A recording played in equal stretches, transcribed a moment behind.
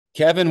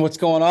Kevin, what's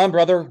going on,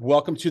 brother?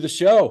 Welcome to the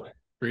show.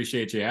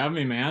 Appreciate you having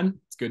me, man.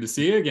 It's good to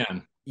see you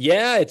again.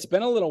 Yeah, it's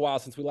been a little while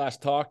since we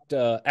last talked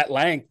at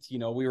length. We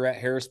were at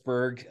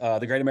Harrisburg,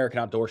 the Great American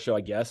Outdoor Show,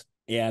 I guess.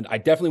 And I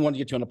definitely wanted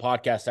to get you on the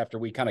podcast after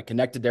we kind of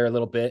connected there a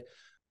little bit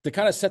to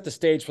kind of set the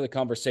stage for the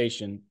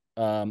conversation.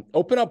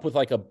 Open up with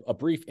like a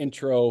brief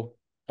intro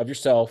of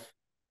yourself,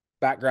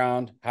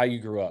 background, how you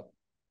grew up.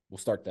 We'll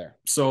start there.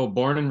 So,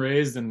 born and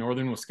raised in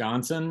northern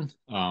Wisconsin,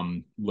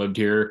 lived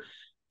here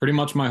pretty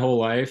much my whole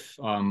life.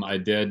 I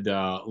did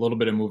a little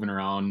bit of moving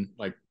around,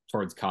 like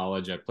towards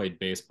college. I played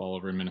baseball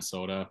over in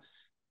Minnesota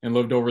and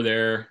lived over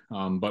there,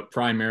 but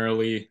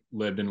primarily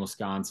lived in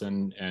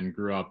Wisconsin and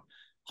grew up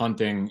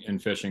hunting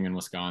and fishing in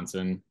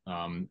Wisconsin.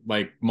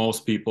 Like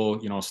most people,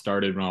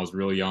 started when I was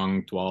really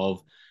young,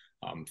 12,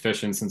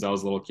 fishing since I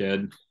was a little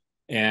kid.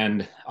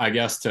 And I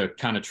guess to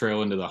kind of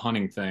trail into the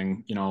hunting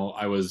thing,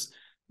 I was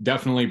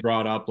definitely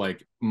brought up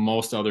like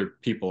most other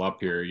people up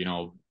here,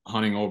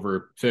 hunting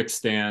over fixed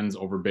stands,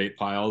 over bait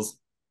piles,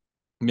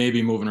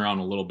 maybe moving around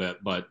a little bit,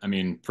 but I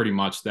mean, pretty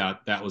much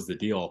that was the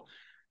deal.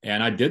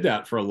 And I did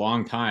that for a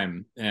long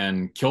time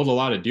and killed a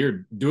lot of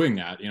deer doing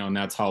that, and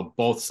that's how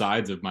both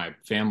sides of my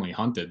family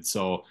hunted.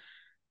 So,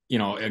 you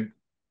know,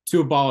 to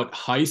about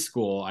high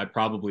school, I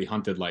probably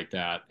hunted like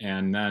that.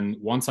 And then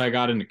once I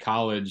got into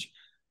college,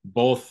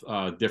 both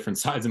different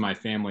sides of my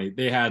family,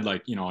 they had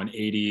like, an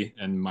 80,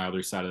 and my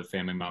other side of the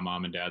family, my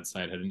mom and dad's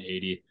side had an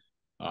 80.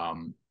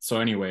 So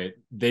anyway,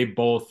 they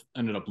both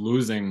ended up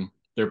losing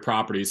their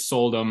properties,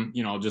 sold them,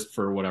 just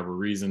for whatever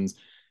reasons.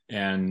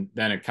 And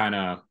then it kind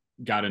of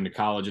got into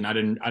college, and I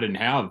didn't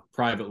have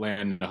private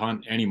land to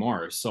hunt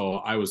anymore. So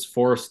I was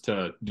forced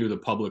to do the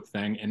public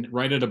thing. And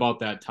right at about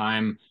that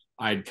time,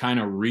 I'd kind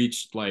of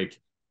reached like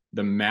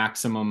the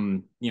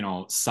maximum,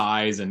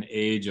 size and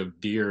age of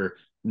deer.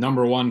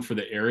 Number one, for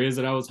the areas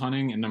that I was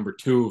hunting, and number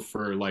two,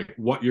 for like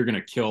what you're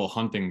gonna kill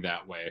hunting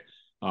that way.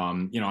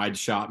 I'd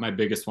shot, my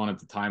biggest one at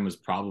the time was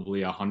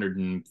probably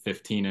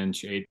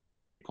 115-inch 8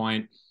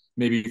 point,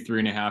 maybe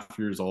 3.5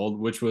 years old,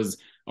 which was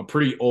a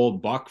pretty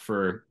old buck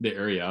for the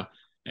area.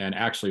 And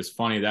actually, it's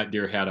funny, that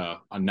deer had a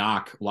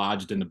knock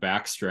lodged in the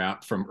back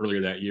strap from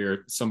earlier that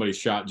year. Somebody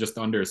shot just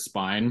under his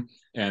spine,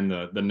 and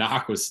the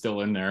knock was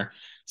still in there.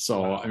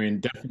 So, I Wow. mean,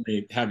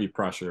 definitely heavy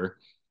pressure.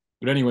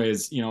 But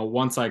anyways,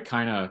 once I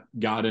kind of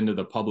got into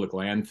the public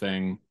land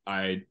thing,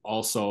 I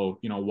also,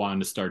 wanted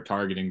to start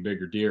targeting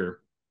bigger deer,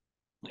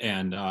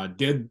 and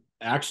did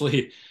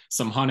actually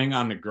some hunting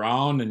on the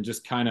ground and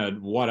just kind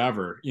of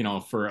whatever,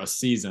 for a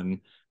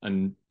season,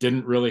 and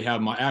didn't really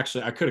have my,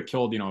 actually, I could have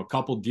killed, a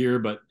couple deer,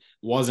 but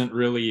wasn't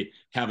really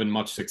having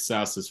much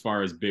success as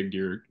far as big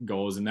deer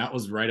goes. And that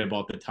was right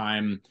about the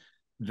time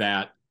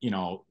that,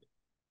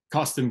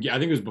 custom, I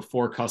think it was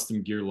before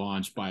custom gear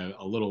launched by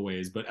a little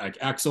ways, but like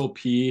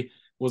XOP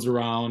was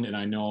around. And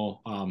I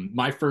know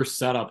my first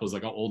setup was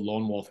like an old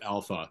Lone Wolf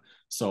Alpha.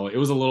 So it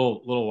was a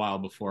little while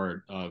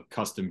before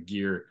custom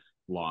gear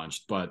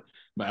launched, but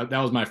that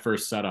was my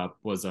first setup,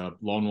 was a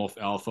Lone Wolf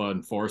Alpha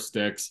and 4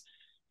 sticks.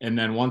 And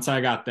then once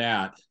I got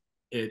that,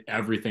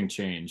 everything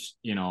changed.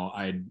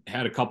 I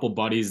had a couple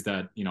buddies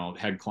that,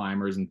 had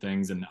climbers and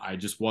things, and I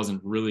just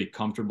wasn't really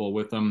comfortable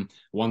with them.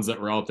 Ones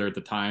that were out there at the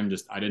time,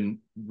 just I didn't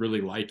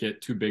really like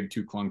it. Too big,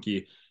 too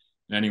clunky.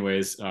 And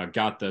anyways,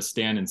 got the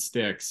stand and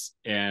sticks,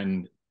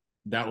 and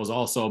that was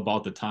also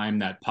about the time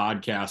that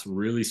podcast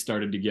really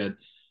started to get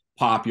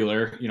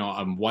popular.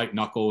 White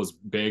Knuckle was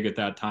big at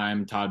that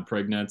time, Todd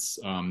Prignitz,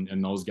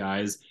 and those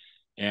guys.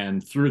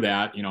 And through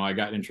that, I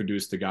got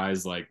introduced to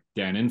guys like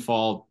Dan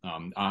Infalt,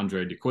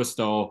 Andre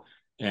DeQuisto,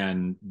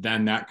 and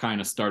then that kind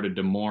of started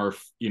to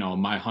morph,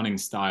 my hunting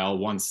style.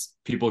 Once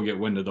people get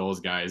wind of those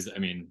guys, I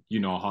mean,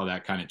 how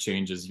that kind of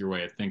changes your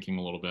way of thinking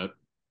a little bit.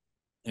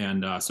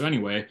 And so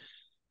anyway,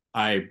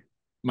 I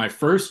my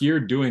first year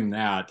doing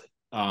that,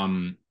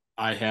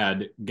 I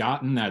had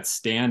gotten that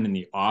stand in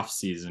the off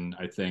season,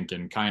 I think,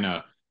 and kind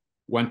of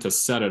went to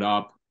set it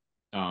up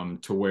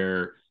to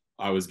where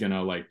I was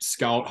gonna like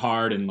scout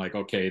hard and like,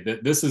 okay,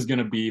 this is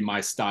gonna be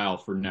my style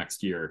for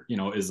next year.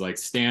 Is like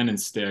stand and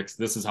sticks.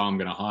 This is how I'm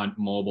gonna hunt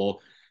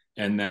mobile.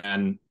 And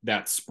then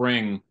that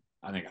spring,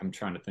 I think, I'm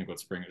trying to think what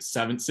spring it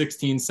was,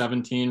 16,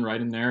 17,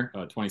 right in there,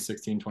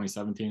 2016,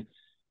 2017.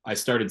 I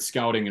started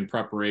scouting in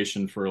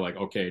preparation for like,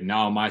 okay,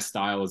 now my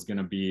style is going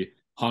to be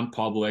hunt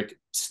public,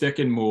 stick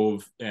and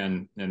move,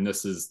 and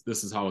this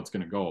is how it's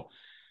going to go.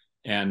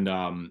 And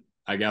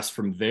I guess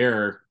from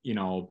there,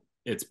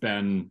 it's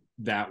been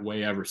that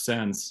way ever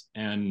since.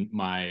 And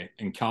my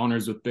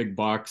encounters with big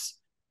bucks,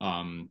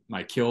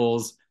 my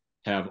kills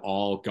have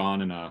all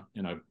gone in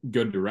a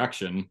good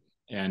direction.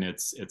 And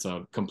it's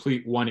a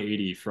complete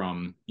 180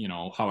 from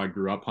how I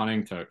grew up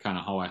hunting to kind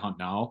of how I hunt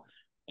now.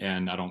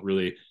 And I don't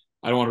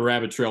want to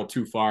rabbit trail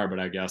too far, but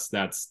I guess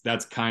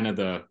that's kind of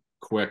the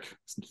quick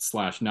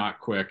slash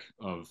not quick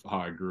of how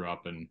I grew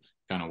up and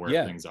kind of where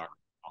Yeah. things are.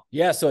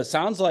 Yeah. So it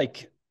sounds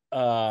like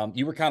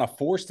you were kind of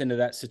forced into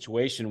that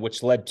situation,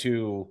 which led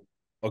to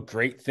a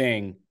great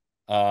thing.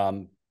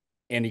 And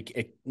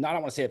not, I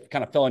don't want to say it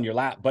kind of fell in your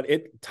lap, but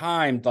it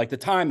timed, like the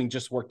timing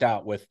just worked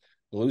out with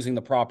losing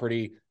the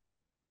property,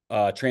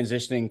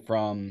 transitioning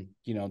from,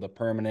 the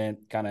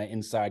permanent kind of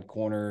inside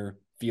corner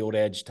field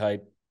edge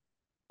type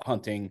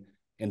hunting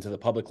into the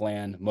public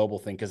land mobile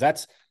thing?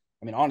 Because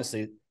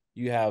honestly,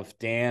 you have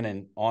Dan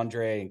and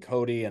Andre and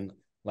Cody and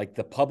like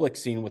the public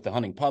scene with the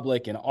hunting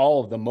public and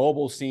all of the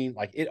mobile scene,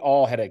 like it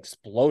all had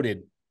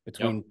exploded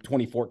between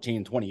 2014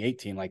 and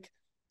 2018. Like,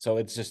 so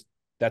it's just,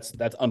 that's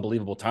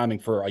unbelievable timing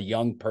for a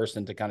young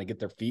person to kind of get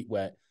their feet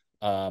wet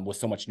with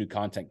so much new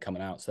content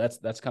coming out. So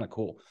that's kind of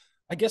cool.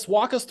 I guess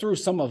walk us through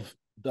some of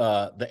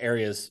the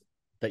areas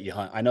that you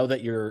hunt. I know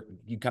that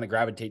you kind of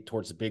gravitate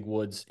towards the big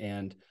woods,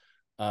 and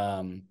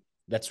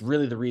that's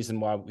really the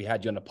reason why we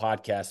had you on the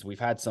podcast. We've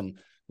had some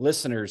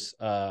listeners,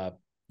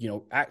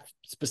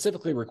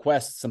 specifically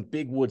request some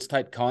big woods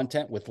type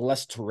content with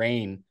less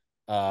terrain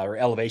or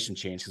elevation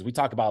change, because we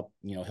talk about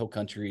hill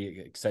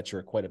country,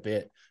 etc., quite a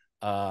bit.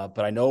 But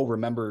I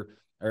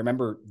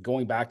remember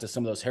going back to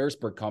some of those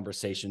Harrisburg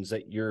conversations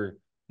that you're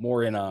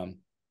more in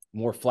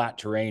more flat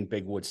terrain,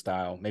 big wood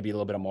style, maybe a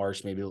little bit of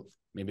marsh, maybe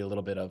a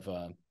little bit of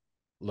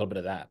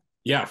that.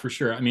 Yeah, for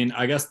sure. I mean,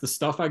 I guess the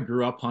stuff I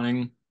grew up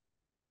hunting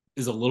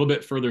is a little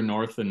bit further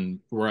north than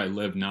where I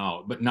live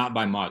now, but not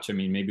by much. I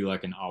mean, maybe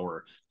like an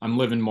hour. I'm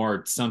living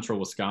more central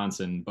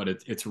Wisconsin, but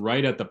it's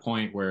right at the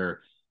point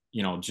where,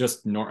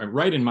 just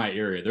right in my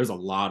area, there's a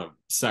lot of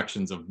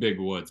sections of big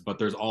woods, but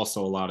there's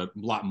also a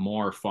lot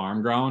more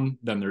farm ground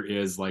than there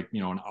is like,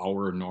 an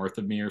hour north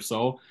of me or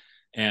so.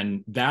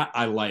 And that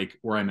I like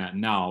where I'm at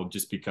now,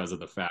 just because of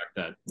the fact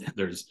that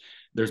there's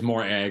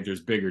more ag,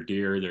 there's bigger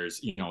deer,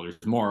 there's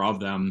more of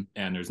them,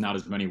 and there's not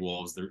as many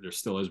wolves. There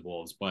still is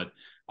wolves, but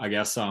I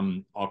guess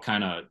I'll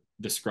kind of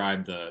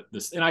describe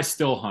this, and I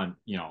still hunt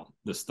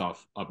the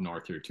stuff up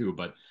north here too,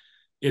 but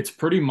it's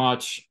pretty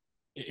much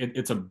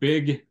it's a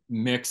big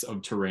mix of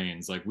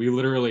terrains. Like we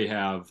literally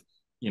have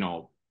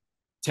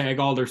tag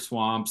alder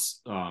swamps,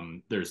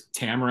 there's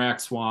tamarack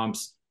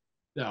swamps,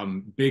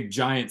 big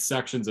giant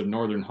sections of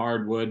northern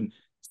hardwood,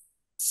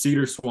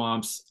 cedar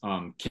swamps,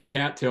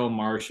 cattail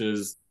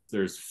marshes.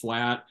 There's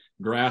flat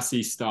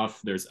grassy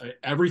stuff. There's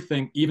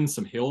everything, even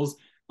some hills,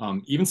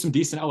 even some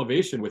decent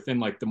elevation within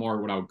like the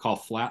more what I would call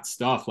flat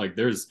stuff. Like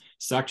there's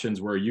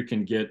sections where you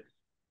can get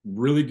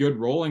really good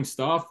rolling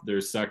stuff.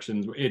 There's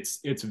sections.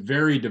 It's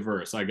very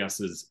diverse, I guess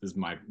is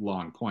my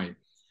long point.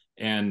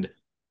 And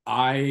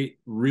I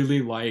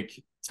really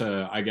like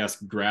to, I guess,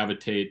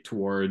 gravitate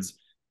towards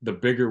the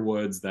bigger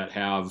woods that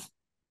have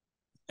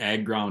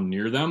ag ground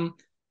near them,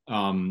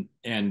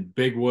 and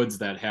big woods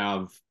that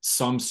have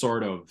some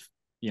sort of,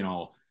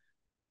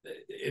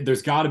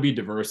 there's got to be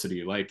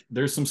diversity. Like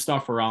there's some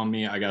stuff around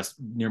me, I guess,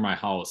 near my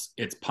house.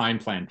 It's pine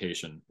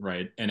plantation,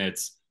 right? And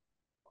it's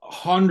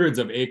hundreds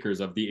of acres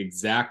of the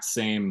exact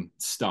same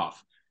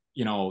stuff.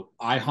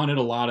 I hunted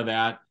a lot of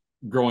that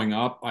growing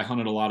up. I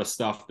hunted a lot of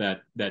stuff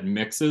that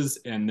mixes,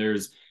 and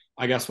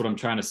I guess what I'm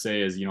trying to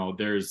say is,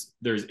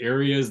 there's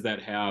areas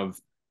that have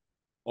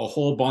a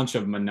whole bunch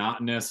of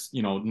monotonous,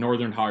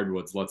 northern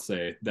hardwoods, let's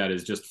say, that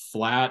is just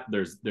flat.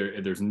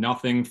 There's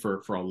nothing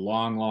for a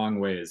long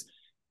ways.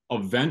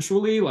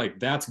 Eventually, like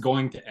that's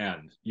going to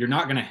end. You're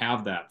not going to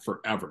have that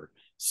forever.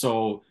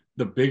 So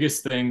the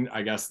biggest thing,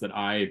 I guess, that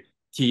I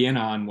key in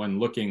on when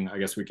looking, I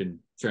guess we can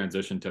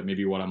transition to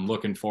maybe what I'm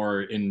looking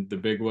for in the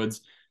big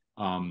woods.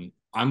 I'm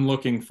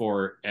looking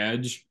for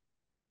edge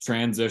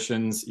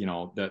transitions,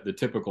 the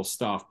typical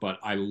stuff, but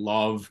I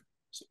love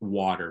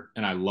water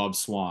and I love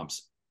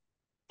swamps.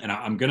 And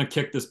I'm going to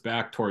kick this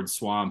back towards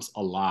swamps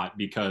a lot,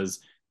 because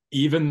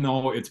even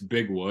though it's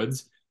big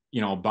woods,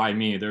 by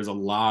me, there's a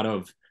lot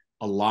of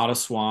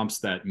swamps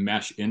that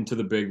mesh into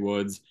the big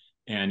woods.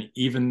 And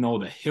even though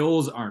the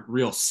hills aren't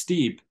real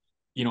steep,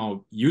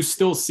 you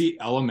still see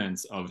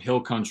elements of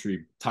hill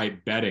country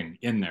type bedding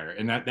in there.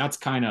 And that's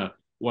kind of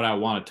what I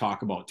want to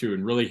talk about too,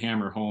 and really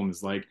hammer home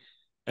is like,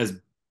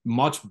 as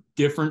much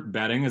different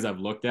bedding as I've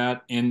looked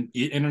at in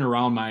and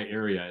around my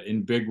area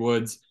in big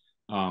woods,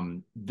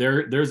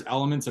 there's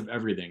elements of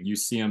everything. You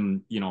see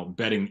them,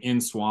 bedding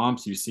in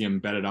swamps. You see them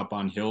bedded up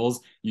on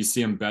hills. You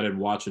see them bedded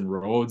watching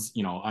roads,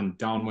 on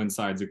downwind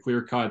sides of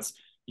clear cuts,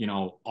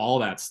 all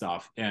that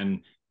stuff.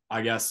 And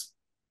I guess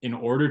in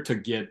order to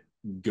get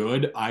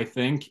good, I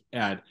think,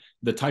 at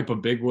the type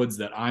of big woods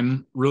that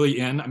I'm really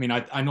in, I mean,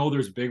 I know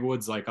there's big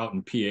woods like out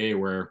in PA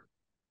where,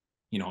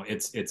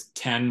 it's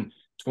 10,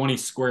 20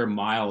 square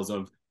miles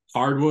of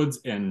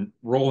hardwoods and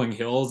rolling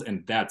hills,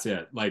 and that's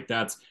it. Like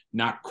that's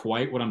not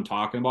quite what I'm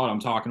talking about. I'm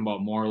talking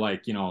about more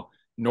like,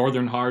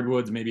 northern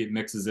hardwoods. Maybe it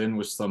mixes in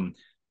with some,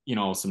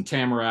 some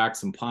tamarack,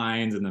 some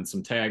pines, and then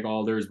some tag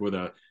alders with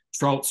a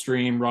trout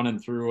stream running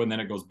through, and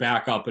then it goes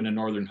back up into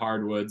northern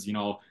hardwoods,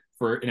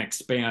 for an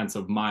expanse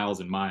of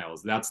miles and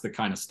miles. That's the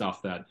kind of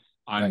stuff that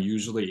I'm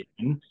usually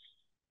in.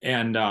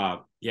 And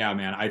yeah,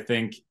 man, I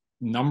think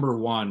number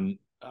one,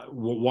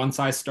 once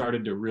I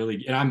started to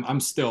really, and I'm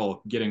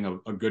still getting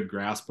a good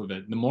grasp of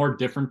it. The more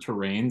different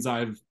terrains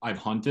I've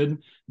hunted,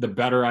 the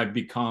better I've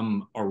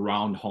become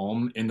around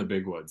home in the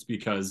big woods.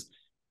 Because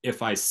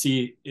if I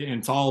see, and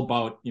it's all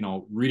about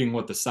reading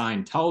what the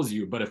sign tells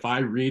you. But if I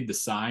read the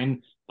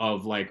sign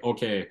of like,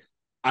 okay,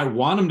 I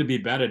want them to be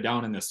bedded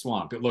down in this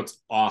swamp. It looks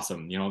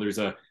awesome. You know, there's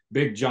a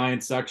big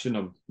giant section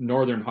of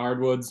northern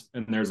hardwoods,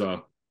 and there's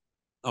a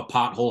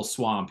pothole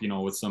swamp, you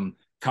know, with some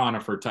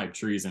conifer type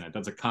trees in it.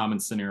 That's a common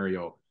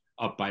scenario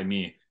up by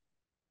me.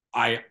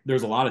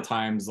 There's a lot of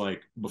times,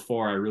 like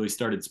before I really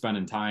started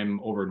spending time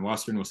over in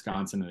western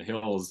Wisconsin in the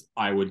hills,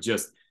 I would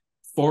just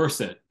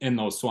force it in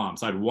those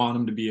swamps. I'd want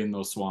them to be in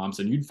those swamps,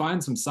 and you'd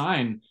find some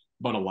sign,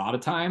 but a lot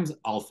of times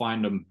I'll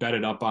find them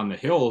bedded up on the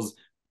hills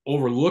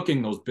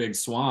overlooking those big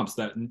swamps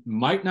that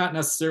might not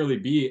necessarily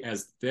be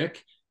as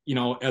thick, you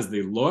know, as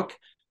they look,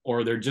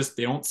 or they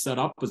don't set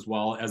up as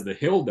well as the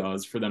hill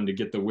does for them to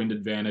get the wind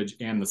advantage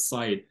and the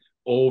sight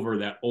over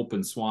that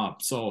open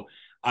swamp. So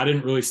I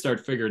didn't really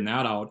start figuring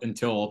that out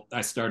until I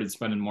started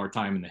spending more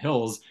time in the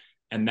hills.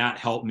 And that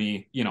helped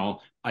me, you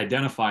know,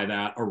 identify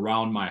that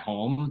around my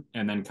home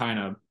and then kind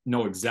of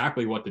know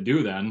exactly what to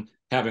do then,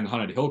 having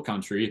hunted hill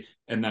country.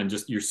 And then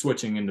just you're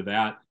switching into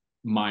that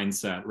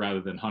mindset rather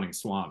than hunting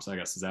swamps, I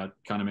guess. Does that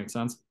kind of make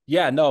sense?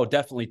 Yeah, no,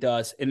 definitely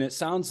does. And it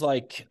sounds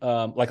like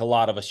a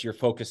lot of us, you're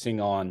focusing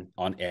on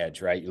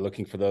edge, right? You're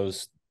looking for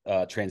those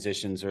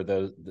transitions or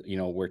those, you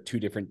know, where two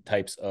different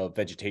types of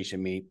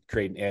vegetation meet,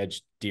 create an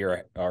edge.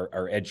 Deer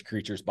are edge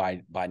creatures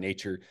by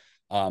nature.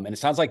 And it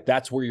sounds like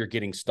that's where you're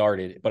getting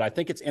started. But I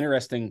think it's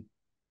interesting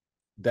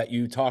that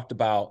you talked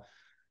about,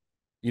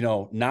 you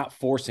know, not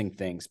forcing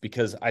things,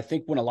 because I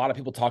think when a lot of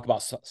people talk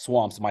about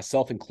swamps,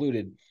 myself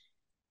included,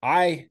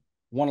 I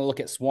want to look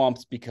at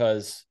swamps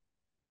because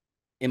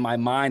in my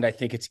mind, I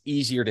think it's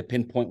easier to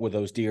pinpoint where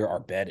those deer are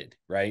bedded,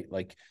 right?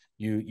 Like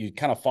you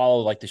kind of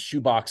follow like the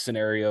shoebox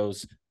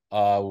scenarios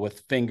with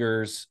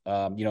fingers,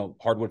 you know,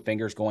 hardwood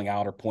fingers going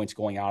out or points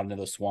going out into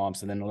those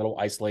swamps, and then little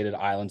isolated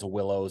islands of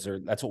willows, or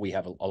that's what we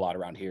have a lot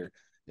around here,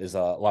 is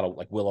a lot of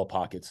like willow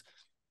pockets.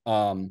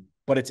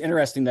 But it's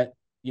interesting that,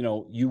 you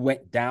know, you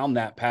went down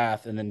that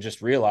path and then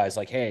just realized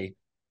like, hey,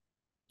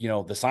 you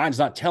know, the sign's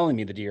not telling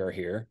me the deer are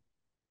here.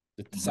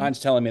 The Mm-hmm. sign's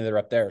telling me they're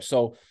up there.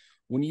 So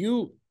when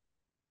you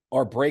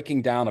are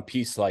breaking down a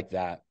piece like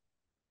that,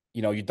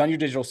 you know, you've done your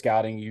digital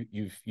scouting,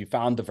 you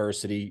found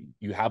diversity,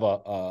 you have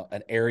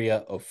an area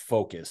of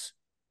focus.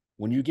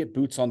 When you get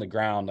boots on the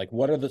ground, like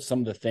what are some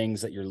of the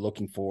things that you're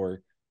looking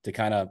for to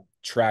kind of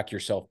track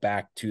yourself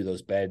back to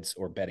those beds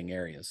or bedding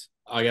areas?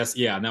 I guess,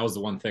 yeah. And that was the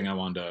one thing I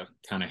wanted to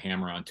kind of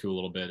hammer on too a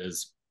little bit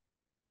is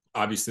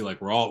obviously like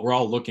we're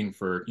all looking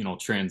for, you know,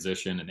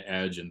 transition and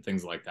edge and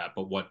things like that.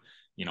 But what,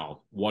 you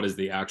know, what is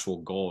the actual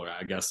goal? Or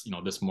I guess, you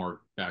know, this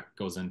more back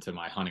goes into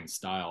my hunting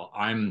style.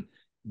 I'm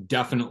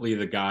definitely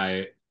the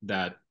guy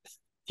that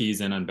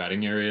keys in on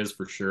bedding areas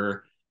for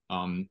sure.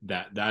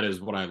 That is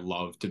what I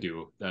love to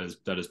do. That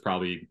is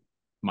probably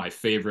my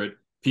favorite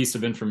piece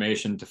of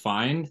information to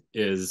find,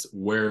 is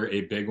where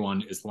a big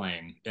one is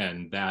laying,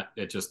 and that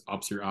it just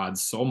ups your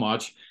odds so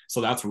much.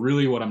 So that's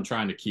really what I'm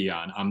trying to key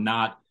on.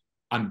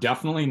 I'm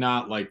definitely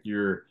not like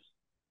your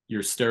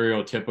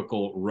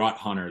stereotypical rut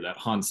hunter that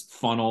hunts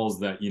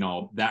funnels, that, you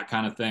know, that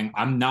kind of thing.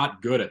 I'm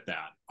not good at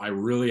that. I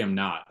really am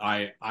not.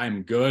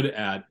 I'm good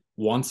at,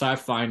 once I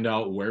find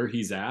out where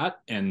he's at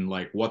and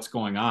like what's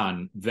going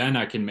on, then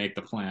I can make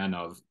the plan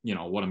of, you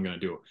know, what I'm going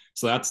to do.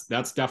 So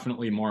that's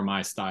definitely more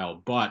my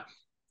style. But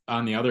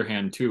on the other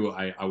hand too,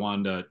 I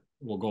wanted to,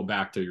 we'll go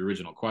back to your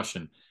original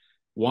question.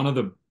 One of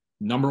the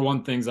number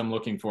one things I'm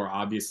looking for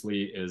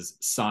obviously is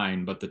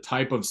sign, but the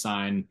type of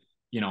sign,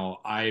 you know,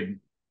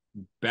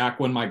 back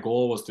when my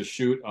goal was to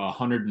shoot a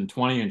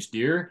 120-inch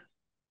deer,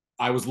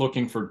 I was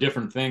looking for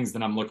different things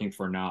than I'm looking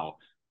for now.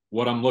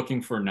 What I'm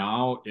looking for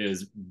now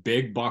is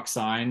big buck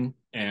sign,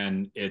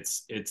 and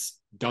it's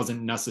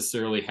doesn't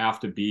necessarily have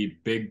to be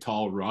big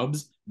tall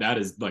rubs. That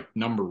is like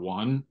number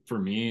one for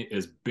me,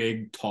 is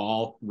big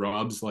tall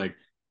rubs, like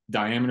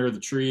diameter of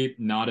the tree,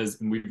 not as,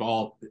 and we've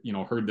all, you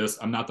know, heard this.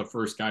 I'm not the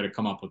first guy to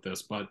come up with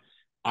this, but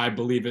I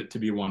believe it to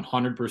be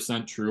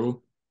 100%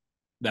 true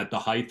that the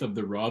height of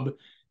the rub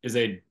is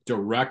a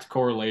direct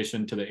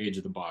correlation to the age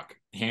of the buck,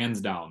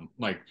 hands down.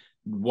 Like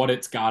what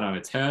it's got on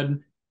its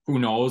head, who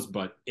knows,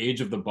 but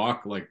age of the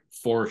buck, like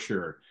for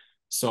sure.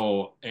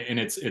 So, and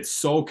it's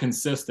so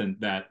consistent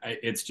that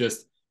it's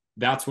just,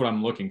 that's what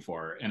I'm looking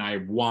for. And I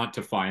want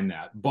to find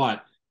that.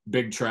 But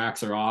big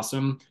tracks are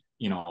awesome.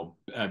 You know,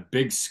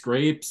 big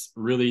scrapes,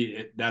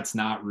 really, that's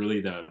not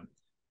really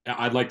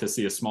I'd like to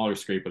see a smaller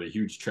scrape with a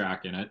huge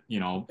track in it. You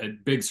know,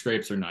 big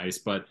scrapes are nice,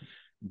 but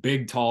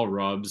big tall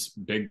rubs,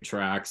 big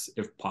tracks,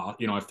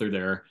 you know, if they're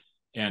there.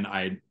 And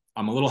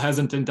I'm a little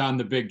hesitant on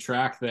the big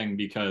track thing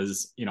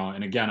because, you know,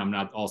 and again, I'm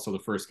not also the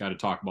first guy to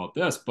talk about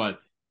this, but,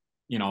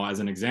 you know, as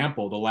an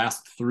example, the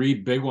last three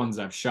big ones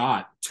I've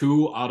shot,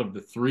 two out of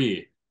the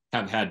three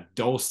have had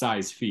doe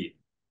size feet.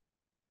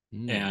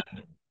 And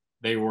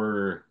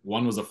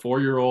one was a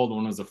 4-year old,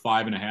 one was a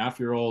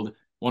 5.5-year old,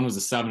 one was a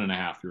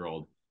 7.5-year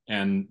old.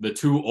 And the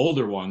two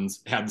older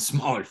ones had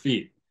smaller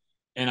feet.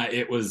 And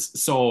it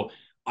was, so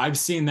I've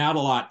seen that a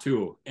lot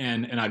too.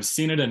 And I've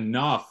seen it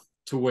enough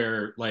to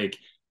where, like,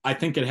 I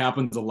think it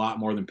happens a lot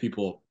more than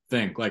people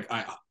think. Like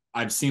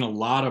I've seen a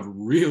lot of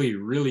really,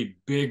 really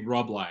big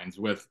rub lines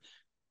with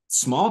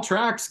small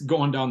tracks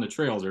going down the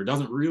trails, or it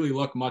doesn't really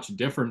look much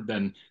different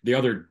than the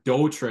other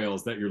doe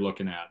trails that you're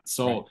looking at. Right.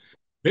 So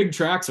big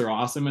tracks are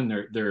awesome, and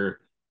they're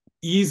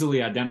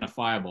easily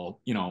identifiable,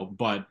 you know,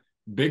 but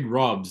big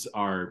rubs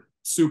are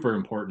super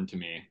important to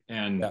me.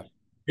 And Yeah.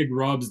 big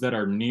rubs that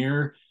are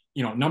near,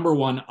 you know, number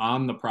one,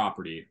 on the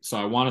property. So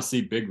I want to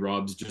see big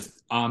rubs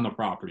just on the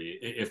property.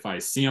 If I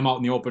see them out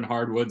in the open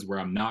hardwoods where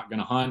I'm not going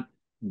to hunt,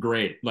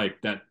 great.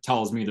 Like that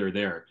tells me they're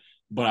there.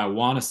 But I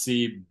want to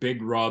see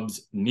big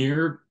rubs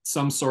near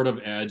some sort of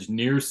edge,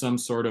 near some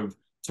sort of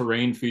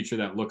terrain feature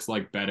that looks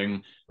like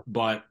bedding.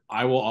 But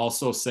I will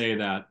also say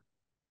that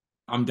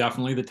I'm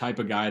definitely the type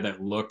of guy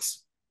that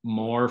looks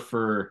more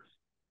for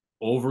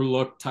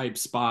overlook type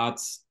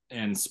spots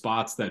and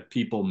spots that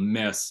people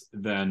miss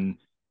than,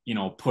 you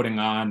know, putting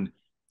on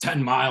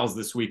 10 miles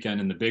this weekend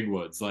in the big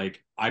woods.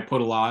 Like I put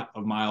a lot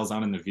of miles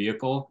on in the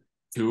vehicle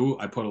too.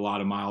 I put a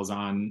lot of miles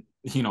on,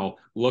 you know,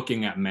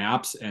 looking at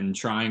maps and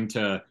trying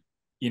to,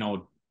 you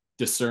know,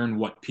 discern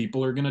what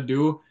people are going to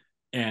do.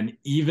 And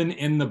even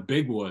in the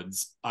big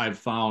woods, I've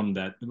found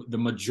that the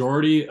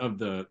majority of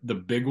the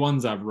big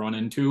ones I've run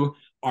into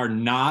are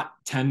not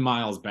 10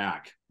 miles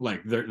back.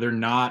 Like they're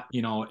not,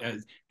 you know,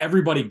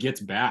 everybody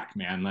gets back,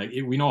 man. Like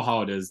we know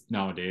how it is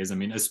nowadays. I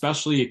mean,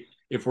 especially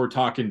if we're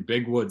talking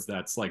big woods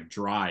that's like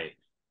dry,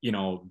 you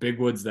know, big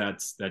woods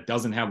that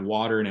doesn't have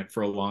water in it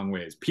for a long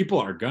ways. People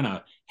are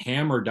gonna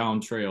hammer down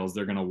trails.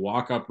 They're gonna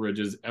walk up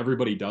ridges.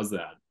 Everybody does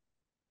that.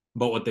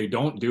 But what they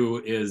don't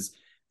do is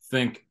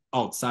think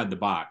outside the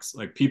box.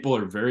 Like people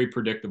are very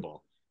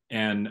predictable.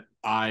 And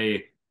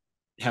I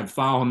have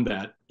found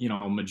that, you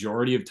know,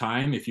 majority of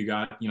time, if you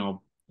got, you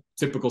know,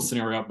 typical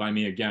scenario up by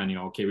me again, you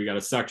know, okay, we got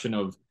a section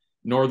of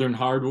northern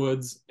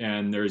hardwoods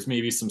and there's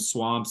maybe some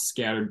swamps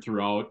scattered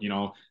throughout, you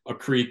know, a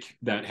creek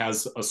that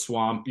has a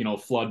swamp, you know,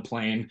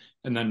 floodplain,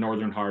 and then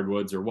northern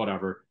hardwoods or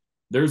whatever.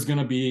 There's going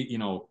to be, you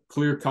know,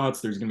 clear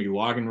cuts, there's going to be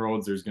logging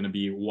roads, there's going to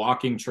be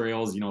walking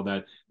trails, you know,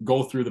 that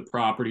go through the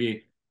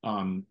property,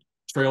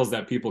 trails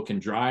that people can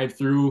drive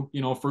through,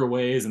 you know, for a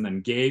ways, and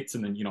then gates,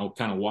 and then, you know,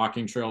 kind of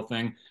walking trail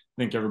thing.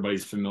 I think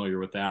everybody's familiar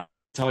with that.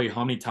 Tell you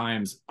how many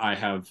times I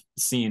have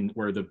seen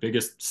where the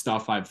biggest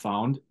stuff I've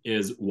found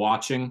is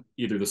watching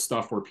either the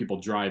stuff where people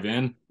drive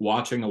in,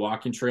 watching the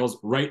walking trails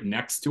right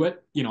next to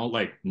it, you know,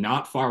 like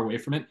not far away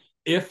from it,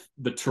 if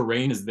the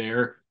terrain is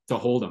there to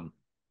hold them.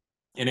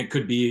 And it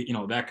could be, you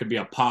know, that could be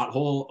a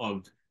pothole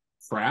of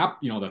crap,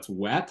 you know, that's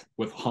wet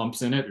with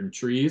humps in it and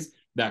trees.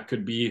 That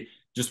could be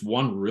just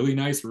one really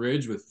nice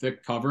ridge with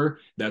thick cover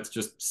that's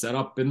just set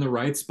up in the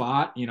right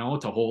spot, you know,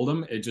 to hold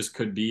them. It just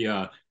could be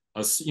a,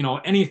 you know,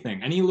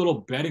 anything, any little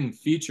bedding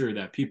feature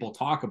that people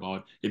talk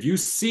about. If you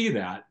see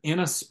that in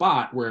a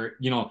spot where,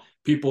 you know,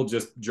 people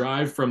just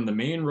drive from the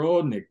main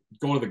road and they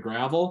go to the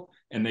gravel,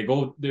 and they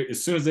go,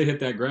 as soon as they hit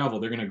that gravel,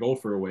 they're going to go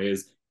for a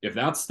ways. If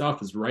that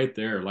stuff is right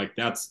there, like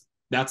that's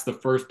the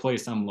first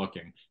place I'm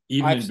looking,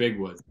 even I've in big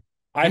woods,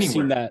 I've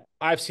seen anywhere. that.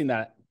 I've seen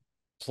that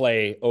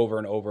play over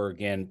and over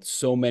again,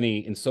 so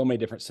many in so many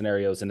different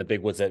scenarios in the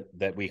big woods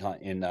that we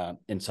hunt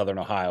in southern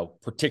Ohio,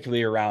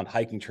 particularly around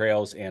hiking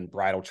trails and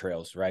bridle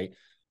trails. Right,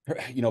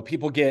 you know,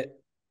 people get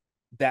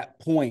that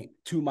point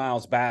 2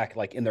 miles back,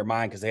 like in their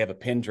mind, because they have a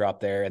pin drop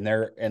there, and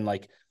they're and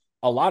like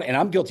a lot. And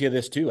I'm guilty of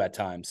this too at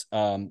times.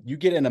 You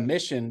get in a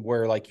mission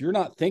where like you're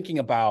not thinking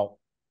about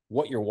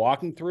what you're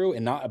walking through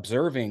and not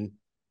observing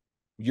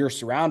your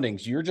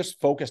surroundings. You're just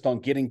focused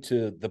on getting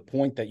to the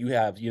point that you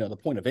have, you know, the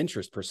point of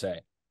interest per se.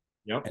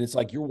 Yep. And it's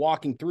like you're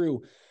walking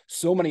through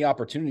so many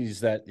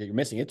opportunities that you're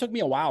missing. It took me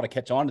a while to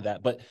catch on to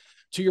that. But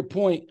to your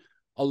point,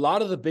 a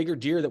lot of the bigger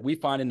deer that we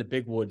find in the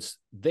big woods,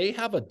 they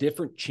have a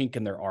different chink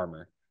in their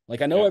armor.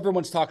 Like I know Yep.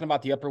 everyone's talking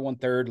about the upper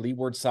 1/3,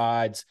 leeward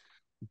sides,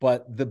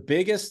 but the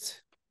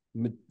biggest,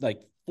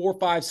 like 4,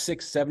 5,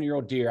 6,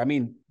 7-year-old deer, I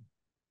mean,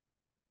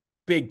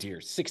 big deer,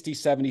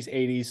 60s, 70s,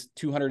 80s,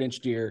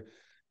 200-inch deer,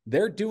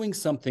 they're doing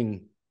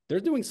something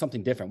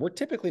different. We're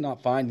typically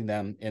not finding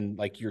them in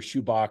like your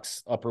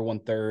shoebox upper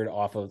 1/3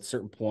 off a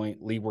certain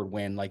point, leeward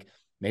wind. Like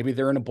maybe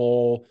they're in a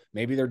bowl,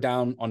 maybe they're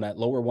down on that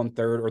lower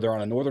 1/3, or they're on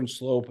a northern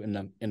slope and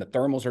the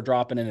thermals are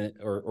dropping in it,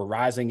 or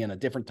rising in a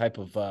different type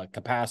of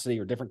capacity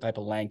or different type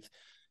of length.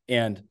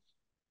 And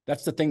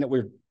that's the thing that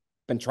we've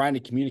been trying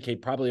to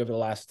communicate probably over the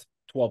last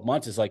 12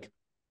 months is like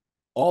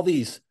all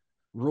these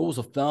rules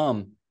of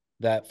thumb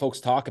that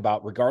folks talk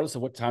about, regardless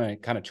of what kind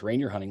of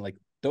terrain you're hunting. Like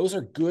those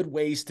are good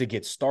ways to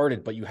get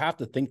started, but you have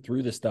to think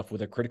through this stuff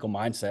with a critical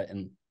mindset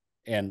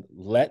and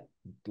let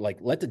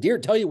the deer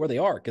tell you where they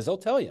are, because they'll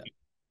tell you.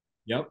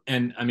 Yep.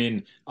 And I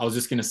mean, I was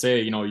just going to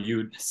say, you know,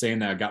 you saying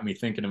that got me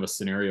thinking of a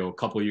scenario a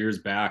couple of years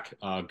back.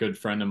 A good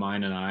friend of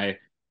mine and I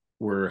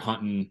were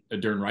hunting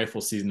during rifle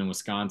season in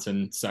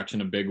Wisconsin, section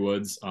of big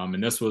woods.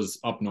 And this was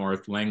up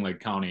north, Langley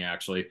County,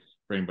 actually,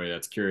 for anybody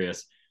that's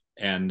curious.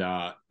 And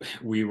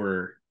we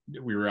were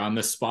on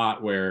this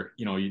spot where,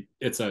 you know,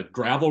 it's a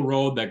gravel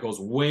road that goes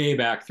way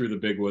back through the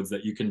big woods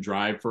that you can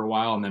drive for a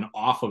while, and then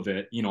off of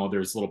it, you know,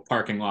 there's little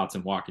parking lots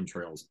and walking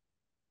trails.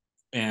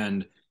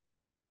 And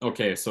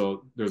okay,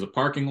 so there's a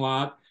parking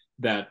lot,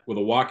 that with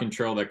a walking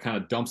trail that kind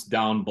of dumps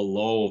down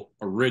below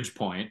a ridge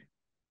point,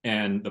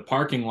 and the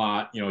parking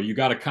lot, you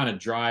got to kind of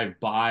drive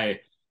by.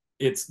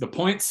 It's the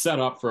point set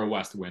up for a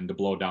west wind to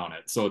blow down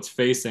it, so it's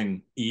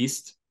facing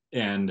east,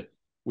 and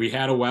we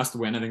had a west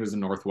wind. I think it was a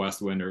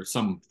northwest wind or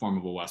some form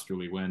of a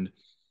westerly wind,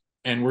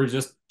 and we're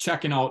just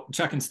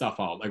checking stuff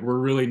out. Like, we're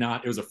really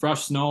not. It was a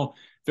fresh snow.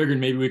 Figured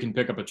maybe we can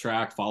pick up a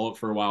track, follow it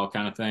for a while,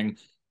 kind of thing.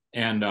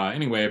 And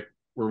anyway,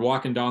 we're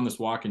walking down this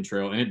walking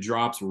trail, and it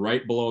drops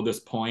right below this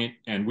point,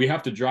 and we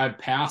have to drive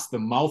past the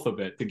mouth of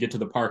it to get to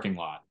the parking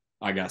lot,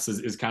 I guess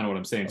is kind of what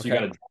I'm saying. So you got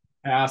to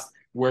drive past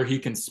where he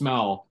can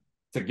smell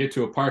to get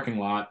to a parking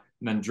lot,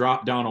 and then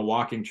drop down a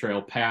walking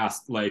trail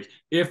past. Like,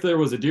 if there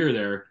was a deer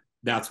there,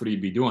 that's what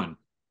he'd be doing.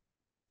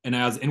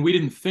 And we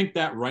didn't think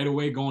that right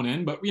away going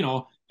in, but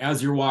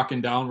as you're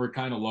walking down, we're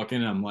kind of looking,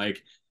 and I'm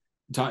like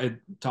talking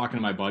to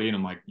my buddy, and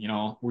I'm like,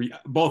 we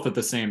both at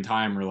the same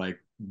time we're like,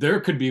 there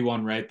could be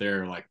one right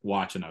there, like,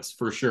 watching us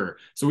for sure.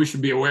 So we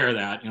should be aware of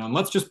that, and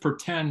let's just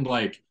pretend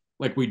like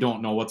we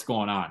don't know what's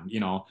going on.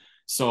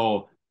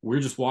 So we're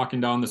just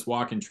walking down this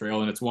walking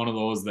trail, and it's one of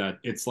those that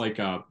it's like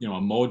a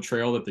mode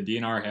trail that the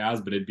DNR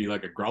has, but it'd be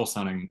like a grouse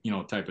hunting,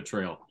 type of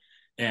trail.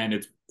 And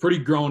it's pretty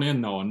grown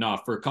in, though,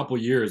 enough for a couple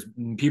of years.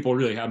 People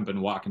really haven't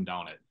been walking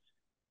down it.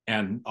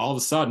 And all of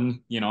a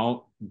sudden,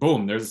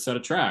 boom, there's a set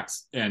of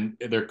tracks, and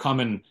they're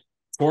coming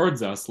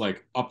towards us,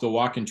 like up the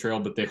walking trail,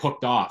 but they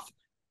hooked off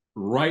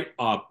right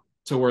up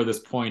to where this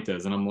point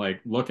is. And I'm like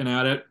looking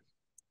at it,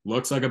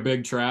 looks like a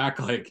big track.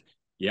 Like,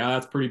 yeah,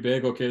 that's pretty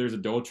big. Okay, there's a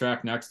doe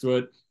track next to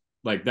it.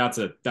 Like, that's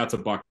a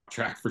buck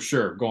track for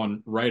sure,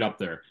 going right up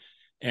there.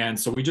 And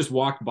so we just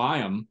walked by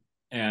them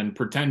and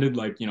pretended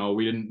like,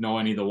 we didn't know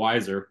any the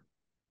wiser.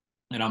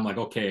 And I'm like,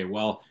 okay,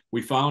 well,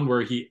 we found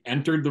where he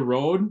entered the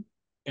road,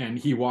 and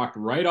he walked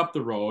right up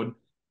the road,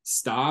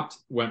 stopped,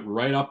 went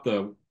right up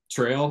the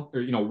trail,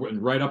 or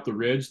went right up the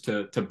ridge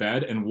to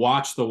bed, and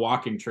watched the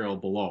walking trail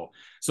below.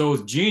 So it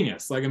was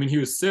genius. Like, I mean, he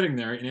was sitting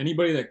there, and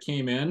anybody that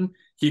came in,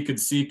 he could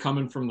see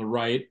coming from the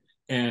right,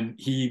 and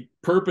he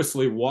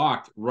purposely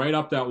walked right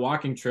up that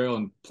walking trail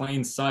in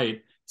plain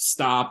sight,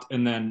 stopped,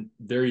 and then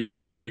there you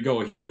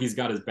go. He's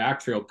got his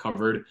back trail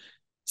covered.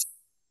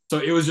 So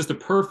it was just a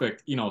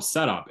perfect,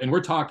 setup. And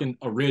we're talking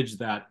a ridge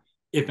that,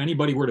 if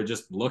anybody were to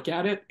just look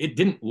at it, it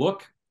didn't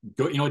look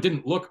good. It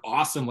didn't look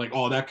awesome. Like,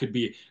 oh, that could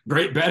be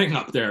great bedding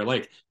up there.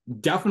 Like,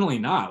 definitely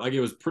not. Like,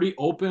 it was pretty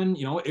open.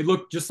 It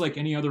looked just like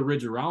any other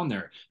ridge around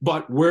there.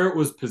 But where it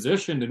was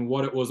positioned and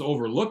what it was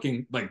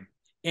overlooking, like,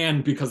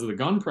 and because of the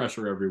gun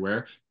pressure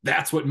everywhere,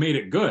 that's what made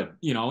it good.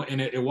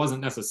 And it wasn't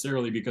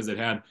necessarily because it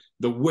had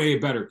the way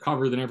better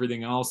cover than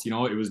everything else. It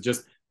was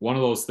just one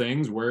of those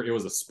things where it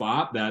was a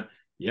spot that,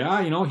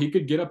 yeah, he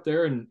could get up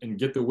there and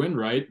get the wind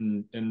right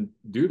and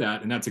do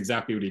that. And that's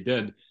exactly what he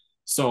did.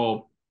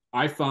 So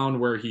I found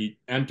where he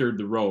entered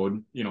the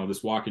road,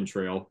 this walking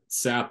trail,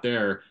 sat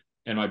there,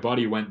 and my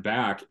buddy went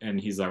back,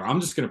 and he's like,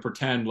 I'm just going to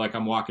pretend like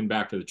I'm walking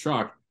back to the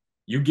truck.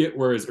 You get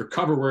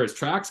cover where his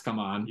tracks come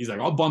on. He's like,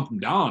 I'll bump him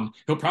down.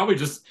 He'll probably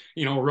just,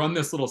 run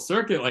this little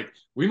circuit. Like,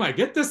 we might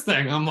get this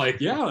thing. I'm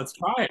like, yeah, let's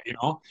try it,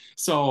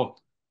 So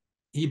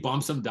he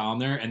bumps him down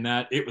there, and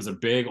it was a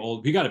big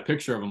old, we got a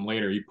picture of him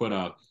later. He put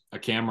a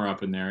camera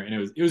up in there, and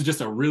it was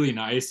just a really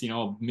nice,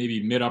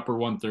 maybe mid upper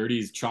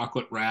 130s,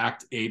 chocolate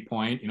racked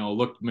 8-point,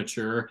 looked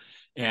mature.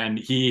 And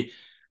he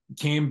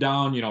came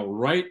down,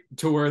 right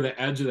to where the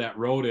edge of that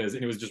road is,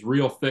 and it was just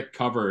real thick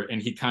cover,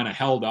 and he kind of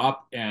held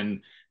up,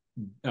 and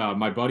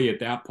my buddy at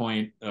that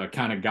point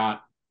kind of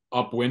got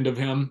upwind of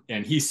him,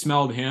 and he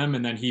smelled him,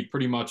 and then he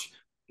pretty much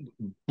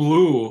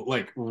blew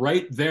like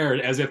right there,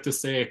 as if to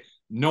say,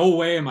 no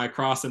way am I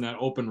crossing that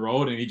open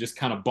road. And he just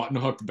kind of button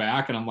hooked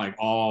back, and I'm like,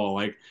 oh,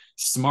 like,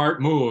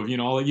 smart move.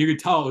 Like, you could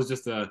tell it was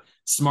just a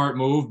smart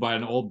move by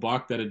an old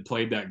buck that had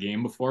played that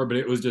game before. But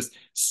it was just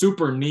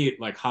super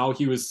neat, like how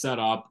he was set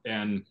up.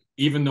 And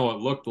even though it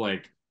looked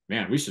like,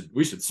 man, we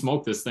should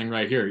smoke this thing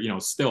right here,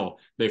 still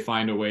they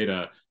find a way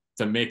to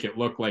make it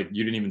look like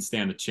you didn't even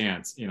stand a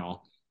chance.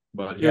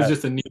 But it was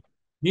just a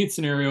neat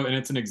scenario, and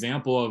it's an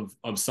example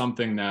of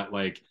something that,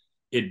 like,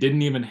 it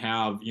didn't even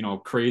have,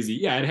 crazy.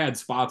 Yeah, it had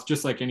spots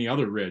just like any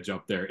other ridge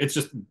up there. It's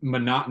just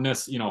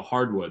monotonous,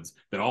 hardwoods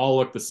that all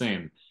look the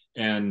same.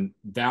 And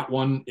that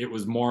one, it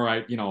was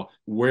more,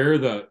 where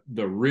the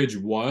ridge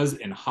was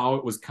and how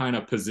it was kind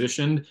of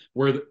positioned,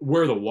 where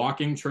the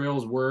walking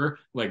trails were.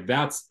 Like,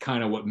 that's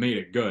kind of what made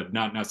it good,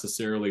 not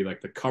necessarily like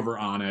the cover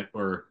on it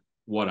or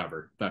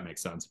whatever. If that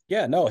makes sense.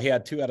 Yeah, no, he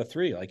had 2 out of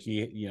 3. Like,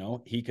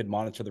 he could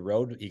monitor the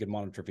road, he could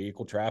monitor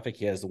vehicle traffic.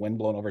 He has the wind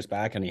blowing over his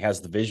back, and he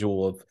has the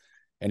visual of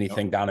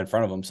anything down in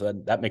front of him. So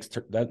that makes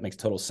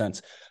total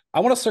sense. I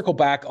want to circle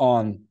back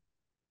on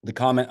the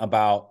comment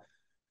about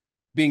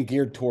being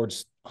geared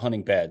towards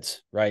hunting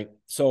beds, right?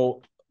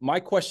 So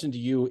my question to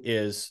you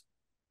is,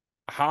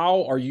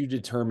 how are you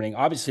determining,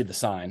 obviously the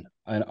sign,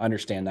 I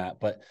understand that,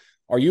 but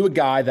are you a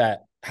guy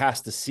that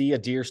has to see a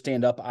deer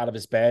stand up out of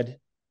his bed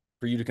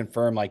for you to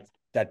confirm like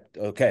that,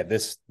 okay,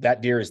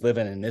 that deer is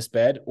living in this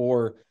bed?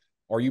 Or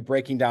are you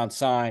breaking down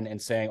sign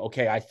and saying,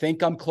 okay, I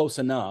think I'm close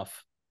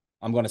enough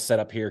I'm going to set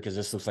up here because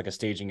this looks like a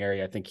staging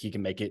area. I think he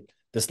can make it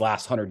this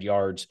last 100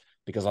 yards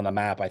because on the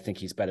map, I think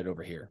he's bedded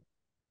over here.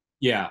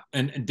 Yeah,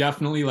 and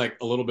definitely like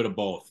a little bit of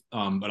both.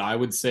 But I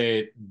would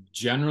say,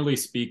 generally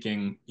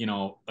speaking,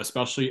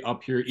 especially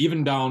up here,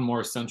 even down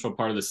more central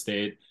part of the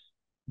state,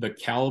 the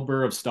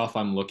caliber of stuff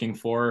I'm looking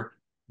for,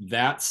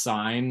 that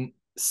sign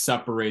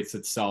separates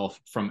itself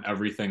from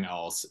everything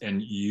else.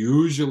 And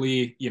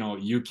usually,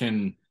 you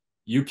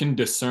can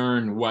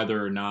discern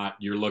whether or not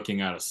you're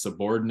looking at a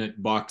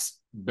subordinate buck's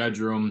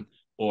bedroom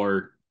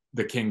or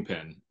the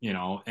kingpin,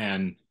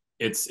 and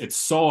it's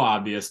so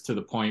obvious to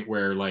the point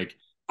where like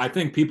I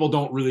think people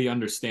don't really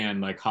understand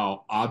like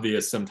how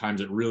obvious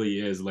sometimes it really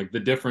is. Like the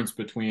difference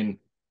between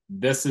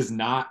this is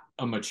not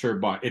a mature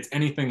buck. It's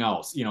anything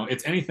else.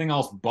 It's anything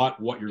else but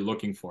what you're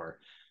looking for.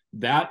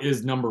 That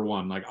is number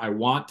one. Like I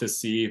want to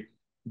see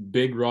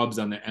big rubs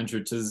on the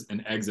entrances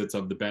and exits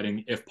of the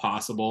bedding if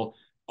possible.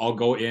 I'll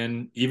go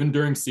in even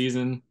during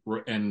season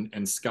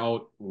and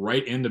scout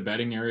right into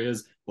bedding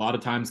areas. A lot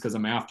of times because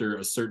I'm after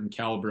a certain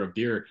caliber of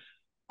deer,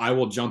 I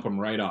will jump them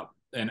right up.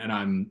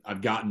 And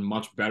I've gotten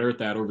much better at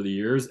that over the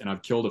years, and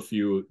I've killed a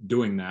few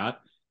doing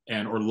that,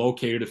 and or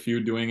located a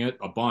few doing it,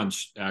 a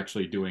bunch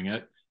actually doing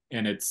it.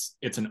 And it's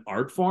an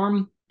art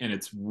form, and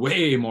it's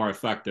way more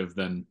effective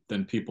than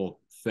people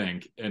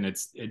think. And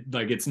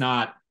it's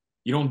not,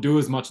 you don't do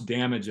as much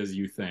damage as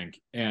you think.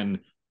 And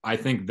I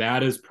think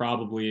that is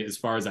probably, as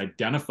far as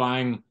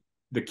identifying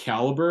the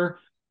caliber,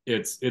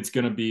 it's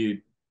going to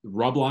be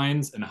rub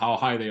lines and how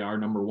high they are,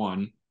 number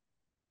one.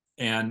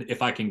 And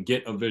if I can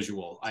get a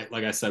visual,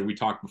 like I said, we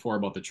talked before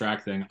about the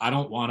track thing. I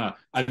don't want to.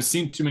 I've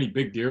seen too many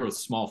big deer with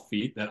small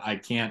feet that I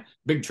can't.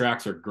 Big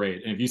tracks are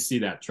great, and if you see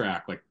that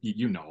track, like I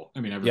mean,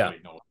 Yeah.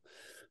 everybody knows.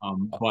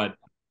 But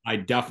I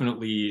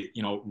definitely,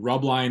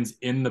 rub lines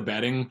in the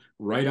bedding,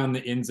 right on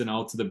the ins and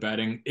outs of the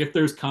bedding. If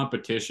there's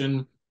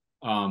competition,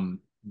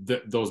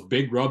 those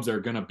big rubs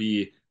are going to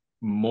be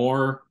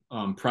more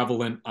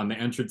prevalent on the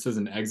entrances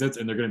and exits,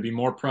 and they're going to be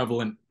more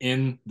prevalent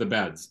in the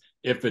beds.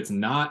 If it's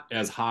not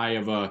as high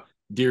of a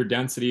deer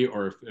density,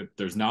 or if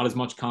there's not as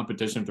much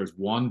competition, if there's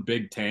one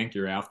big tank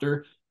you're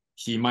after,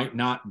 he might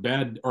not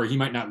bed or he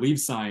might not leave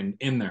sign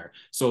in there.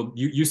 So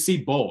you see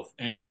both.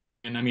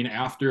 And I mean,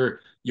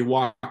 after you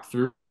walk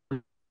through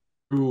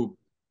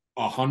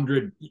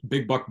 100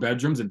 big buck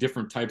bedrooms and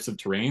different types of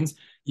terrains,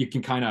 you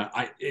can kind of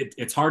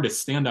it's hard to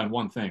stand on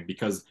one thing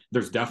because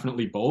there's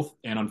definitely both.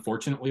 And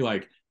unfortunately,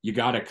 like you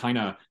got to kind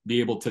of be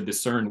able to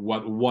discern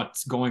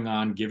what's going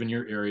on given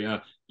your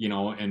area,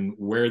 and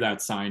where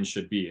that sign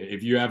should be.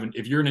 If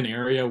you're in an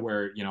area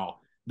where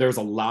there's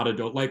a lot of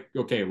doe, like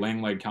okay,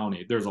 Langley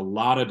County, there's a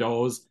lot of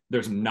does,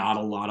 there's not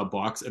a lot of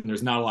bucks, and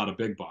there's not a lot of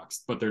big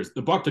bucks, but there's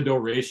the buck to doe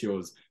ratio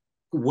is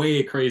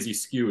way crazy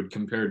skewed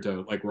compared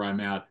to like where I'm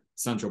at,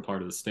 central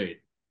part of the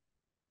state.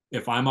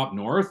 If I'm up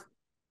north,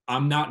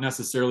 I'm not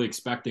necessarily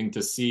expecting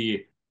to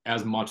see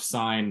as much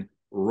sign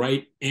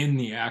right in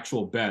the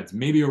actual beds.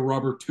 Maybe a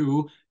rubber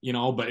too,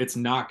 but it's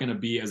not going to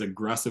be as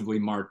aggressively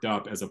marked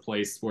up as a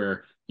place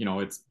where,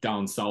 it's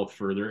down south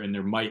further and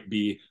there might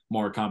be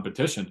more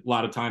competition. A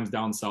lot of times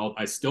down south,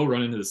 I still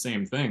run into the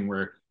same thing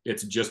where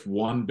it's just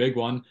one big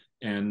one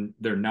and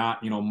they're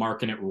not,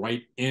 marking it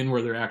right in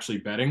where they're actually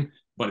bedding,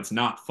 but it's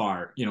not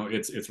far.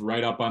 It's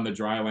right up on the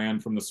dry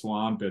land from the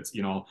swamp. It's,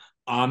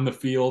 on the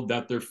field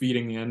that they're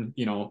feeding in,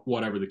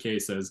 whatever the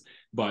case is.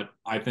 But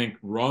I think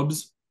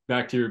rubs,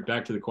 back to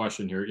the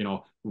question here,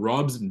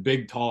 rubs and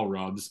big tall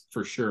rubs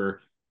for sure.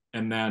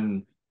 And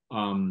then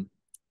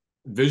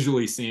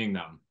visually seeing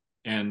them.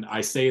 And I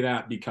say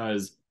that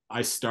because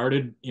I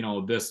started,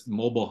 this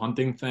mobile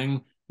hunting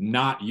thing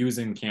not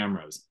using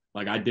cameras.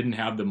 Like I didn't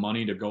have the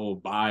money to go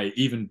buy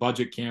even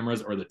budget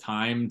cameras or the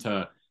time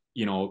to,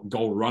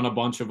 go run a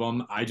bunch of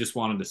them. I just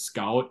wanted to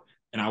scout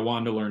and I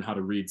wanted to learn how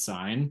to read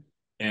sign.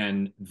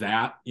 And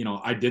that,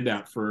 I did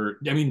that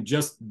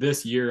just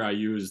this year I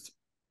used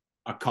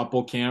a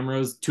couple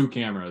cameras, two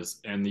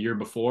cameras. And the year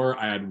before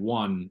I had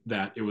one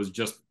that it was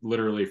just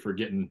literally for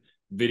getting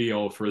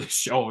video for the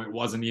show. It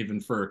wasn't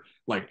even for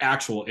like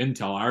actual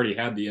intel. I already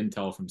had the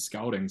intel from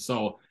scouting.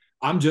 So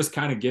I'm just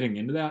kind of getting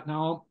into that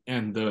now.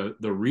 And the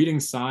reading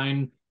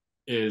sign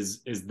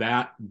is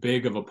that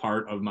big of a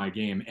part of my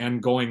game,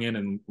 and going in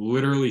and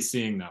literally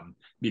seeing them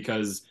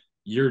because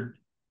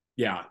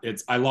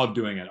I love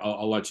doing it.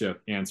 I'll let you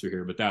answer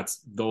here, but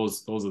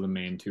those are the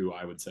main two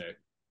I would say.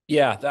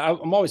 Yeah,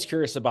 I'm always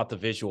curious about the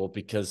visual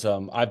because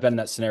I've been in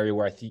that scenario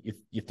where I think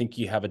you think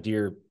you have a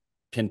deer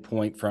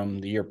pinpoint from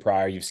the year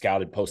prior, you've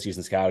scouted,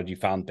 postseason scouted, you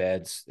found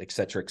beds, et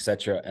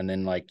cetera, and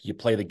then like you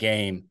play the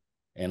game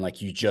and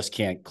like you just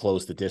can't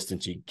close the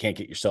distance, you can't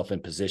get yourself in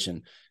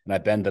position. And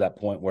I've been to that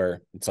point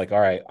where it's like, all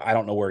right, I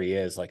don't know where he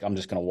is, like I'm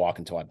just gonna walk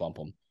until I bump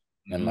him,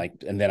 and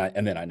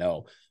then I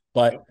know.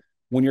 But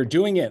when you're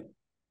doing it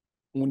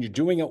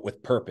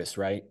with purpose,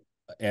 right,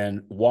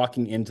 and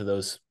walking into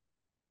those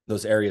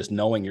areas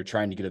knowing you're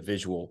trying to get a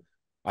visual,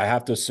 I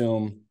have to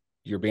assume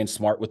you're being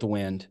smart with the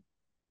wind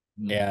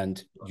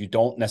and you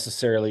don't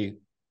necessarily,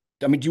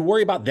 I mean, do you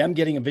worry about them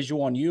getting a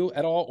visual on you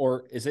at all?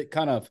 Or is it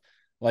kind of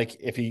Like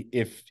if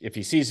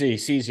he sees you, he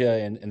sees you,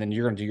 and then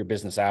you're going to do your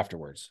business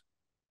afterwards.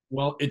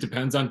 Well, it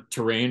depends on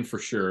terrain for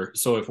sure.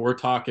 So if we're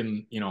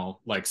talking,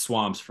 like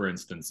swamps, for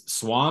instance,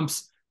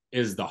 swamps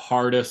is the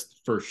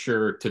hardest for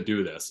sure to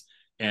do this.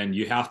 And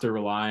you have to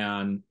rely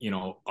on,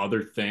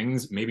 other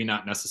things, maybe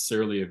not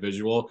necessarily a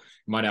visual.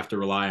 You might have to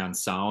rely on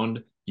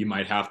sound. You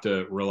might have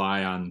to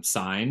rely on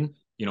sign,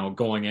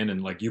 going in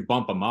and like you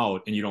bump them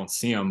out and you don't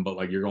see them, but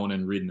like you're going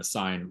in and reading the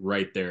sign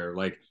right there.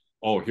 Like,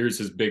 oh, here's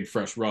his big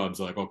fresh rubs.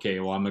 Like, okay,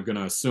 well, I'm going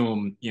to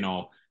assume,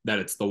 that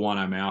it's the one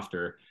I'm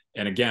after.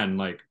 And again,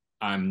 like,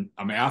 I'm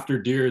after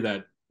deer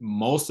that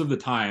most of the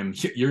time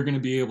you're going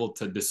to be able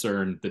to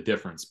discern the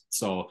difference.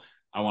 So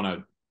I want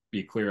to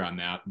be clear on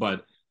that.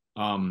 But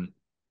um,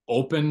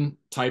 open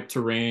type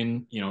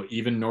terrain,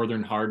 even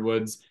northern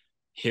hardwoods,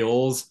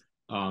 hills,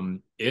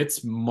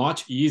 it's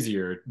much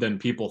easier than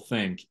people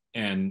think.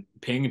 And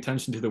paying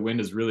attention to the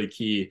wind is really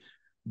key.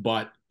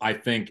 But I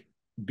think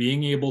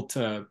being able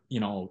to,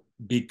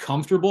 be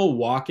comfortable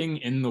walking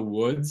in the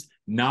woods,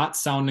 not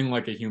sounding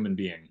like a human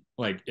being,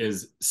 like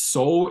is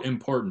so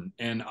important.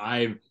 And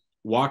I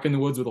walk in the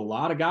woods with a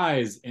lot of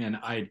guys, and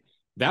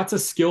that's a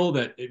skill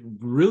that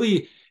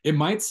it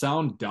might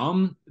sound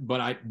dumb,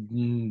 but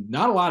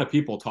not a lot of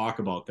people talk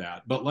about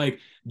that. But like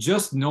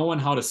just knowing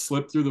how to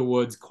slip through the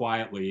woods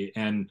quietly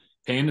and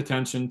paying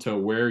attention to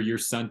where your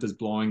scent is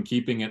blowing,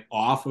 keeping it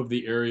off of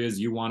the areas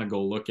you want to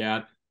go look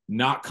at,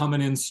 not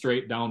coming in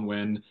straight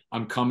downwind.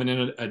 I'm coming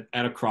in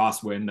at a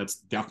crosswind. That's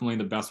definitely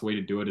the best way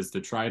to do it, is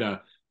to try to,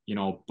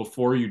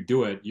 before you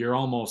do it,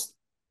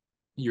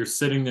 you're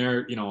sitting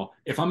there,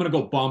 if I'm going to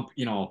go bump,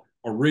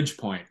 a ridge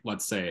point,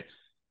 let's say,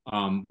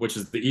 which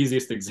is the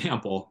easiest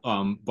example.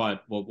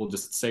 But we'll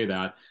just say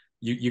that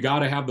you got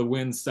to have the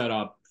wind set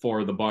up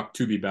for the buck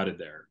to be bedded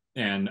there.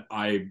 And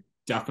I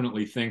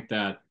definitely think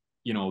that,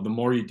 the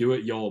more you do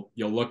it, you'll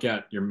look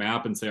at your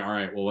map and say, all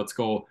right, well, let's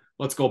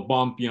go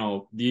bump,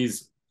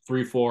 these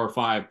 3, 4,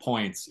 5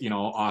 points,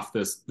 off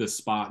this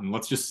spot, and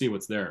let's just see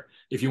what's there.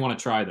 If you want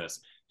to try this,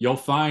 you'll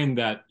find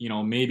that,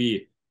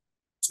 maybe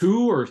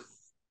two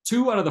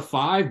out of the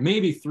 5,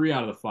 maybe 3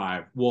 out of the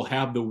 5 will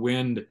have the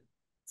wind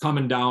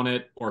coming down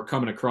it or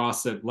coming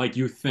across it like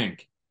you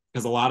think,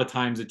 because a lot of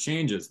times it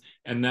changes.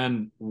 And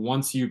then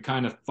once you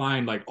kind of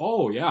find like,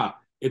 oh yeah,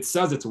 it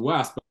says it's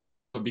west,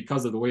 but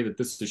because of the way that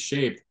this is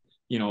shaped,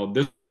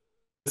 this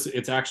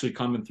it's actually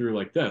coming through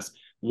like this.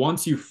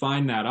 Once you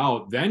find that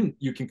out, then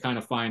you can kind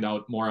of find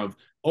out more of,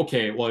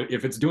 okay, well,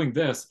 if it's doing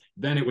this,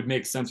 then it would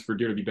make sense for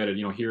deer to be bedded,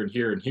 here and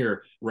here and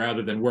here,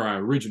 rather than where I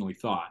originally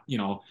thought,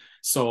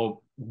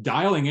 So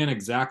dialing in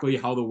exactly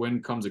how the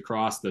wind comes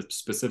across the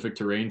specific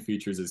terrain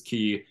features is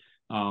key.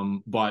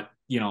 But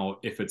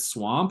if it's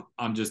swamp,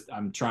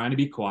 I'm trying to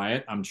be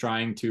quiet. I'm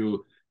trying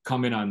to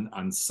come in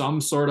on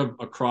some sort of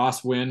a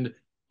crosswind,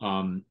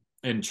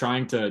 and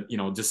trying to,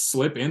 just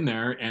slip in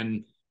there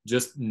and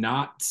just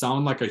not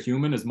sound like a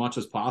human as much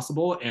as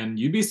possible. And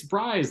you'd be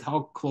surprised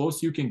how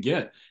close you can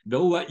get.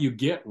 They'll let you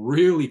get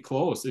really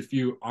close if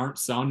you aren't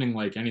sounding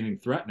like anything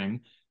threatening.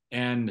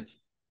 And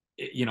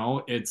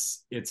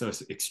it's an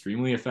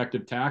extremely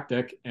effective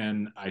tactic.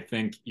 And I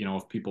think,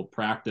 if people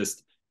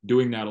practiced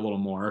doing that a little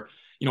more,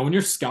 when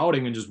you're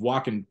scouting and just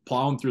walking,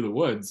 plowing through the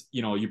woods,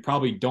 you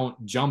probably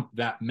don't jump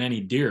that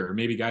many deer.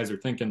 Maybe guys are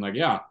thinking like,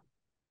 yeah,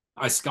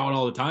 I scout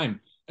all the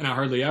time and I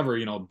hardly ever,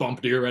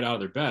 bump deer right out of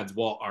their beds.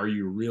 Well, are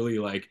you really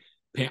like,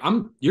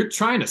 you're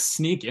trying to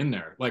sneak in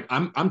there. Like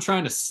I'm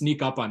trying to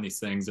sneak up on these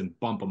things and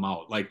bump them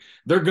out. Like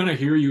they're going to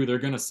hear you, they're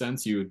going to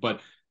sense you,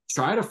 but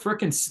try to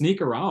fricking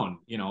sneak around,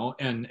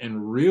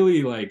 and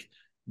really like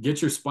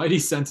get your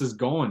spidey senses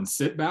going,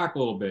 sit back a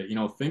little bit,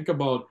 think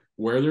about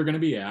where they're going to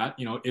be at,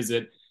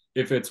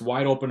 if it's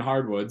wide open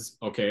hardwoods,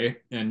 okay,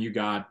 and you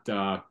got,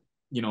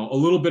 a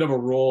little bit of a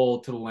roll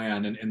to the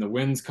land, and the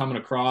wind's coming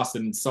across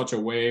in such a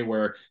way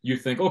where you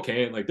think,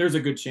 okay, like there's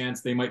a good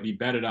chance they might be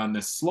bedded on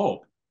this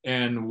slope.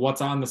 And what's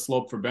on the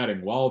slope for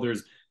bedding? Well,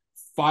 there's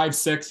 5,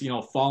 6,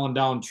 fallen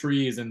down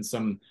trees and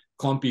some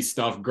clumpy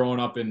stuff growing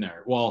up in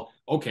there. Well,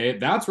 okay,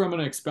 that's where I'm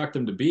going to expect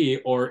them to be.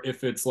 Or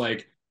if it's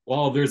like,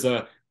 well, there's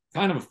a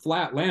kind of a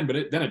flat land,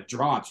 but then it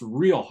drops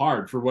real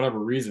hard for whatever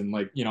reason,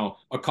 like,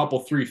 a couple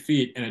 3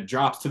 feet, and it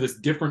drops to this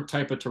different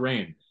type of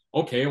terrain.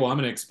 Okay, well, I'm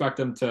going to expect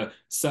them to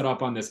set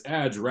up on this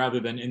edge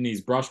rather than in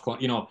these brush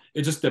clumps.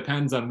 It just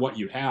depends on what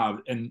you have.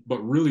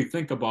 But really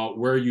think about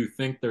where you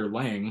think they're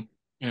laying,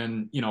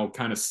 and,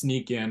 kind of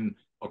sneak in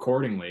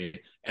accordingly.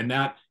 And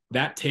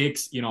that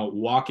takes,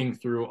 walking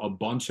through a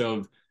bunch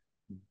of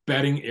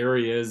bedding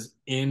areas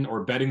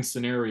or bedding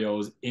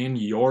scenarios in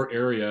your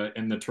area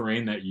and the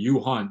terrain that you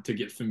hunt to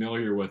get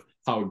familiar with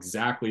how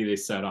exactly they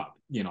set up.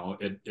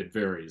 It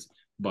varies,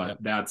 but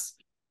Yep.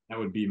 that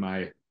would be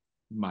my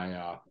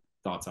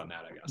thoughts on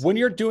that, I guess. When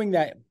you're doing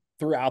that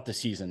throughout the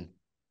season,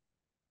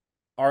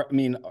 I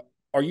mean,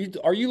 are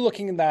you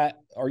looking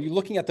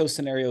at those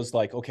scenarios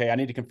like, okay, I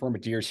need to confirm a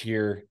deer's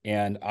here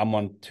and I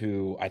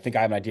think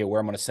I have an idea where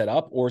I'm going to set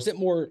up? Or is it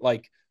more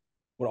like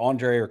what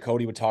Andre or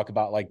Cody would talk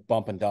about, like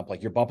bump and dump,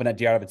 like you're bumping that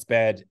deer out of its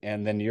bed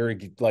and then you're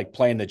like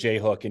playing the J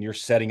hook and you're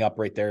setting up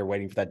right there,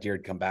 waiting for that deer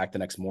to come back the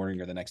next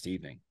morning or the next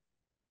evening.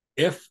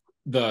 If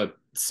the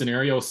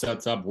scenario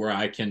sets up where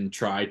I can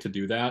try to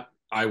do that,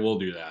 I will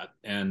do that.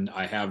 And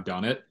I have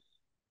done it.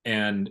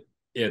 And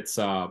it's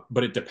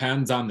but it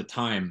depends on the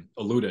time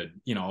alluded.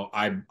 You know,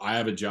 I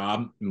have a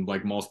job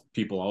like most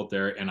people out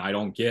there, and I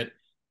don't get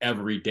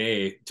every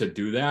day to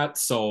do that.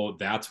 So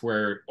that's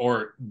where,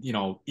 or you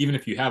know, even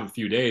if you have a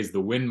few days,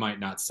 the wind might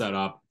not set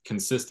up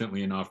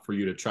consistently enough for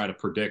you to try to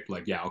predict,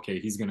 like, yeah, okay,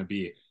 he's going to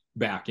be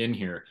back in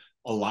here.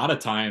 A lot of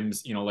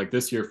times, you know, like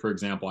this year, for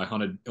example, I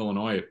hunted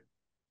Illinois,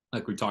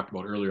 like we talked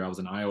about earlier. I was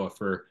in Iowa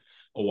for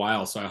a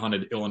while, so I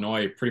hunted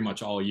Illinois pretty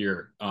much all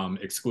year,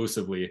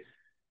 exclusively.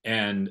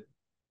 And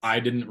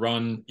I didn't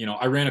run, you know,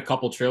 I ran a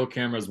couple trail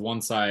cameras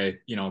once I,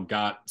 you know,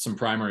 got some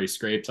primary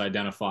scrapes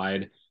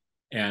identified,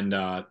 and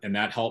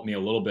that helped me a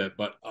little bit.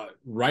 But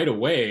right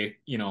away,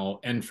 you know,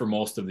 and for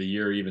most of the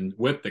year, even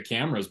with the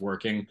cameras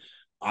working,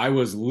 I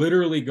was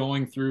literally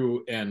going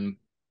through and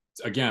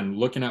again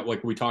looking at,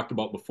 like we talked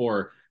about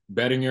before,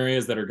 bedding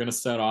areas that are going to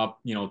set up,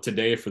 you know,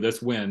 today for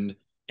this wind,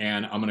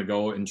 and I'm going to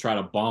go and try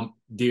to bump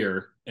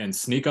deer and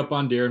sneak up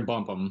on deer and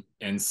bump them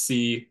and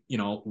see, you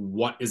know,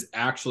 what is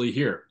actually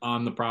here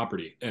on the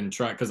property and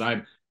try, because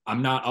I'm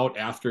not out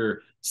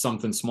after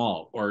something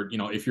small, or you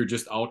know, if you're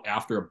just out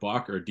after a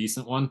buck or a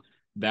decent one,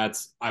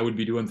 that's, I would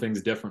be doing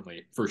things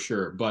differently for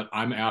sure. But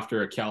I'm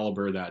after a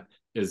caliber that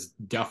is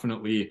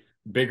definitely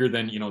bigger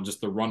than, you know, just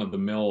the run of the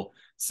mill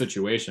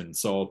situation.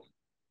 So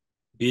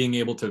being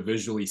able to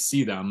visually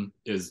see them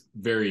is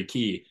very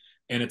key.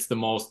 And it's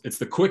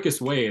the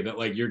quickest way that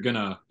like you're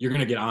gonna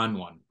get on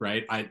one,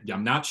 right?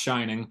 I'm not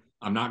shining,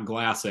 I'm not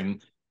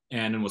glassing.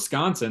 And in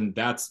Wisconsin,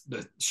 that's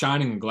the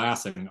shining and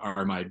glassing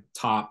are my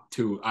top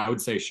two. I would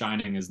say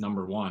shining is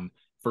number one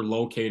for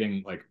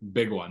locating like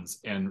big ones.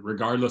 And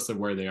regardless of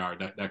where they are,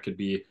 that could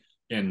be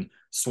in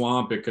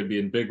swamp, it could be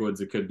in big woods,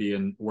 it could be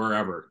in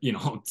wherever, you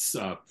know, it's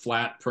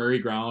flat prairie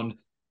ground,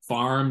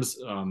 farms.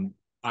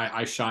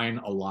 I shine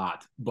a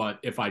lot. But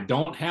if I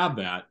don't have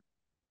that,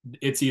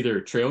 it's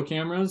either trail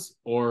cameras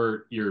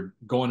or you're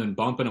going and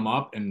bumping them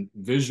up and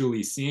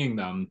visually seeing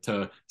them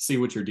to see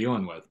what you're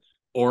dealing with,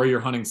 or you're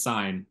hunting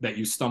sign that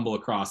you stumble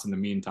across in the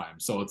meantime.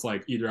 So it's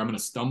like either I'm going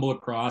to stumble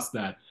across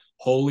that,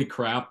 holy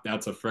crap,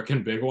 that's a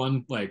freaking big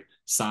one, like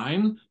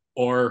sign,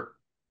 or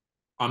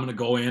I'm going to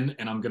go in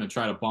and I'm going to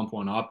try to bump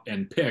one up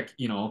and pick,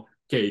 you know,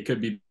 okay, he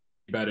could be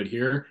bedded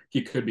here.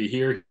 He could be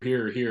here,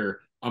 here,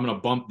 here. I'm going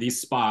to bump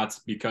these spots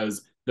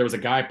because there was a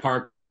guy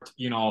parked,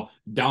 you know,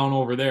 down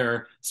over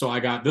there. So I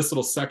got this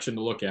little section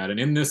to look at. And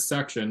in this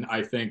section,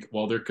 I think,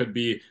 well, there could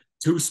be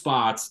two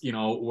spots, you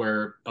know,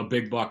 where a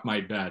big buck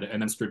might bed.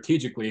 And then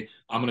strategically,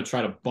 I'm going to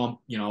try to bump,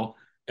 you know,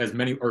 as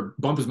many or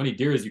bump as many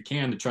deer as you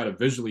can to try to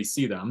visually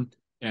see them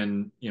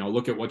and, you know,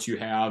 look at what you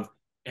have.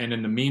 And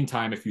in the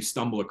meantime, if you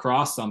stumble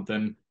across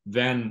something,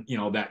 then, you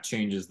know, that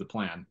changes the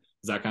plan.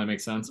 Does that kind of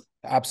make sense?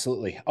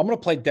 Absolutely. I'm going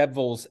to play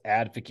devil's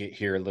advocate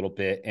here a little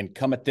bit and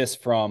come at this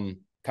from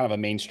kind of a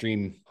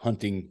mainstream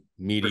hunting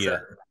media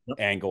sure. Yep.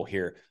 angle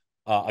here.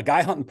 A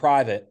guy hunting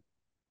private,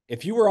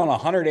 if you were on a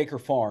 100-acre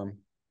farm,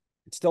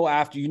 still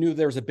after you knew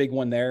there was a big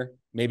one there,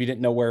 maybe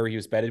didn't know where he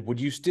was bedded, would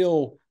you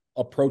still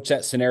approach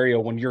that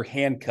scenario when you're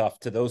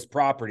handcuffed to those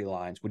property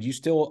lines? Would you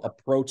still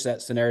approach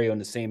that scenario in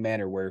the same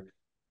manner where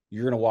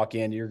you're going to walk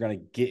in, you're going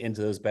to get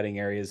into those bedding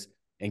areas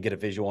and get a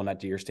visual on that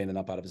deer standing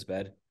up out of his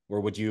bed?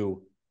 Or would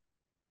you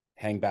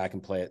hang back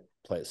and play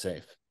it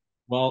safe?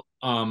 Well,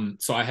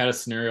 so I had a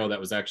scenario that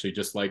was actually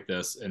just like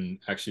this, and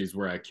actually is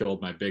where I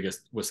killed my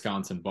biggest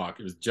Wisconsin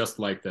buck. It was just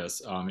like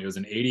this. It was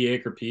an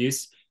 80-acre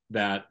piece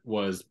that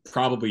was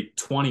probably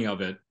 20 of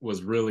it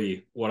was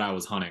really what I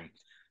was hunting.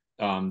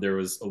 There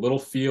was a little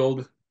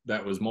field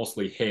that was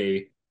mostly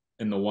hay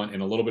in the one,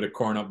 and a little bit of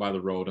corn up by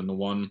the road in the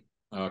one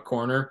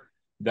corner.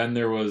 Then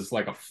there was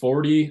like a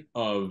 40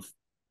 of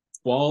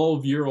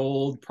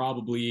 12-year-old,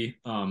 probably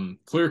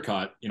clear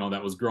cut, you know,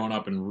 that was growing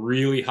up in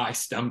really high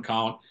stem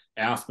count.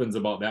 Aspen's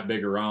about that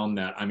big around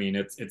that. I mean,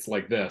 it's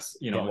like this,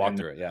 you know. Can't walk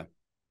through it, yeah.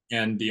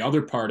 And the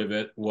other part of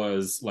it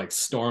was like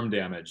storm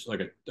damage,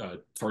 like a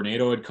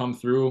tornado had come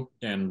through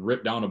and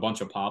ripped down a bunch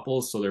of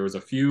popples. So there was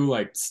a few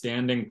like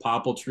standing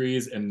popple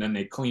trees, and then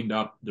they cleaned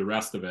up the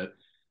rest of it.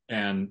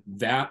 And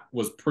that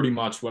was pretty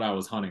much what I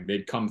was hunting.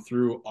 They'd come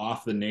through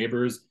off the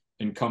neighbors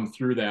and come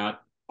through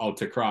that out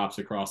to crops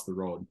across the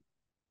road.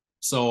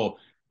 So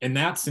in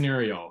that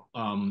scenario,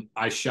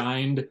 I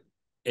shined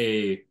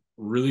a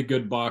really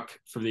good buck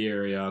for the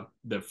area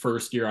the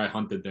first year I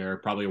hunted there,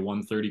 probably a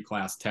 130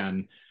 class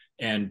 10.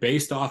 And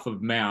based off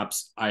of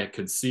maps, I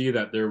could see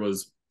that there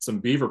was some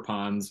beaver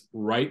ponds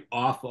right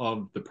off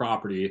of the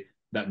property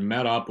that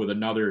met up with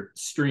another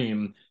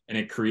stream, and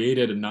it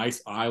created a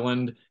nice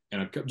island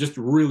and just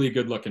really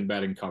good looking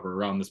bedding cover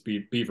around this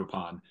beaver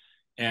pond.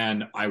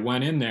 And I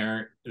went in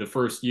there the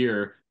first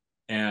year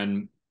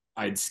and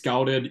I'd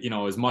scouted, you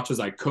know, as much as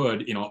I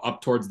could, you know,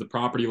 up towards the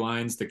property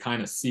lines to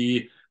kind of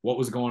see what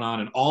was going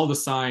on. And all the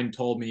sign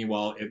told me,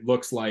 well, it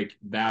looks like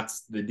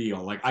that's the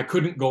deal. Like I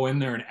couldn't go in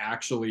there and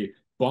actually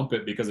bump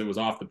it because it was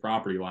off the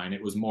property line.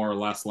 It was more or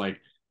less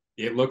like,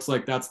 it looks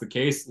like that's the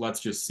case. Let's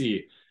just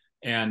see.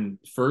 And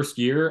first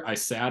year I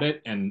sat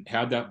it and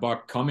had that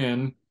buck come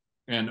in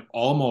and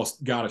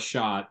almost got a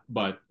shot,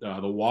 but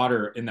the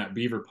water in that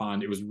beaver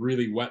pond, it was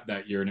really wet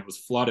that year and it was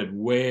flooded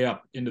way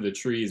up into the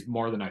trees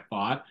more than I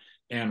thought.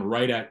 And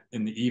right at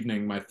in the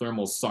evening, my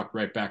thermals sucked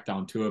right back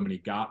down to him and he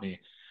got me.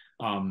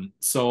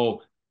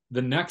 So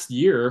the next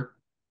year,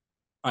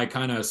 I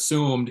kind of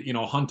assumed,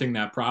 hunting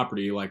that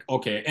property, like,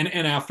 okay. And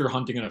after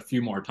hunting it a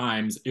few more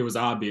times, it was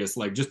obvious,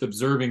 like just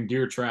observing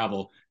deer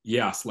travel.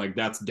 Yes, like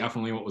that's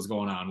definitely what was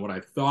going on. What I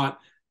thought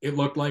it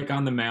looked like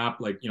on the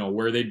map, like,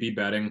 where they'd be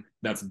bedding,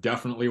 that's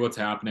definitely what's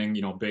happening,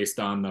 based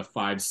on the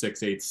 5,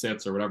 6, 8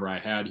 sits or whatever I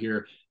had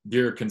here.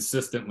 Deer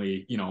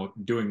consistently,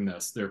 doing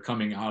this. They're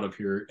coming out of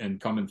here and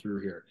coming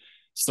through here.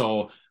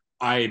 So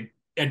I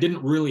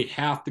didn't really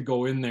have to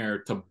go in there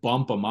to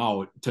bump them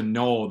out to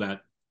know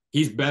that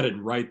he's bedded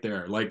right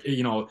there. Like,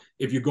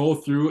 if you go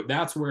through,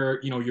 that's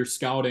where, your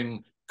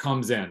scouting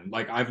comes in.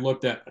 Like I've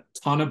looked at a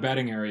ton of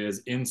bedding areas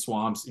in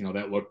swamps,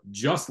 that look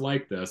just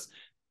like this.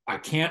 I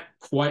can't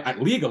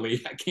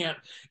legally, I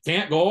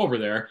can't go over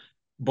there,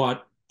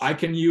 but I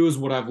can use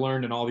what I've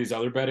learned in all these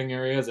other bedding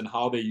areas and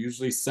how they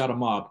usually set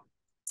them up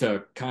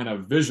to kind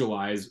of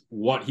visualize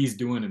what he's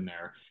doing in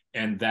there.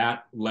 And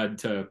that led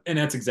to, and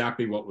that's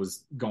exactly what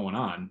was going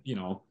on.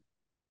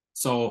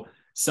 So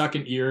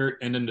second year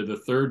and into the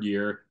third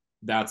year,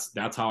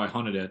 that's how I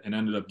hunted it and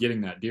ended up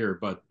getting that deer.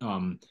 But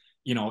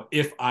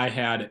if I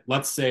had,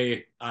 let's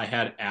say I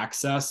had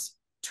access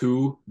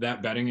to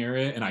that bedding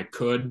area and I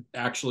could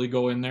actually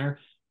go in there,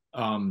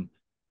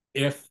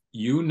 if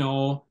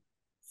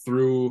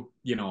through,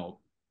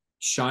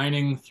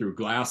 shining, through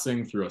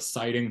glassing, through a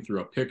sighting, through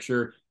a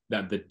picture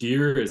that the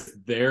deer is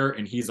there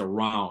and he's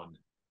around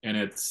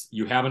and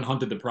you haven't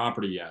hunted the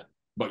property yet,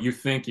 but you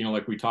think,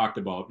 like we talked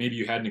about, maybe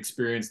you had an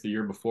experience the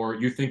year before,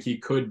 you think he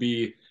could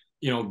be,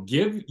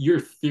 give your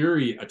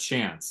theory a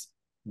chance,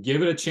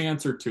 give it a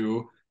chance or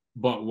two.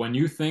 But when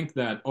you think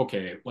that,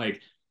 okay,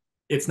 like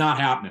it's not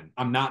happening,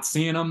 I'm not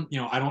seeing him,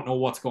 I don't know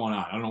what's going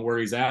on. I don't know where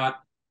he's at.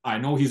 I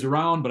know he's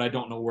around, but I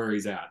don't know where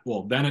he's at.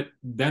 Well, then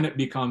it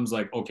becomes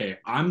like, okay,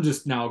 I'm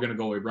just now going to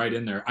go right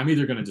in there. I'm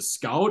either going to just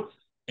scout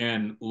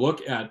and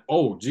look at,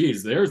 oh,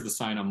 geez, there's the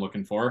sign I'm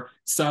looking for,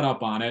 set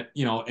up on it,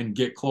 and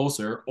get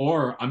closer,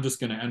 or I'm just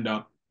going to end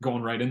up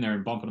going right in there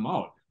and bumping him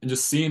out and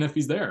just seeing if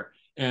he's there.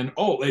 And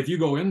if you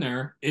go in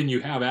there and you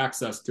have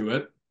access to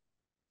it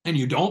and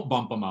you don't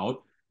bump him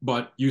out,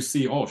 but you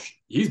see, oh,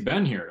 he's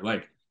been here.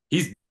 Like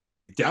he's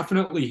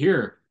definitely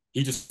here.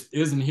 He just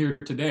isn't here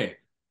today.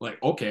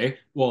 Like, okay,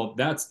 well,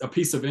 that's a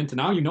piece of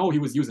intel. Now he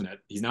was using it.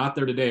 He's not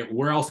there today.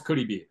 Where else could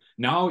he be?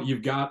 Now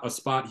you've got a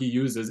spot he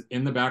uses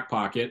in the back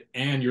pocket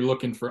and you're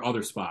looking for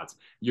other spots.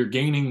 You're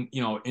gaining,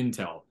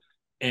 intel.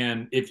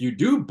 And if you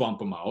do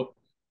bump him out,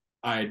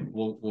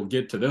 we'll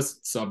get to this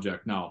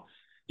subject now.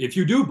 If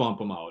you do bump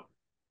him out,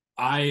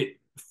 I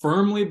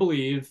firmly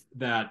believe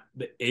that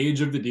the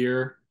age of the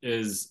deer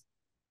is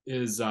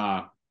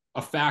a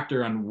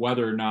factor on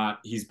whether or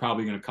not he's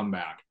probably going to come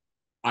back.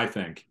 I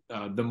think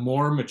the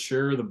more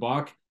mature the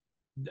buck,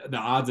 the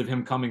odds of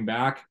him coming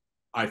back,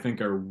 I think,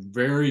 are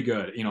very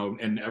good.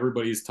 And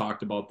everybody's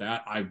talked about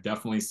that. I've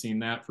definitely seen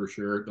that for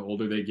sure. The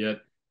older they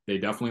get, they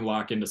definitely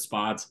lock into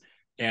spots.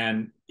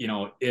 And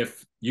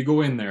if you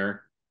go in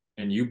there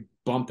and you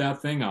bump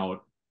that thing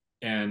out,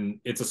 and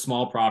it's a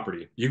small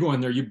property, you go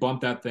in there, you bump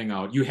that thing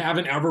out. You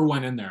haven't ever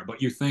went in there,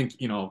 but you think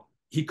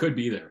he could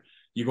be there.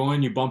 You go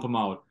in, you bump him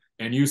out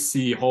and you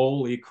see,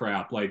 holy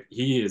crap, like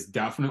he is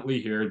definitely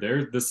here.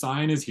 There, the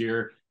sign is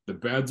here, the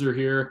beds are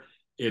here.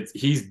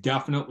 He's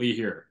definitely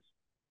here.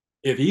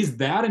 If he's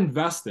that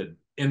invested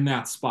in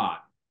that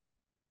spot,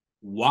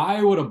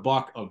 why would a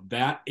buck of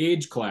that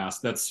age class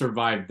that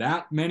survived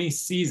that many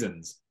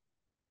seasons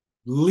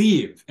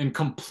leave and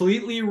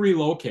completely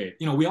relocate?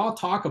 We all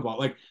talk about,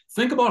 like,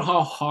 think about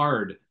how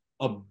hard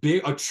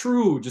a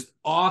true, just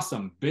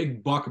awesome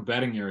big buck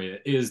bedding area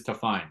is to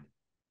find.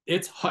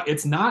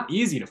 It's not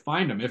easy to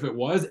find them. If it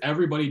was,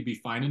 everybody'd be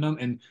finding them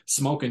and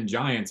smoking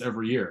giants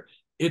every year.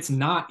 It's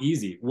not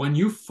easy. When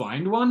you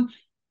find one,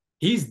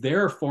 he's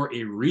there for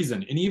a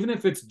reason. And even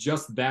if it's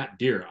just that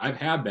deer, I've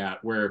had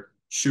that where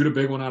shoot a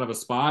big one out of a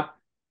spot,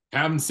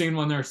 haven't seen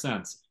one there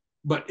since.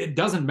 But it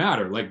doesn't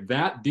matter. Like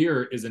that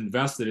deer is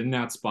invested in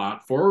that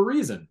spot for a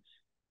reason.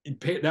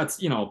 Pay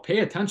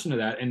attention to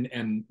that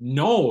and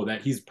know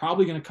that he's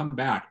probably going to come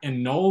back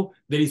and know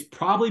that he's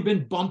probably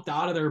been bumped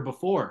out of there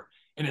before.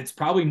 And it's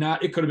probably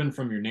not, it could have been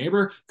from your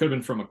neighbor, could have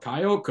been from a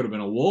coyote, could have been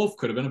a wolf,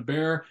 could have been a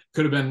bear,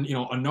 could have been,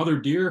 another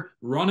deer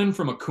running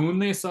from a coon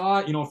they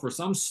saw, for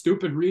some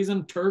stupid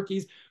reason,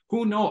 turkeys,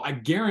 who know? I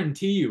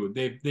guarantee you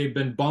they've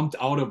been bumped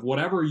out of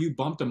whatever you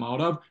bumped them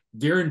out of.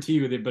 Guarantee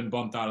you they've been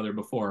bumped out of there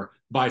before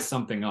by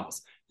something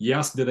else.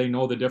 Yes, do they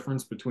know the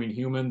difference between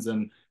humans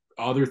and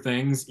other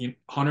things?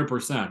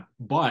 100%.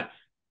 But,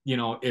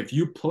 if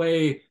you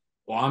play,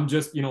 well, I'm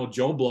just,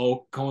 Joe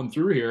Blow going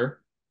through here,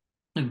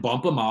 and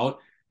bump them out,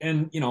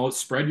 and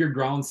spread your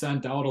ground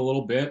scent out a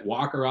little bit,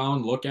 walk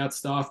around, look at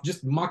stuff,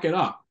 just muck it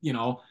up.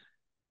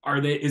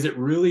 Is it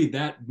really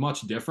that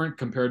much different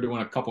compared to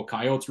when a couple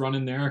coyotes run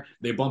in there,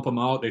 they bump them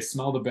out, they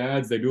smell the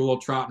beds, they do a little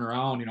trotting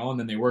around, and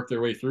then they work their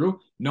way through?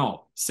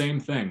 No, same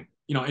thing,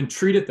 and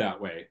treat it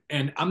that way.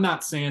 And I'm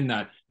not saying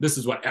that this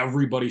is what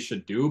everybody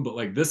should do, but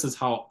like, this is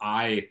how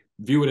I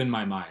view it in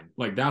my mind.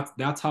 Like,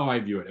 that's how I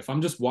view it. If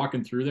I'm just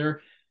walking through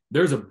there,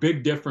 there's a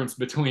big difference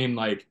between,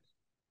 like,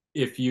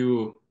 if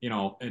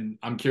and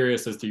I'm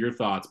curious as to your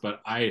thoughts,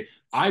 but I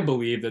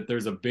believe that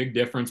there's a big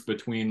difference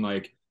between,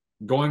 like,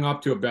 going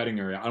up to a bedding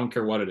area, I don't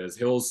care what it is,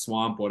 hills,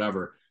 swamp,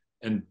 whatever,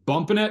 and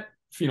bumping it,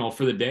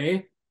 for the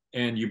day,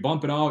 and you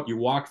bump it out, you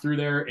walk through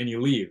there and you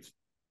leave,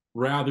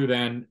 rather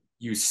than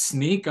you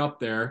sneak up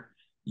there,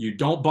 you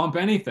don't bump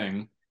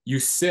anything, you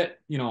sit,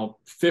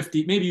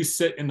 50, maybe you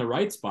sit in the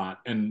right spot,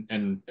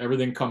 and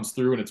everything comes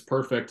through and it's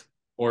perfect,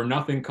 or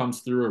nothing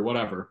comes through or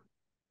whatever.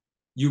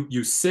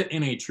 You sit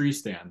in a tree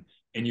stand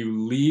and you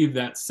leave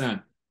that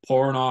scent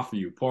pouring off of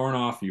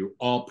you,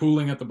 all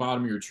pooling at the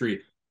bottom of your tree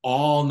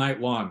all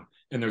night long.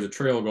 And there's a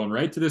trail going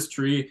right to this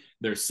tree.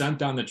 There's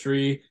scent on the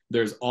tree.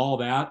 There's all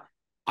that.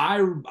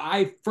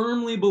 I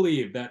firmly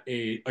believe that,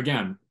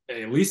 again,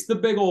 at least the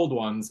big old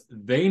ones,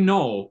 they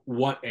know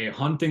what a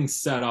hunting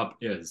setup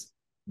is.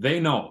 They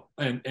know,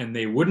 and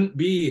they wouldn't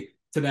be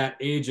to that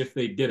age if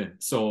they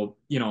didn't. So,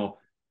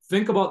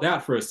 think about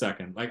that for a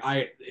second. Like,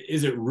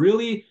 is it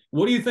really,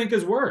 what do you think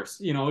is worse?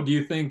 Do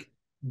you think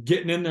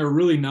getting in there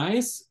really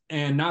nice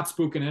and not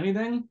spooking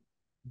anything,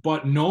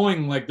 but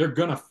knowing, like, they're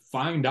gonna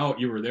find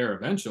out you were there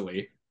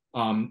eventually?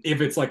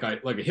 If it's like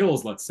a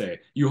hills, let's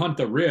say you hunt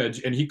the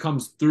ridge and he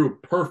comes through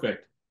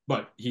perfect,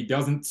 but he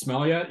doesn't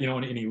smell you,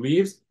 and he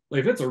leaves. Like,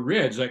 if it's a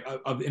ridge, like,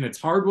 and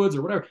it's hardwoods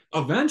or whatever,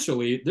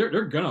 eventually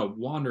they're gonna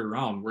wander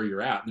around where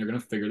you're at and they're gonna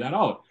figure that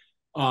out.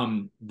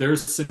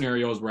 There's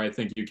scenarios where I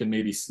think you can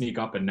maybe sneak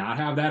up and not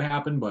have that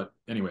happen, but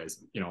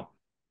anyways.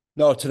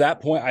 No, to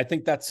that point, I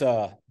think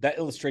that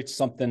illustrates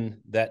something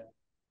that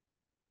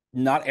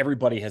not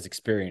everybody has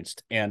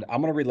experienced. And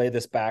I'm going to relay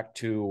this back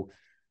to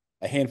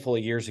a handful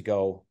of years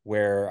ago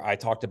where I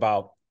talked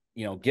about,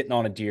 getting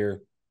on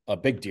a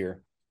big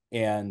deer,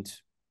 and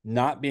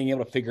not being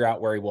able to figure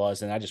out where he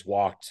was. And I just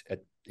walked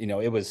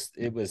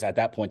it was at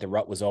that point, the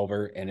rut was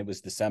over and it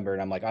was December.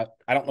 And I'm like,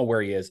 I don't know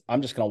where he is.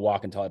 I'm just going to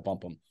walk until I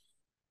bump him.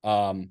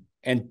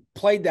 And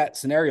played that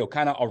scenario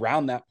kind of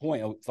around that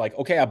point. It's like,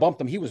 okay, I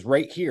bumped him. He was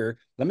right here.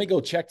 Let me go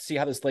check to see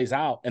how this lays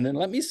out. And then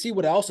let me see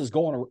what else is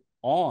going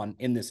on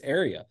in this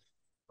area.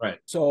 Right.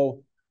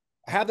 So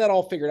I have that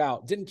all figured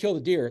out. Didn't kill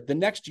the deer. The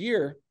next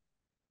year,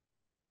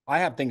 I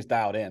have things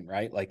dialed in,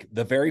 right? Like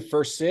the very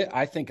first sit,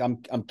 I think I'm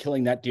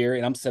killing that deer,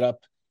 and I'm set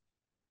up.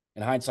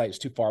 In hindsight, it's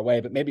too far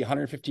away, but maybe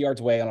 150 yards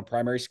away on a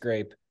primary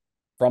scrape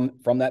from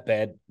that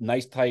bed.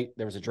 Nice tight.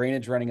 There was a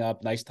drainage running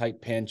up. Nice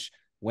tight pinch.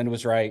 Wind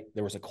was right.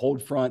 There was a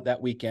cold front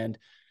that weekend.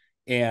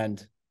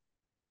 And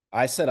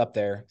I sat up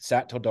there,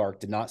 sat till dark,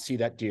 did not see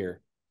that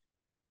deer.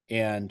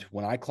 And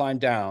when I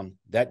climbed down,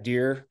 that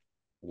deer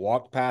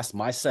walked past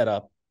my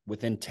setup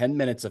within 10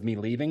 minutes of me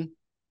leaving.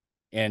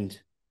 And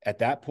at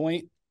that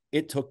point,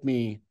 it took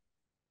me,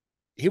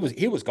 he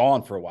was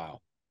gone for a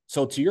while.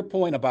 So to your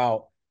point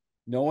about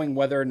knowing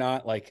whether or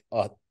not, like,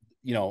 a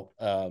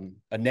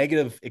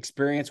negative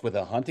experience with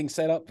a hunting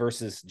setup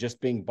versus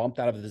just being bumped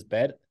out of this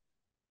bed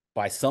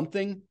by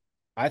something,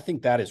 I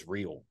think that is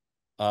real.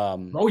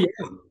 Oh yeah,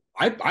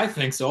 I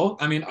think so.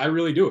 I mean, I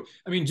really do.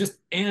 I mean,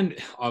 and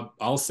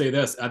I'll say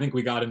this. I think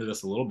we got into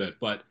this a little bit,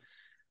 but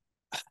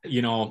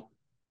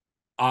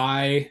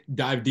I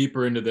dive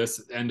deeper into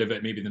this end of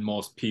it maybe than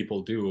most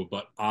people do.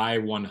 But I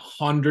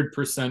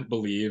 100%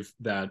 believe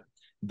that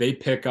they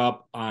pick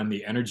up on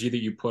the energy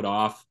that you put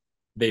off.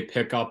 They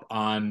pick up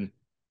on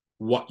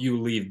what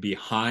you leave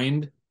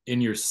behind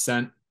in your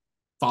scent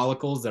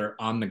follicles that are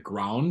on the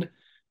ground.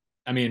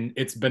 I mean,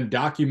 it's been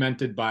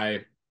documented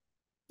by,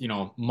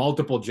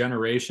 multiple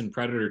generation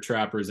predator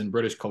trappers in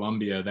British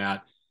Columbia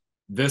that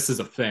this is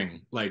a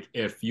thing. Like,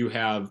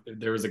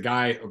 there was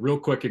a real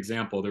quick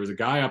example, there was a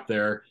guy up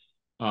there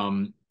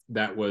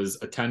that was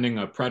attending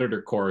a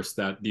predator course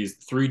that these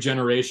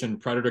 3-generation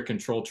predator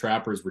control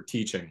trappers were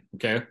teaching.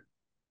 Okay.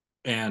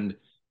 And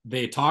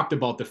they talked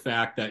about the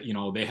fact that,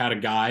 they had a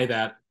guy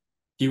that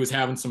he was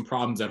having some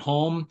problems at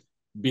home,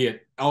 be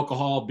it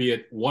alcohol, be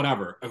it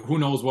whatever, who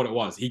knows what it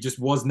was. He just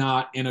was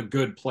not in a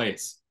good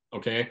place.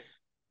 Okay.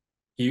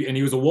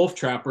 He was a wolf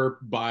trapper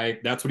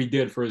that's what he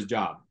did for his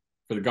job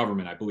for the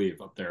government, I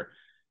believe, up there.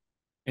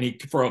 And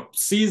for a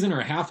season or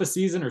a half a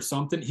season or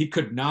something, he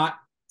could not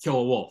kill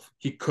a wolf.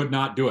 He could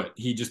not do it.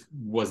 He just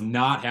was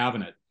not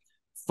having it.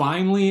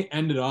 Finally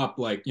ended up,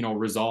 like,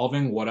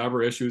 resolving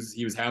whatever issues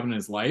he was having in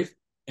his life.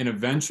 And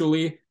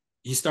eventually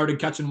he started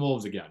catching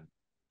wolves again.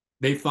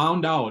 They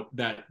found out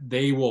that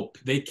they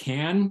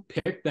can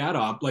pick that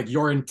up, like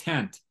your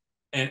intent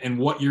and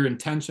what your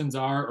intentions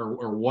are,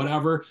 or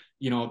whatever.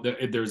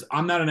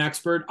 I'm not an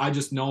expert. I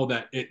just know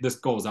that this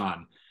goes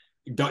on.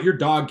 Your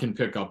dog can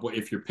pick up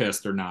if you're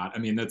pissed or not. I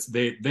mean,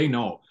 they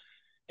know.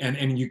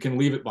 and you can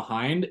leave it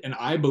behind. And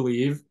I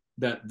believe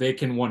that they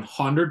can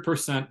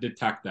 100%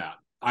 detect that.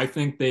 I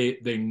think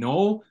they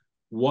know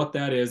what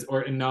that is.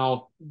 Or, and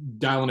now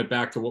dialing it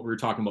back to what we were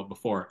talking about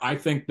before, I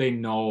think they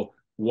know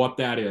what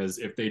that is.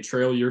 If they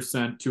trail your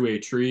scent to a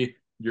tree,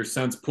 your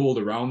scent's pulled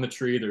around the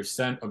tree, there's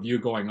scent of you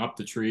going up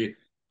the tree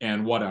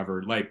and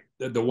whatever. Like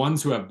the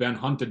ones who have been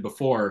hunted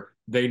before,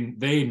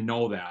 they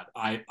know that,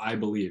 I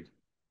believe.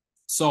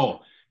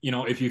 So,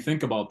 if you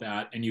think about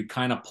that and you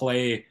kind of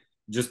play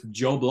just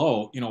Joe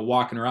Blow,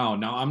 walking around.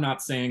 Now, I'm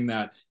not saying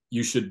that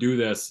you should do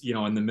this,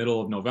 in the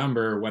middle of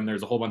November when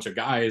there's a whole bunch of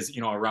guys,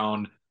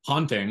 around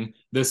hunting.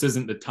 This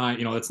isn't the time,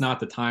 it's not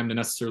the time to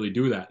necessarily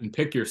do that, and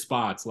pick your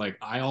spots. Like,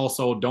 I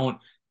also don't,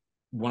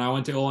 when I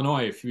went to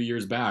Illinois a few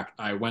years back,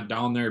 I went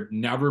down there,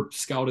 never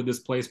scouted this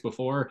place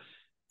before.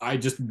 I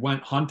just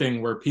went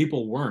hunting where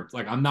people weren't.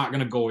 Like, I'm not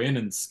going to go in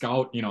and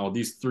scout,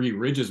 these 3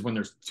 ridges when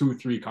there's 2,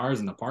 3 cars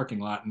in the parking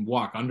lot and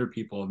walk under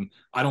people. And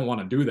I don't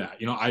want to do that.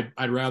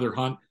 I'd rather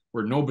hunt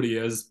where nobody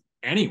is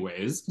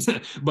anyways.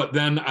 But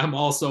then I'm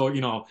also,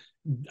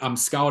 I'm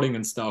scouting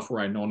and stuff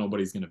where I know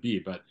nobody's going to be.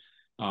 But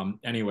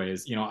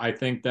anyways, I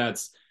think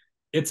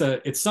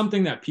it's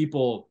something that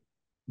people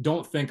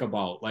don't think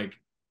about. Like,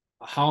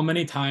 how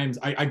many times,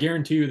 I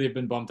guarantee you they've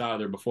been bumped out of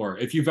there before.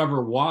 If you've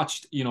ever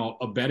watched,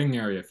 a bedding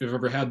area, if you've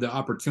ever had the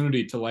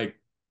opportunity to like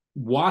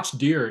watch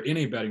deer in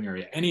a bedding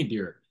area, any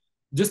deer,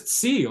 just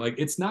see, like,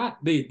 it's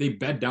not, they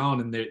bed down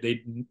and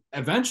they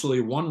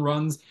eventually one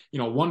runs,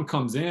 one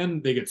comes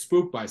in, they get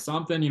spooked by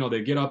something,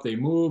 they get up, they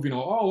move,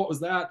 oh, what was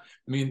that?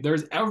 I mean,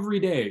 there's every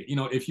day,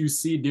 if you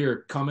see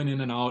deer coming in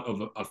and out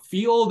of a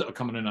field,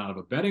 coming in and out of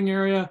a bedding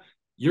area,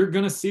 you're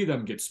going to see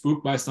them get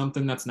spooked by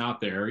something that's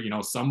not there.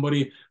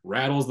 Somebody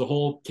rattles the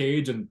whole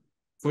cage and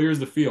clears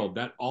the field.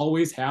 That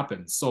always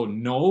happens. So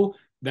know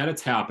that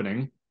it's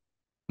happening.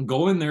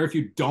 Go in there. If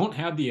you don't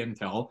have the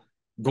intel,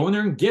 go in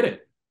there and get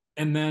it.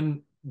 And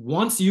then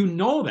once you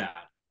know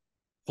that,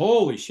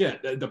 holy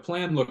shit, the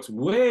plan looks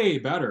way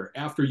better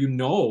after you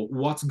know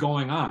what's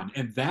going on.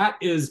 And that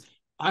is,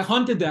 I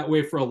hunted that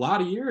way for a lot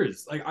of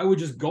years. Like, I would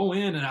just go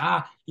in and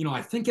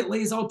I think it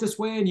lays out this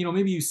way, and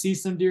maybe you see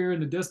some deer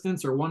in the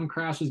distance or one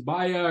crashes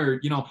by you,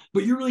 or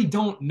but you really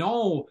don't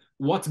know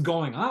what's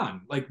going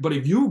on. Like, but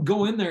if you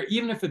go in there,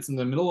 even if it's in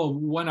the middle of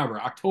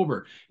whenever,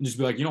 October, and just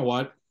be like, you know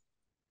what?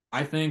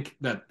 I think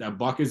that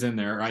buck is in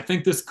there. I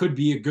think this could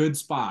be a good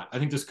spot. I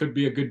think this could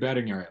be a good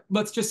bedding area.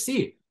 Let's just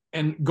see.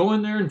 And go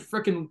in there and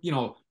fricking,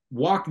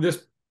 walk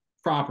this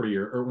property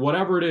or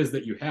whatever it is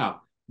that you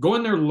have. Go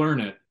in there, learn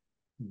it,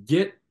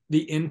 get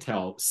the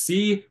intel,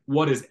 see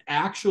what is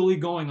actually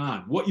going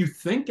on. What you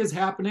think is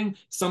happening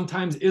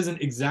sometimes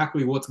isn't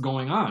exactly what's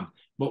going on.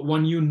 But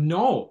when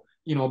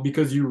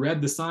because you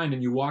read the sign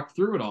and you walked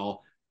through it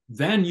all,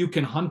 then you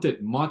can hunt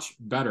it much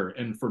better.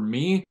 And for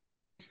me,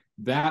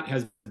 that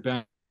has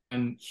been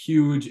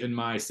huge in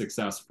my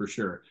success for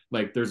sure.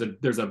 Like, there's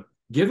a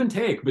give and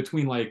take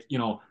between, like,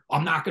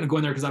 I'm not going to go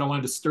in there because I don't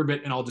want to disturb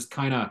it, and I'll just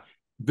kind of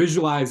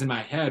visualize in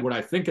my head what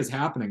I think is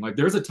happening. Like,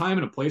 there's a time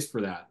and a place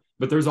for that,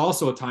 but there's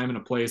also a time and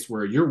a place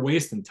where you're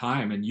wasting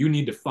time and you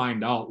need to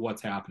find out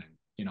what's happening.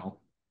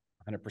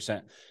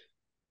 100%.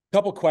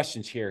 Couple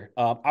questions here.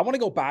 I want to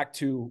go back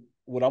to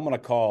what I'm going to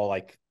call,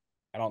 like,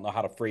 I don't know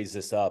how to phrase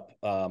this up.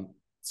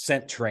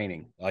 Scent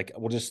training. Like,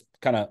 we'll just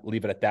kind of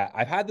leave it at that.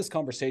 I've had this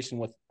conversation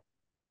with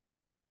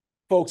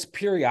folks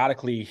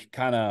periodically,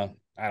 kind of,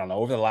 I don't know,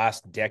 over the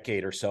last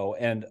decade or so.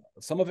 And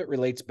some of it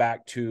relates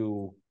back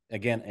to,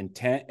 again,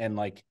 intent and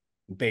like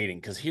baiting.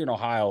 Because here in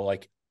Ohio,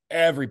 like,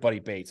 everybody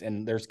baits,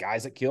 and there's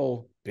guys that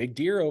kill big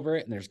deer over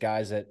it, and there's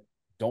guys that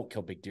don't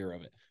kill big deer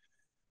over it.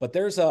 But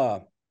there's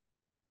a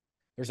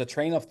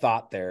train of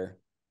thought there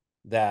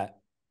that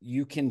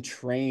you can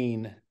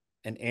train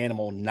an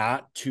animal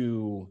not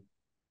to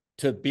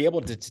be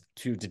able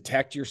to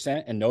detect your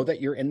scent and know that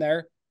you're in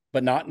there,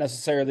 but not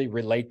necessarily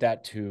relate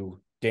that to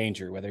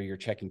danger, whether you're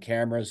checking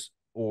cameras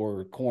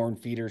or corn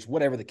feeders,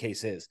 whatever the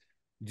case is.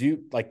 Do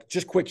you, like,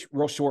 just quick,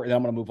 real short, and then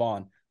I'm going to move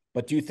on,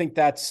 but do you think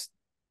that's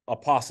a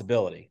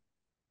possibility?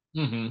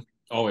 Mm-hmm.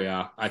 Oh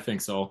yeah, I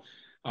think so.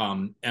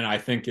 And I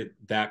think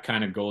that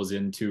kind of goes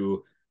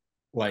into,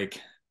 like,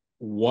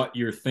 what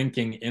you're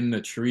thinking in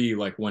the tree,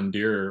 like when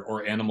deer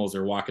or animals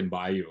are walking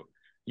by you.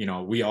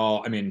 We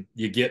all, I mean,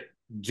 you get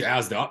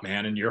jazzed up,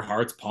 man, and your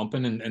heart's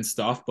pumping and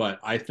stuff. But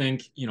I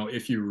think,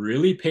 if you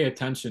really pay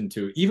attention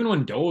to, even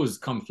when does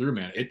come through,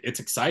 man, it's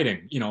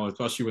exciting,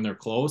 especially when they're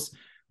close.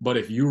 But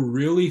if you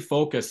really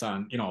focus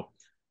on,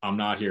 I'm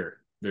not here,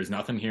 there's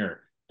nothing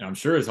here, and I'm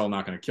sure as hell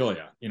not going to kill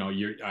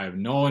you. I have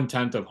no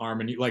intent of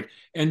harming you. Like,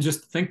 and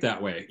just think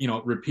that way.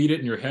 Repeat it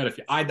in your head.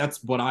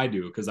 That's what I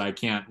do, because I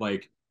can't,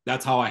 like,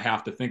 that's how I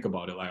have to think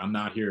about it. Like, I'm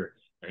not here.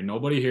 There ain't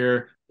nobody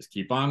here. Just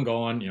keep on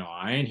going.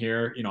 I ain't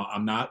here.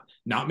 I'm not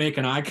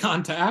making eye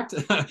contact.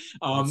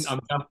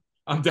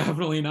 I'm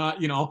definitely not.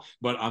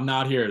 But I'm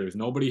not here. There's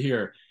nobody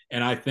here.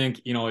 And I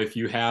think, if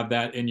you have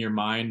that in your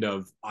mind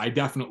of, I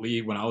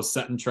definitely, when I was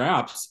setting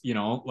traps,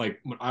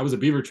 like when I was a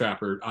beaver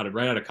trapper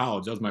right out of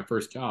college, that was my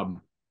first job.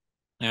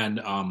 And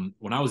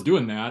when I was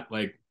doing that,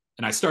 like,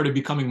 and I started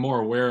becoming more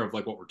aware of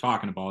like what we're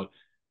talking about,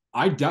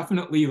 I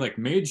definitely like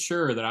made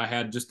sure that I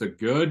had just a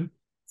good,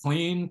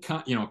 clean,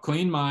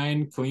 clean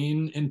mind,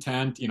 clean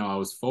intent. I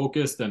was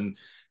focused, and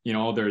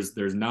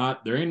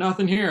there ain't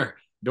nothing here.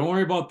 Don't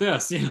worry about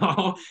this,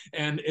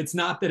 And it's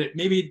not that it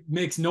maybe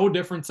makes no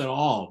difference at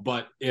all,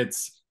 but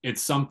it's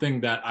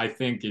something that I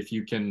think if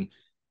you can,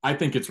 I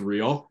think it's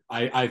real.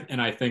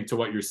 I think to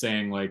what you're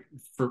saying, like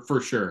for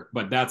sure.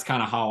 But that's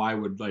kind of how I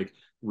would like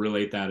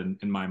relate that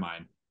in my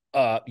mind.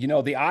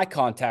 The eye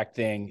contact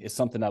thing is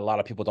something that a lot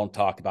of people don't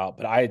talk about,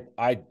 but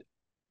I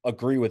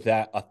agree with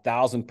that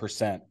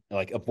 1,000%.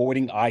 Like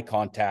avoiding eye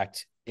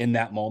contact in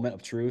that moment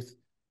of truth,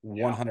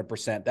 Yeah.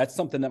 100%. That's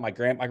something that my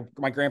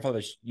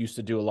grandfather used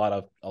to do a lot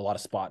of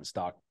spot and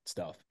stock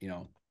stuff,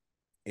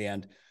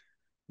 and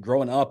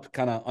growing up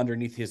kind of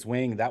underneath his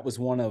wing, that was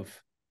one of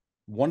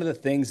the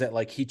things that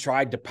like he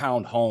tried to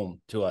pound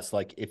home to us.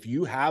 Like if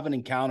you have an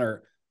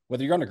encounter,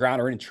 whether you're on the ground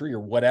or in a tree or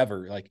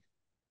whatever, like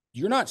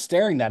you're not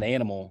staring that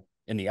animal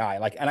in the eye.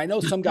 Like, and I know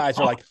some guys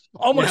are like,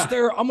 Yeah. I'm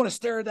gonna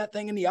stare at that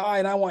thing in the eye,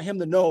 and I want him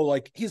to know,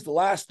 like, he's the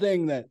last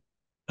thing that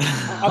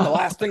I'm the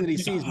last thing that he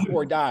sees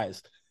before he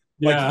dies.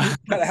 Like, Yeah. you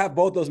gotta have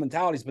both those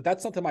mentalities. But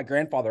that's something my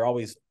grandfather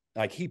always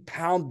like. He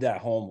pounded that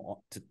home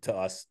to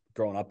us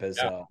growing up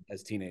Yeah.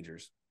 as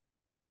teenagers.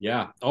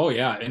 Yeah. Oh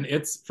yeah. And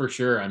it's for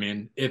sure. I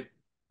mean,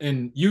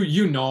 and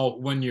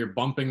when you're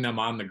bumping them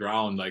on the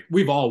ground, like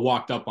we've all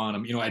walked up on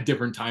them, at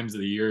different times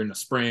of the year in the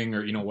spring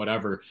or,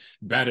 whatever,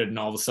 bedded, and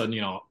all of a sudden,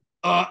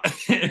 uh,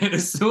 and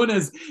as soon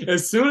as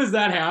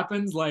that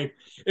happens, like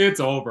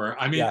it's over.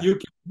 I mean, Yeah,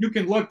 you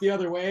can look the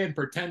other way and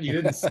pretend you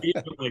didn't see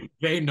it, but like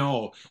they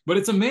know. But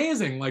it's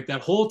amazing, like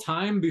that whole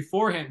time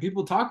beforehand,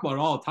 people talk about it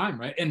all the time,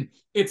 right? And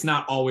it's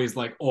not always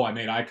like, oh, I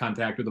made eye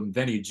contact with him,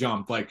 then he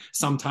jumped. Like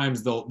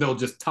sometimes they'll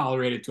just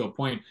tolerate it to a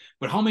point.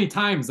 But how many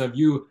times have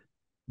you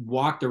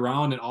walked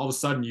around and all of a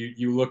sudden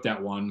you looked at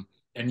one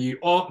and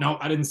oh no,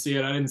 I didn't see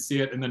it,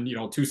 and then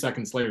 2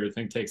 seconds later the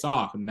thing takes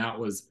off, and that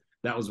was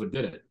what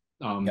did it.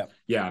 yeah.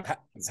 Yeah.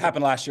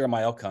 Happened last year on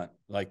my elk hunt.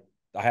 Like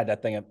I had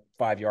that thing at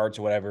 5 yards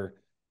or whatever,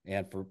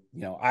 and for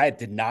I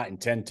did not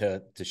intend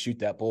to shoot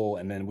that bull,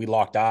 and then we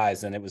locked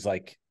eyes, and it was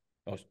like,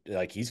 oh,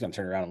 like he's gonna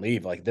turn around and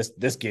leave. Like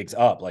this gig's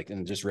up, like,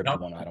 and just ripped Yep.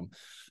 one at him.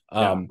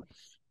 Yeah.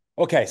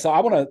 Okay, so I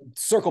want to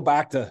circle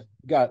back to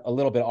got a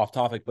little bit off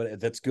topic, but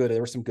that's good.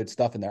 There was some good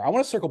stuff in there. I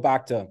want to circle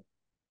back to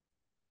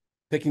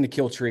picking the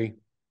kill tree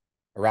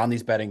around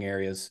these bedding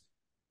areas.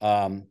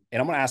 And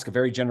I'm going to ask a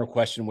very general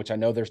question, which I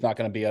know there's not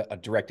going to be a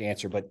direct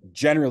answer, but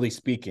generally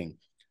speaking,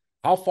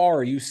 how far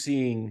are you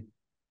seeing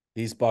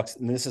these bucks?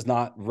 And this is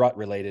not rut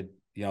related.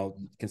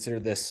 Consider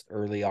this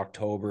early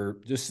October.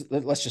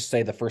 Let's just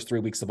say the first 3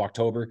 weeks of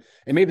October,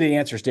 and maybe the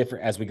answer is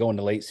different as we go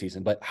into late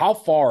season. But how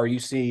far are you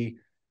seeing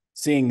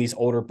these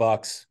older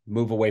bucks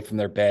move away from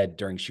their bed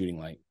during shooting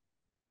light?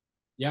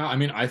 Yeah, I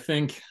mean, I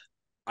think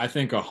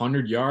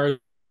 100 yards,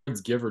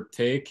 give or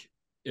take,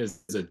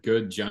 is a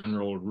good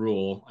general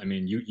rule. I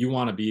mean, you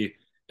want to be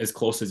as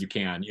close as you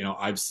can.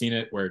 I've seen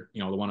it where,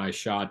 the one I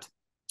shot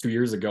 2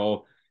 years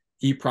ago,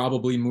 he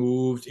probably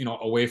moved,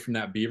 away from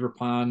that beaver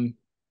pond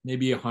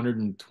maybe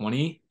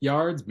 120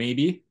 yards,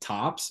 maybe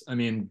tops. I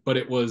mean, but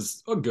it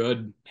was a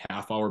good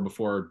half hour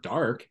before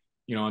dark.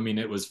 I mean,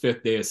 it was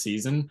fifth day of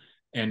season,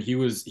 and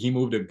he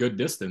moved a good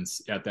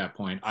distance at that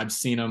point. I've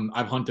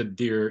hunted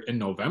deer in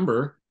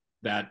November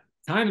that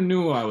kind of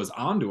knew I was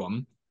onto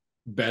them,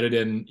 bedded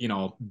in,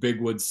 big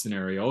woods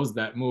scenarios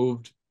that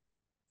moved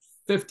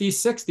 50,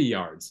 60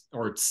 yards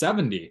or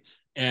 70.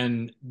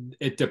 And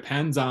it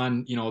depends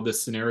on, the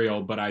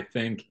scenario, but I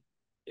think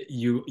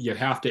you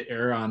have to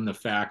err on the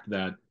fact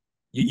that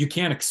you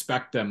can't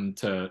expect them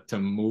to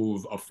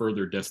move a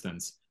further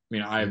distance. I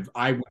mean,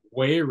 I would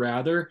way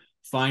rather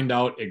find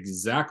out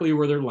exactly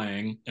where they're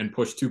laying and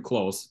push too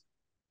close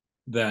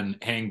than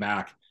hang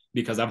back,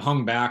 because I've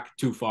hung back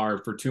too far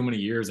for too many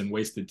years and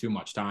wasted too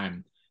much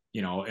time,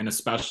 and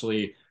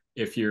especially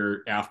if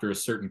you're after a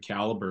certain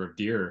caliber of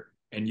deer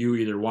and you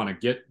either want to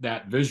get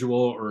that visual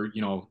or,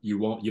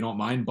 you don't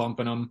mind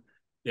bumping them.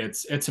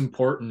 It's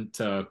important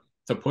to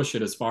push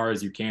it as far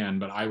as you can.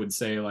 But I would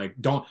say, like,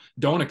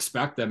 don't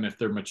expect them, if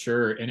they're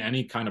mature in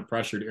any kind of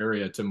pressured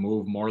area, to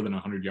move more than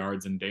 100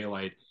 yards in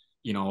daylight.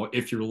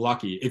 If you're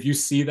lucky, if you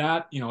see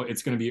that,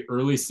 it's going to be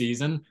early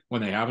season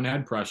when they haven't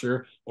had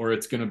pressure, or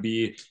it's going to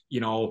be,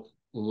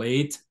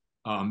 late.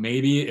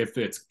 Maybe if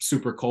it's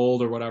super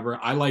cold or whatever.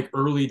 I like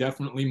early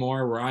definitely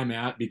more where I'm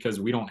at, because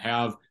we don't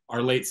have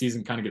our late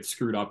season kind of gets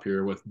screwed up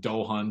here with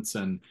doe hunts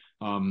and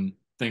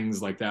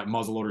things like that,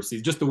 muzzleloader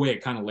season, just the way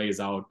it kind of lays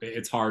out.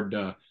 It's hard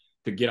to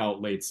get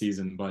out late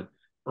season, but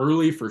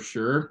early for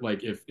sure.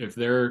 Like if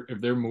they're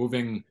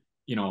moving,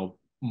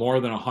 more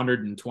than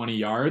 120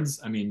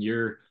 yards, I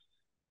mean,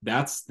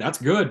 that's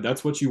good.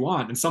 That's what you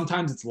want. And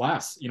sometimes it's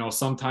less,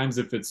 sometimes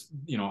if it's,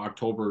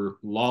 October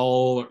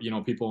lull,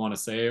 people want to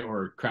say,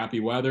 or crappy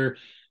weather,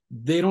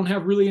 they don't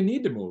have really a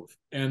need to move,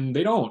 and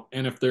they don't.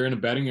 And if they're in a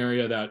bedding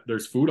area that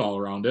there's food all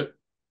around it,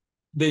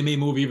 they may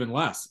move even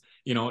less.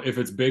 If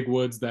it's big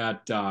woods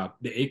that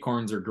the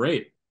acorns are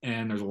great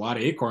and there's a lot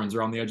of acorns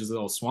around the edges of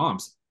those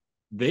swamps,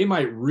 they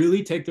might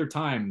really take their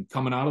time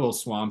coming out of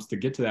those swamps to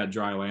get to that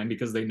dry land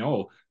because they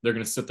know they're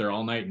going to sit there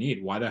all night and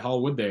eat. Why the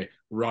hell would they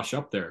rush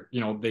up there?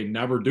 They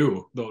never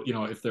do, though,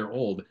 if they're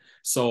old.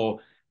 So,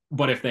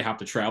 but if they have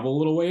to travel a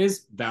little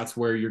ways, that's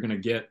where you're going to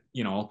get,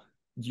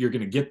 you're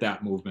going to get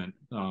that movement.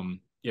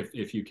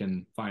 If you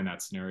can find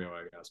that scenario,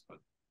 I guess. But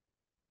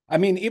I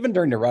mean, even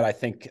during the rut, I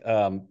think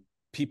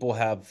people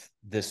have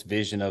this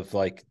vision of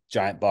like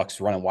giant bucks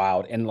running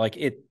wild, and like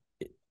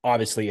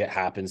obviously it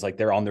happens. Like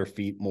they're on their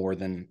feet more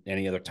than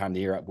any other time of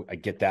the year. I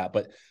get that,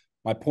 but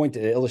my point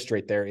to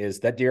illustrate there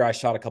is that deer I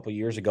shot a couple of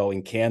years ago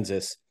in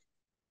Kansas.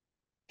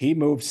 He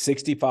moved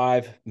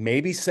 65,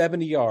 maybe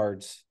 70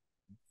 yards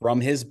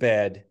from his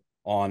bed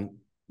on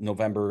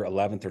November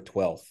 11th or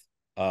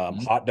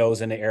 12th. Hot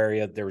does in the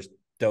area. There was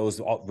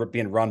does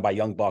being run by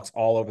young bucks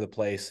all over the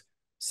place,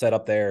 set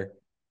up there.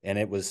 And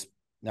it was,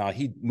 now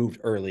he moved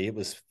early. It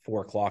was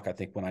 4 o'clock, I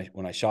think,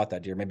 when I shot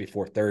that deer, maybe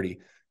 4:30.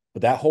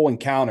 But that whole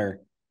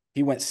encounter,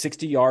 he went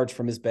 60 yards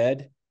from his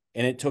bed,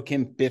 and it took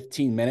him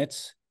 15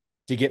 minutes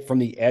to get from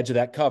the edge of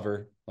that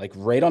cover, like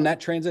right on that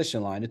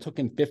transition line. It took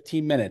him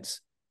 15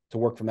 minutes to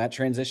work from that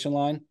transition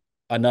line,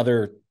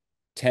 another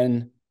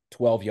 10,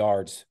 12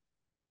 yards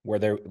where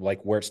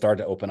it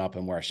started to open up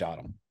and where I shot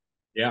him.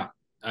 yeah,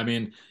 I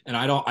mean, and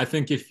I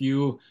think if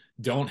you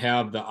don't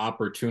have the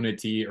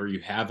opportunity or you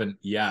haven't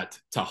yet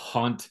to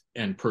hunt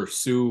and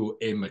pursue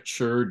a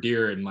mature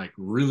deer and like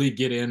really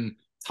get in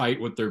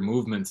tight with their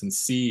movements and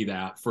see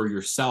that for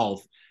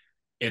yourself,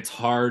 it's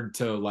hard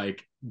to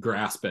like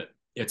grasp it.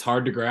 It's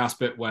hard to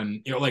grasp it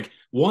when, like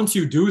once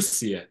you do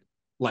see it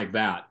like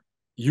that,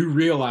 you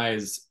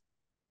realize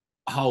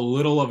how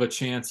little of a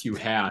chance you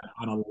had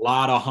on a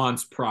lot of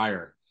hunts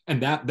prior.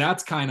 And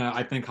that's kind of,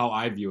 I think, how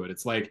I view it.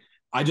 It's like,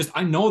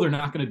 I know they're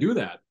not going to do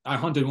that. I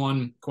hunted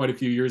one quite a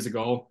few years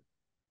ago.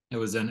 It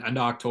was in end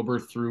of October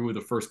through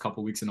the first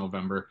couple of weeks in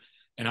November.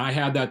 And I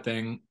had that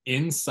thing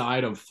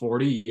inside of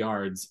 40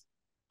 yards,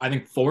 I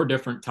think 4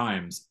 different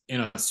times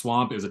in a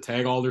swamp. It was a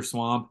tag alder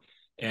swamp.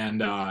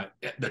 And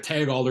the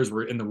tag alders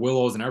were in the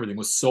willows and everything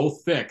was so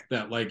thick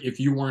that like if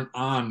you weren't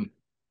on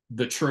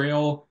the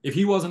trail, if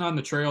he wasn't on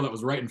the trail that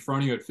was right in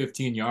front of you at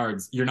 15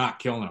 yards, you're not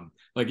killing him.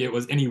 Like it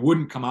was, and he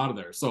wouldn't come out of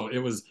there. So it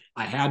was,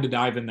 I had to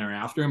dive in there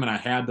after him and I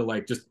had to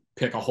like just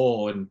pick a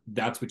hole and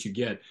that's what you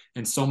get.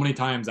 And so many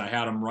times I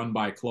had him run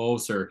by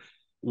close or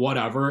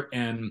whatever.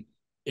 And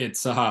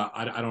it's,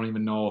 I don't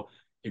even know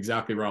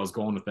exactly where I was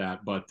going with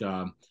that, but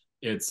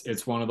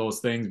it's one of those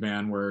things,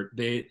 man, where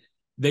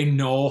they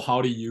know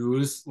how to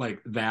use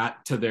like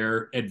that to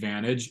their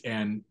advantage.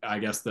 And I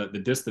guess the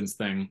distance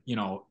thing,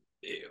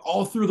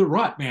 all through the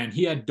rut, man,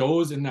 he had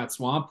does in that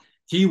swamp.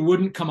 He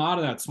wouldn't come out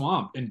of that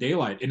swamp in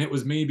daylight. And it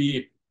was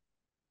maybe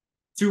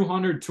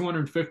 200,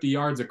 250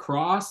 yards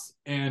across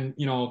and,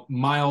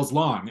 miles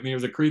long. I mean, it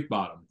was a creek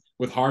bottom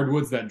with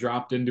hardwoods that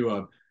dropped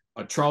into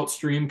a trout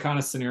stream kind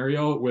of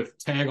scenario with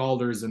tag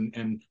alders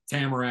and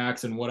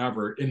tamaracks and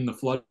whatever in the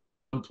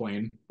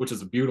floodplain, which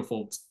is a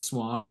beautiful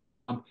swamp,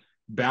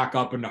 back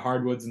up into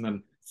hardwoods and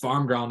then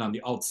farm ground on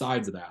the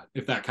outsides of that,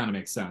 if that kind of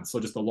makes sense. So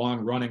just a long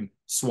running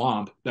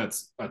swamp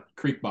that's a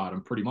creek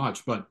bottom pretty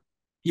much, but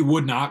he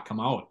would not come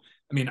out.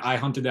 I mean, I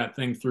hunted that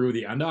thing through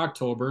the end of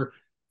October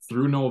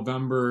through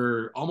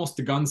November, almost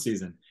to gun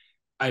season.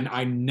 And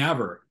I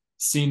never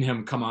seen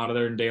him come out of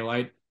there in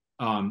daylight.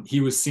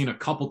 He was seen a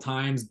couple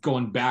times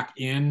going back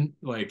in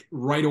like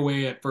right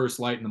away at first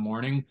light in the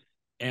morning.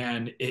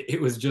 And it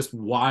was just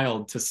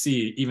wild to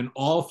see even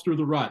all through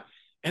the rut.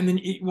 And then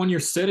when you're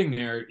sitting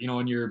there,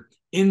 and you're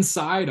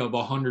inside of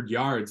 100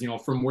 yards,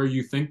 from where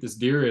you think this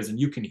deer is, and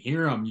you can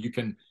hear him, you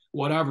can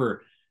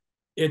whatever.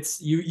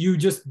 It's you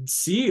just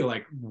see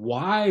like,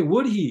 why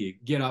would he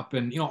get up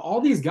and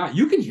all these guys?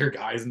 You can hear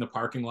guys in the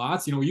parking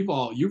lots.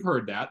 You've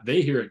heard that.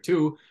 They hear it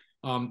too.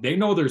 They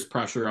know there's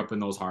pressure up in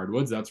those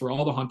hardwoods. That's where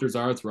all the hunters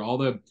are. It's where all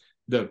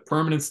the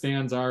permanent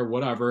stands are,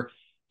 whatever.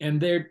 And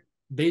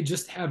they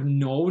just have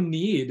no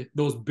need,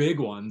 those big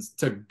ones,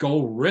 to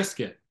go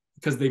risk it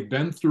because they've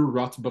been through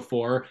ruts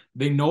before.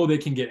 They know they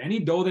can get any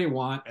doe they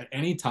want at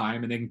any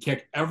time and they can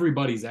kick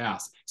everybody's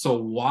ass. So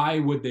why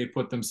would they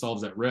put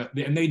themselves at risk?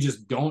 And they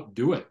just don't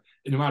do it.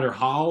 No matter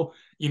how,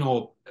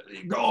 the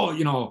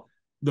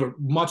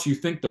much you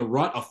think the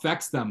rut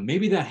affects them.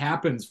 Maybe that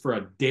happens for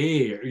a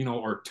day,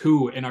 or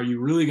two. And are you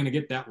really going to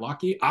get that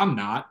lucky? I'm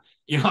not.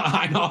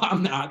 I know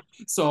I'm not.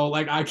 So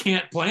like, I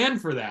can't plan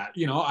for that.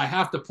 I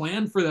have to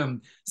plan for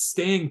them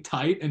staying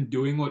tight and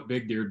doing what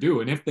big deer do.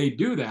 And if they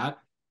do that,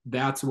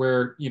 that's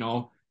where,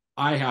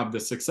 I have the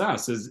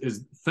success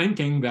is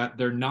thinking that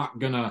they're not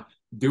going to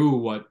do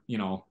what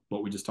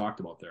we just talked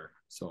about there.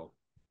 So,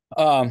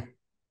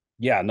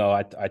 yeah, no,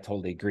 I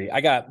totally agree.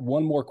 I got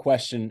one more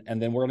question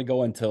and then we're going to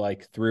go into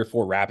like 3 or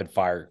 4 rapid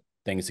fire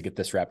things to get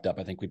this wrapped up.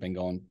 I think we've been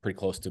going pretty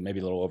close to maybe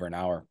a little over an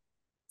hour,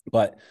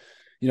 but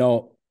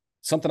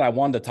something I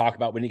wanted to talk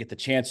about when you get the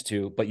chance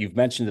to, but you've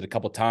mentioned it a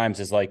couple of times,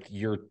 is like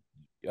your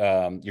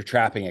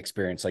trapping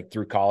experience, like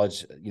through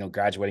college,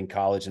 graduating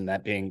college and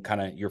that being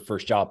kind of your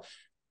first job.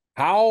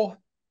 How,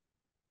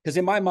 because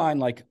in my mind,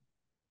 like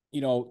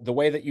the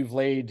way that you've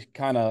laid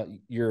kind of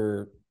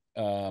your,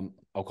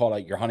 I'll call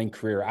it your hunting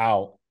career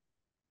out,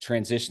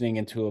 transitioning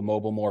into a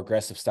mobile, more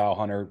aggressive style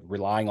hunter,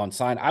 relying on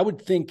sign, I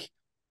would think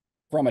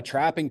from a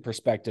trapping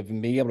perspective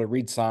and being able to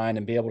read sign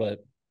and be able to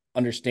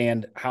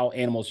understand how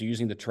animals are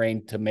using the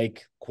terrain to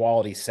make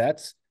quality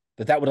sets,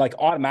 that would like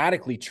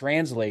automatically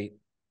translate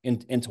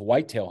into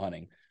whitetail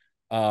hunting.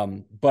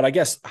 But I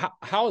guess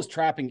how has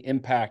trapping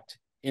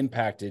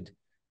impacted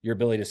your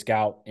ability to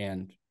scout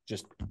and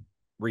just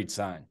read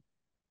sign?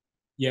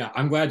 Yeah,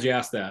 I'm glad you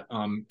asked that.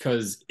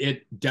 Because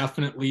it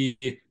definitely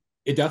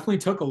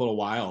took a little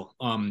while.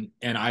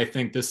 And I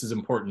think this is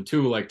important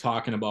too, like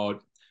talking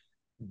about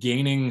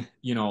gaining,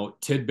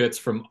 tidbits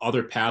from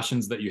other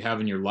passions that you have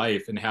in your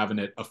life and having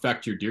it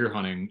affect your deer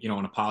hunting, in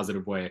a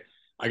positive way.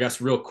 I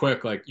guess real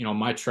quick, like,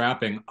 my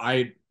trapping,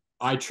 I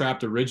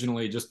trapped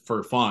originally just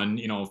for fun,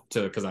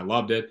 because I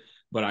loved it.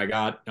 But I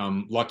got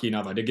lucky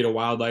enough, I did get a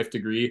wildlife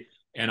degree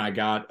and I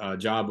got a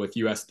job with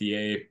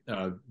USDA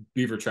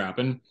beaver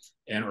trapping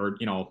or,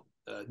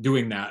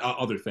 doing that,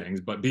 other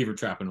things, but beaver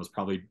trapping was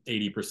probably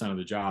 80% of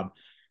the job.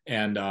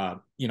 And,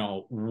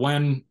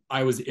 when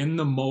I was in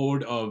the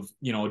mode of,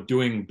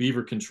 doing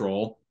beaver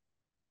control,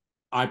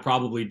 I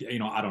probably,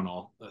 I don't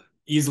know,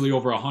 easily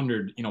over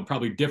 100,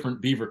 probably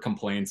different beaver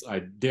complaints I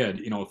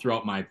did,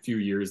 throughout my few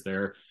years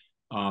there.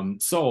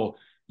 So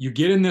you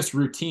get in this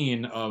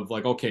routine of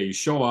like, okay, you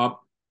show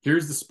up,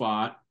 here's the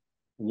spot.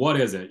 What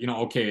is it?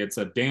 Okay, it's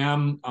a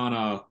dam on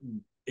a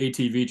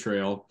ATV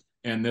trail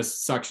and this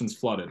section's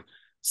flooded.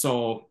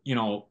 So,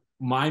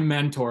 my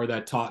mentor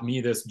that taught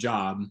me this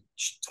job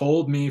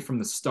told me from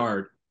the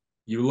start,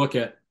 you look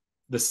at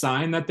the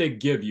sign that they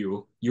give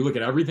you look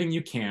at everything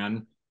you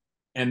can,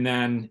 and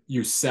then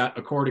you set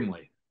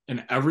accordingly.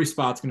 And every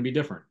spot's going to be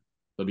different.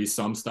 There'll be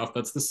some stuff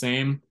that's the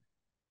same,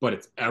 but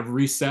it's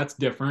every set's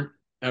different.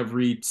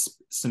 Every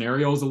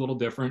scenario is a little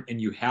different,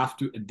 and you have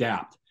to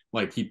adapt.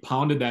 Like he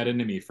pounded that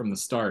into me from the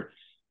start,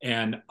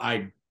 and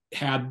I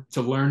had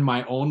to learn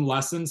my own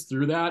lessons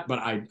through that. But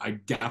I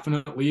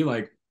definitely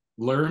like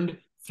learned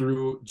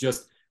through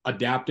just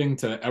adapting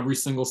to every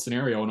single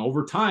scenario. And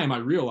over time, I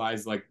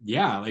realized like,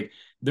 yeah, like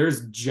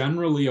there's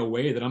generally a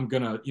way that I'm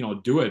gonna,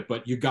 do it,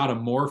 but you got to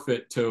morph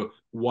it to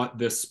what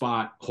this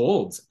spot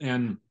holds.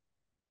 And,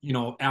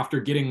 after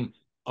getting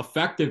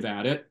effective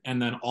at it,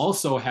 and then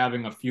also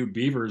having a few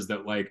beavers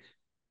that like,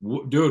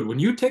 dude, when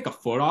you take a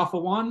foot off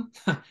of one,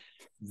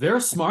 they're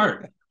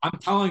smart. I'm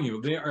telling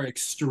you, they are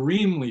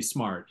extremely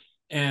smart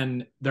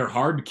and they're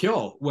hard to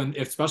kill when,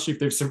 especially if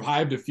they've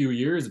survived a few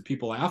years of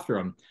people after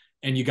them.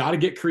 And you got to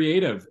get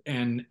creative.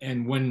 And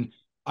when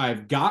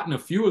I've gotten a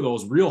few of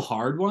those real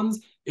hard ones,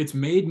 it's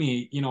made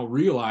me,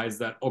 realize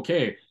that,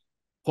 okay,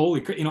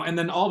 holy, and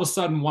then all of a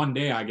sudden one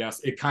day, I guess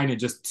it kind of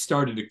just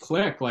started to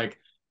click like,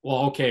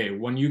 well, okay,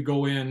 when you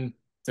go in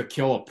to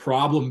kill a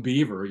problem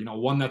beaver,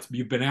 one that's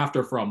you've been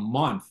after for a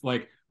month,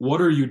 like,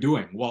 what are you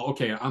doing? Well,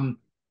 okay, I'm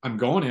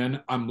going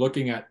in, I'm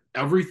looking at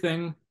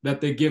everything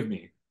that they give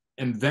me,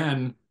 and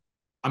then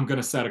I'm going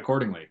to set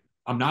accordingly.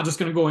 I'm not just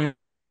going to go in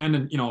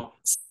and,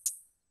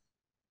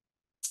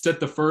 sit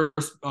the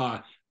first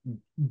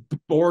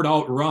board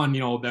out run,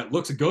 that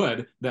looks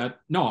good.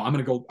 That no, I'm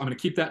going to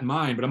keep that in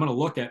mind, but I'm going to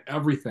look at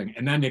everything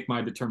and then make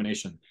my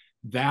determination.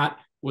 That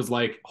was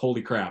like,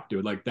 holy crap,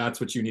 dude. Like, that's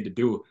what you need to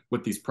do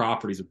with these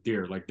properties of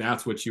deer. Like,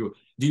 that's what you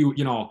do.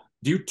 Do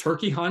you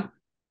turkey hunt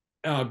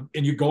and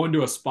you go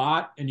into a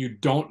spot and you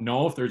don't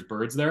know if there's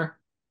birds there?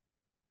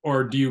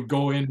 Or do you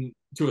go in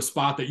to a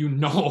spot that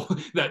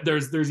that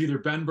there's either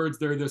been birds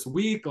there this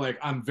week? Like,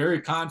 I'm very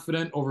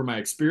confident over my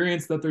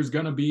experience that there's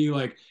gonna be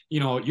like,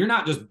 you're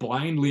not just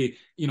blindly,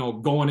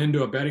 going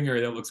into a bedding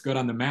area that looks good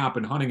on the map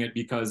and hunting it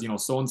because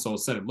so and so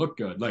said it looked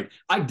good. Like,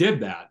 I did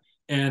that.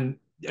 And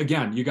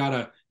again, you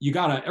gotta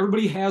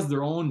everybody has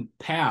their own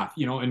path,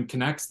 and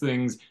connects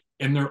things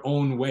in their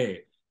own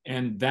way.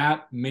 And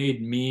that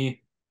made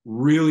me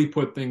really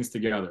put things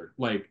together.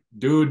 Like,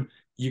 dude,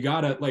 you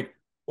gotta like,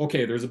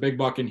 okay, there's a big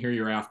buck in here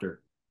you're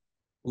after.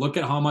 Look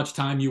at how much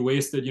time you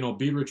wasted,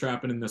 beaver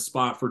trapping in this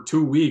spot for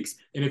 2 weeks.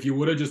 And if you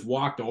would have just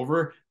walked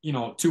over,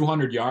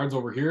 200 yards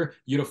over here,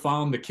 you'd have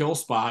found the kill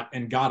spot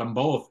and got them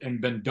both and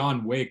been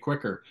done way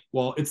quicker.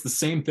 Well, it's the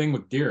same thing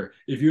with deer.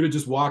 If you'd have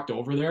just walked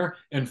over there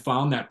and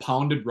found that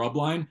pounded rub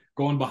line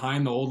going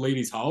behind the old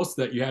lady's house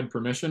that you had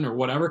permission or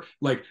whatever,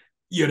 like,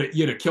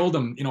 you'd have killed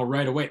them,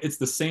 right away. It's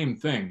the same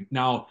thing.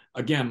 Now,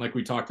 again, like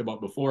we talked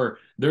about before,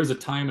 there's a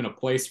time and a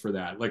place for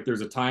that. Like, there's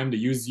a time to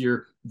use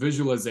your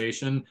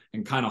visualization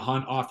and kind of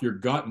hunt off your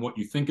gut and what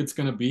you think it's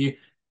going to be.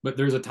 But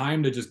there's a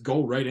time to just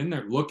go right in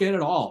there, look at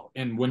it all.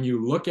 And when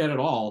you look at it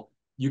all,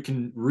 you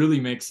can really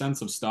make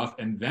sense of stuff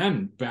and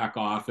then back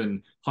off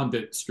and hunt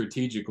it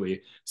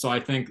strategically. So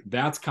I think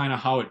that's kind of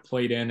how it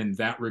played in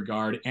that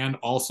regard. And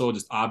also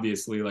just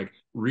obviously like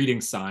reading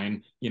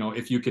sign,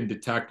 if you can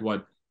detect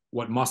what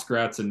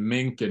muskrats and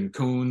mink and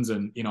coons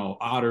and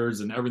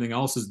otters and everything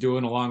else is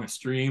doing along a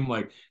stream,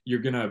 like,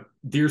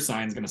 deer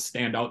sign's gonna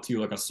stand out to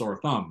you like a sore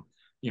thumb,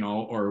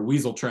 or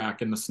weasel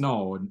track in the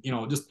snow, and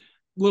just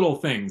little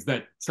things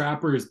that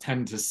trappers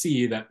tend to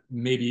see that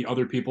maybe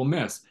other people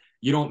miss.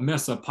 you don't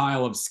miss a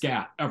pile of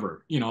scat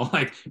ever.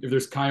 Like if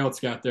there's coyote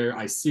scat there,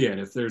 I see it.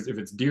 If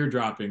it's deer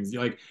droppings,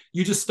 like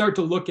you just start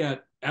to look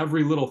at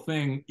every little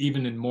thing,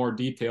 even in more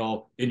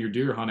detail in your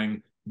deer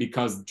hunting,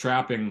 because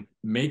trapping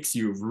makes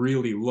you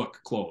really look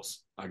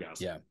close, I guess.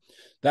 Yeah.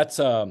 That's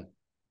the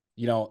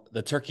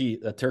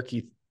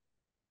turkey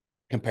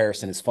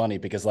comparison is funny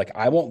because like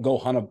I won't go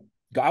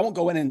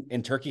in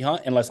and turkey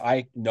hunt unless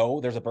I know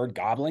there's a bird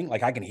gobbling.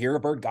 Like I can hear a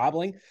bird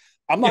gobbling.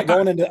 I'm not Yeah.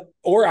 going into,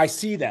 or I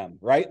see them,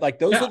 right? Like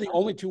those Yeah. are the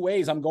only two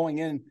ways I'm going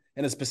in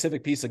a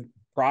specific piece of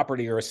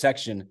property or a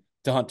section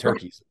to hunt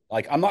turkeys.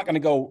 Like I'm not going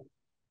to go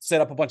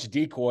set up a bunch of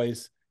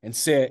decoys and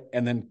sit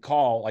and then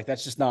call. Like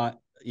that's just not,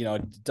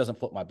 it doesn't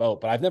float my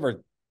boat. But I've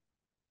never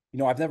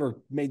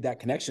made that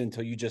connection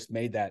until you just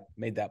made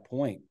that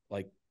point.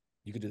 Like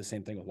you could do the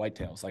same thing with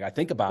whitetails. Like I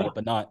think about it,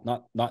 but not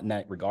in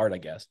that regard, I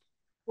guess.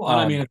 Well,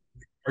 and I mean,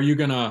 are you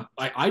gonna?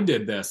 I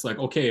did this. Like,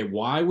 okay,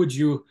 why would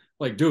you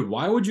like, dude?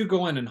 Why would you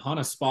go in and hunt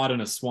a spot in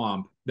a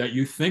swamp that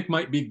you think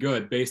might be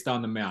good based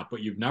on the map,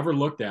 but you've never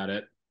looked at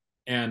it?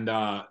 And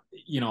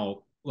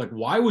like,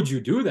 why would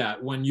you do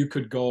that when you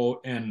could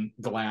go and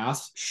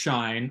glass,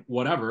 shine,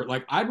 whatever?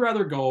 Like, I'd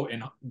rather go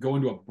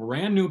into a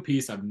brand new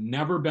piece I've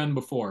never been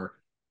before,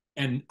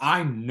 and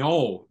I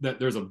know that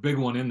there's a big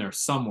one in there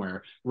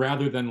somewhere,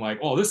 rather than like,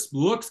 oh, this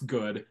looks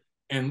good,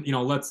 and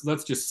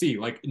let's just see.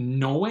 Like,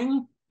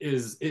 knowing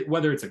is it,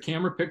 whether it's a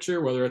camera picture,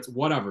 whether it's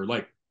whatever,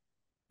 like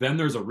then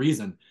there's a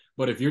reason.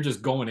 But if you're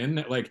just going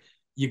in, like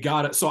you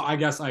got it. So I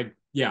guess I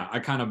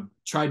kind of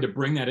tried to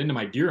bring that into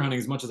my deer hunting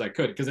as much as I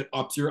could because it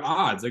ups your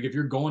odds. Like if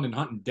you're going and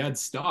hunting dead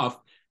stuff,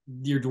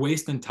 you're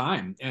wasting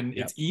time, and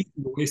Yep. it's easy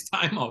to waste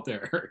time out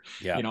there,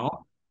 Yeah, And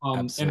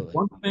absolutely.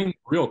 one thing,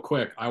 real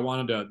quick, I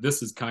wanted to.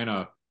 This is kind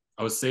of.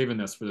 I was saving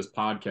this for this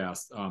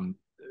podcast.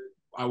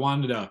 I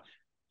wanted to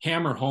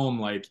hammer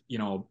home, like,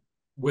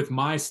 with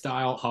my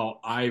style, how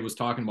I was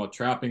talking about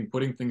trapping,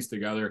 putting things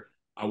together.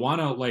 I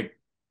want to like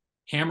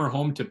hammer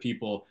home to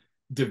people,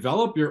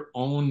 develop your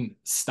own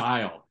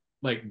style.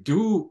 Like,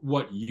 do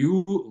what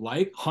you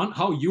like, hunt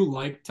how you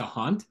like to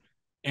hunt,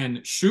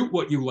 and shoot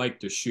what you like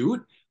to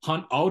shoot.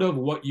 Hunt out of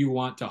what you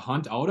want to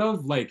hunt out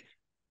of. Like,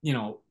 you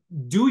know,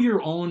 do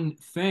your own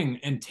thing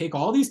and take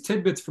all these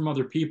tidbits from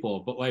other people.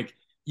 But like,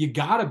 you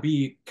got to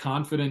be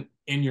confident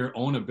in your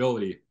own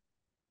ability.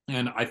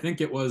 And I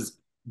think it was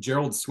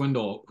Gerald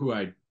Swindle who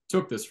I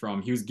took this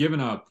from. He's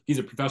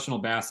a professional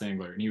bass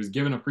angler, and he was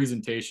given a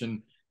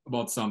presentation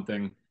about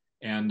something.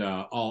 And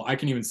I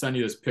can even send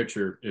you this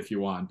picture if you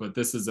want. But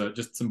this is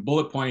just some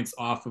bullet points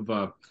off of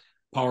a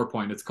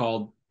PowerPoint. It's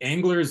called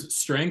Anglers'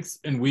 Strengths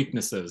and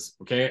Weaknesses.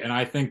 Okay, and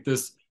I think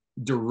this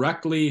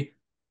directly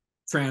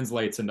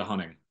translates into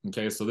hunting.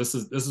 Okay, so this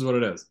is what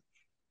it is.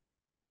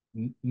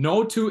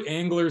 No two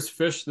anglers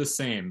fish the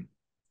same.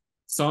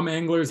 Some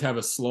anglers have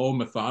a slow,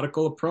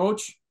 methodical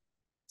approach.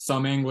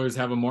 Some anglers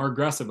have a more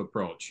aggressive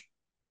approach.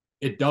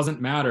 It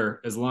doesn't matter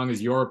as long as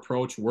your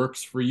approach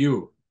works for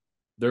you.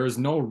 There is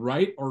no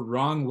right or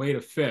wrong way to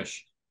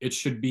fish. It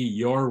should be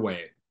your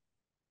way.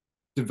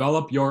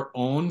 Develop your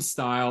own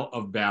style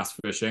of bass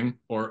fishing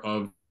or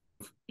of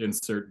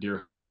insert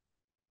deer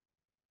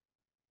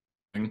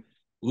hunting.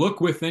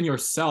 Look within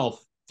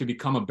yourself to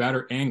become a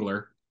better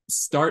angler.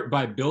 Start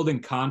by building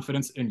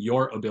confidence in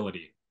your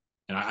ability.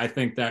 And I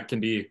think that can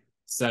be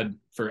said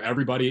for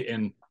everybody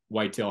in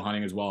whitetail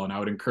hunting as well. And I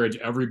would encourage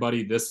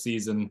everybody this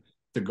season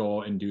to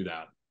go and do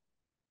that.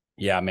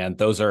 Yeah, man,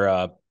 those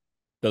are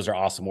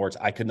awesome words.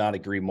 I could not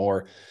agree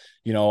more.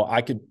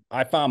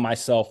 I found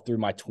myself through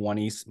my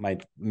 20s, my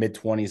mid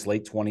 20s,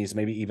 late 20s,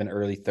 maybe even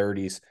early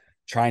 30s,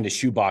 trying to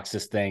shoebox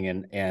this thing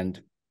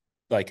and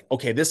like,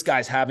 okay, this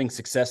guy's having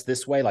success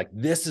this way. Like,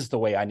 this is the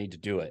way I need to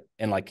do it.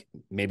 And like,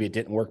 maybe it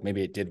didn't work.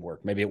 Maybe it did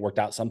work. Maybe it worked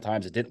out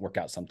sometimes. It didn't work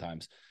out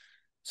sometimes.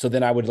 So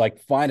then I would like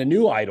find a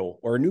new idol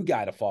or a new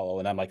guy to follow.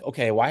 And I'm like,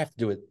 okay, well, I have to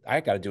do it. I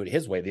got to do it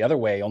his way. The other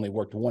way only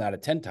worked 1 out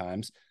of 10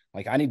 times.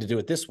 Like I need to do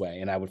it this way.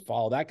 And I would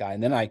follow that guy.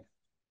 And then I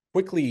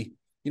quickly,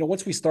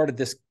 once we started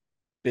this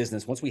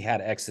business, once we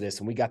had Exodus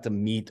and we got to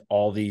meet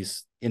all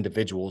these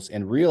individuals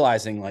and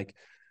realizing like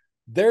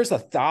there's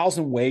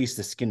 1,000 ways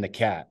to skin the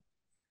cat.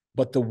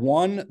 But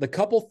the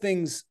couple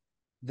things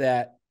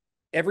that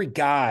every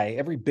guy,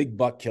 every big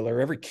buck killer,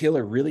 every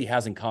killer really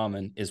has in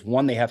common is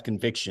one, they have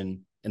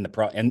conviction and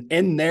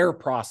in their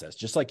process.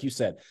 Just like you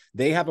said,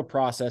 they have a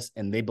process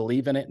and they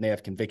believe in it and they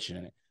have conviction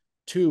in it.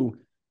 Two,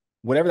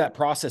 whatever that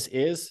process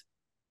is,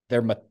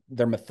 they're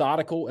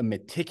methodical and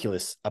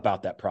meticulous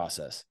about that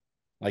process.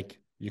 Like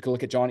you could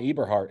look at John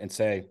Eberhart and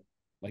say,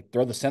 like,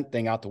 throw the scent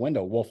thing out the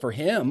window. Well, for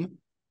him,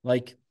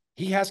 like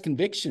he has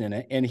conviction in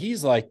it. And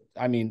he's like,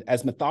 I mean,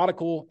 as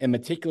methodical and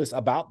meticulous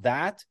about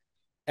that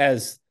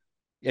as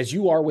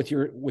you are with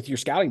your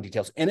scouting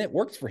details. And it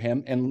works for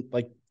him. And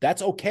like,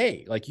 that's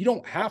okay. Like you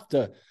don't have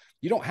to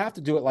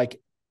do it like,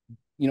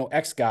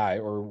 X guy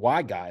or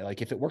Y guy.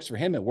 Like if it works for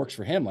him, it works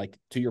for him. Like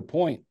to your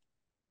point,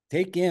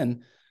 take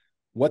in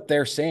what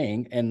they're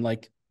saying and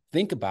like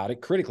think about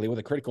it critically with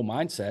a critical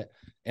mindset.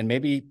 And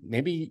maybe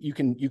you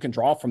can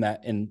draw from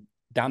that and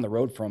down the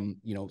road from,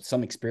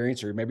 some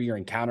experience, or maybe you're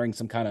encountering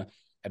some kind of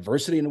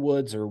adversity in the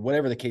woods or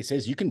whatever the case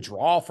is, you can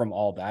draw from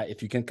all that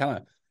if you can kind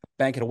of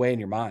bank it away in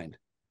your mind.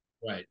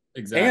 Right.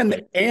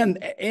 Exactly.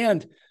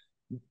 And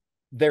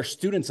they're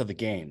students of the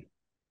game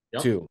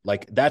Yep. too.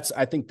 Like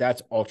I think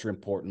that's ultra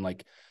important.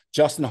 Like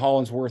Justin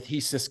Hollinsworth,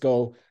 Heath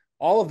Cisco,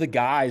 all of the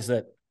guys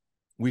that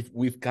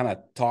we've kind of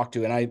talked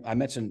to. And I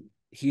mentioned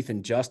Heath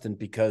and Justin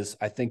because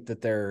I think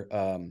that they're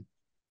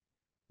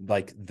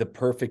like the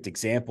perfect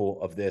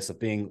example of this, of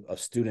being of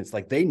students.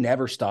 Like they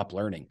never stop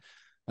learning.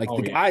 Like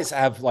the guys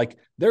have like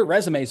their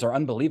resumes are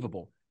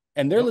unbelievable.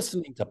 And they're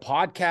listening to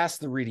podcasts,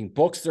 they're reading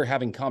books, they're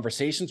having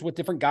conversations with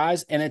different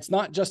guys. And it's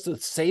not just to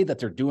say that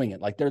they're doing it,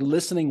 like they're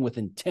listening with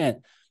intent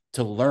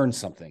to learn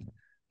something.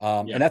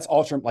 And that's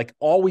ultra, like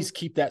always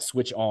keep that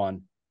switch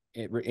on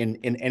in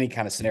any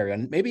kind of scenario.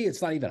 And maybe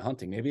it's not even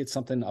hunting, maybe it's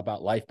something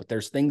about life, but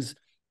there's things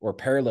or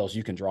parallels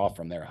you can draw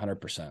from there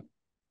 100%.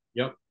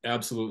 Yep,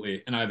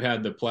 absolutely. And I've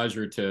had the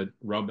pleasure to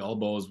rub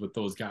elbows with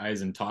those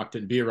guys and talk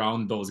to be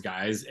around those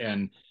guys.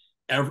 And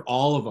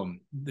all of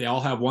them, they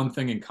all have one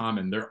thing in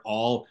common. They're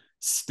all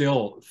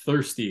still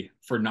thirsty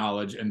for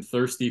knowledge and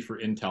thirsty for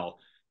intel.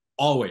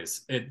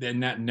 Always.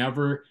 And that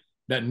never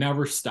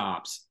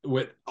stops.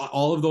 With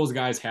all of those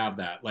guys have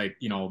that. Like,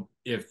 you know,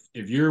 if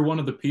you're one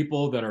of the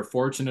people that are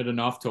fortunate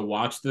enough to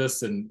watch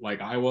this and like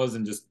I was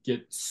and just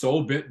get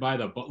so bit by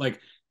the but like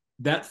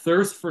that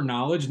thirst for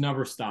knowledge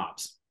never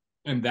stops.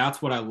 And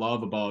that's what I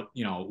love about,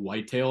 you know,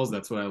 whitetails.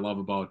 That's what I love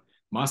about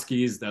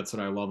muskies. That's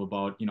what I love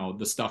about, you know,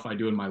 the stuff I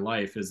do in my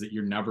life is that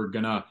you're never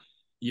gonna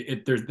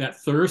there's that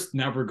thirst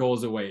never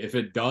goes away. If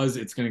it does,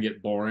 it's gonna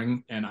get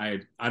boring. And I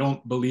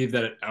don't believe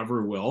that it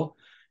ever will.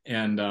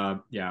 And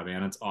yeah,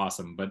 man, it's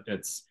awesome. But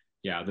it's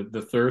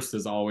the thirst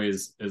is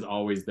always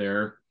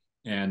there.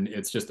 And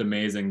it's just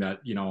amazing that,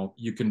 you know,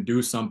 you can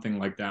do something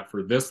like that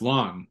for this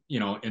long, you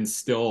know, and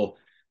still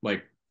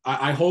like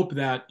I hope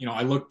that, you know,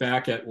 I look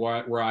back at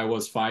where I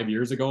was 5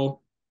 years ago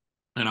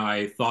and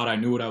I thought I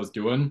knew what I was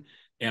doing.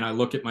 And I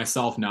look at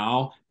myself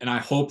now and I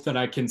hope that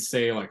I can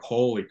say, like,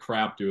 holy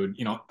crap, dude.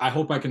 You know, I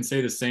hope I can say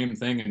the same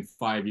thing in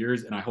 5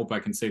 years. And I hope I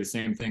can say the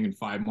same thing in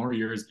 5 more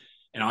years.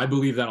 And I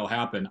believe that'll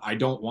happen. I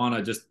don't want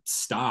to just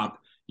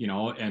stop, you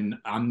know, and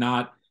I'm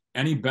not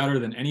any better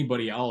than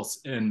anybody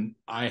else. And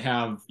I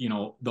have, you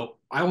know,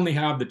 I only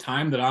have the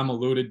time that I'm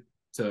alluded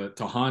to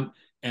hunt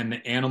and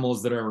the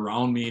animals that are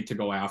around me to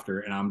go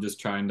after. And I'm just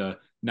trying to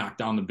knock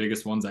down the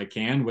biggest ones I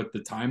can with the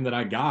time that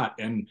I got.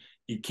 And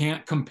you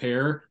can't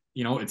compare,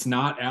 you know, it's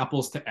not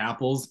apples to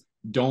apples.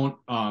 Don't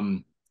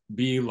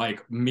be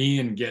like me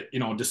and get, you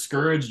know,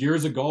 discouraged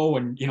years ago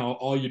when, you know,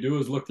 all you do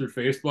is look through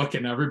Facebook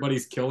and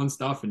everybody's killing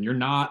stuff and you're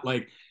not.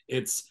 Like,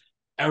 it's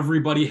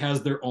everybody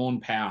has their own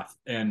path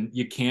and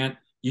you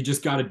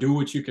just got to do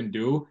what you can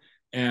do.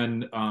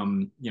 And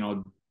you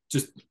know,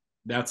 just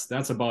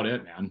that's about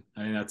it, man.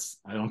 I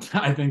mean,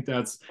 I think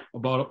that's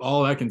about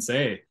all I can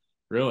say,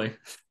 really.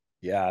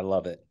 Yeah, I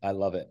love it. I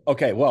love it.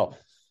 Okay, well,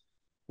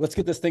 let's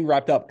get this thing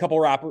wrapped up. Couple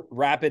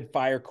rapid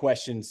fire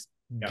questions.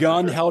 Yeah,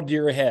 Gun sure. held to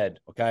your head.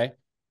 Okay.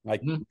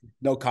 Like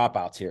no cop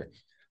outs here.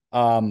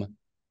 Gun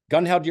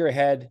held to your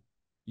head.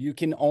 You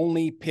can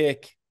only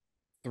pick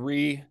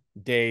 3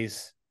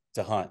 days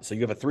to hunt. So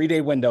you have a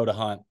 3-day window to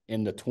hunt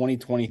in the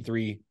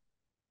 2023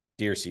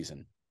 deer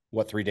season.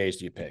 What 3 days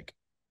do you pick?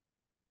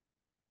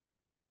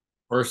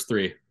 First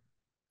three,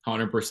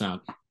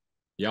 100%.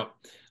 Yep.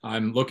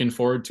 I'm looking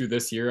forward to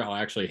this year. I'll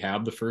actually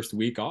have the first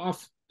week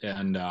off.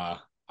 And I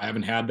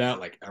haven't had that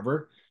like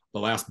ever. The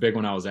last big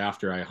one I was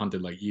after, I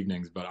hunted like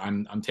evenings, but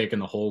I'm taking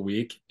the whole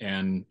week.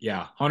 And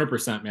yeah,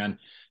 100%, man.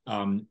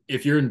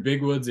 If you're in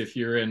big woods, if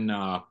you're in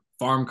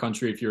farm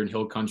country, if you're in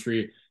hill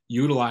country,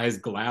 utilize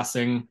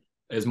glassing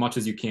as much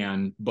as you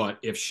can. But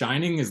if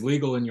shining is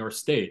legal in your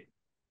state,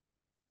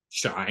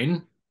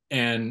 shine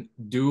and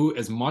do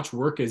as much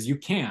work as you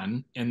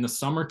can in the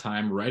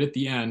summertime, right at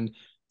the end,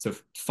 to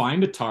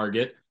find a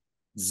target,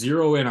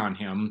 zero in on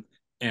him,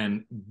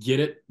 and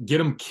get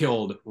him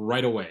killed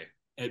right away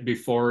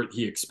before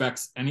he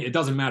expects any. It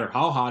doesn't matter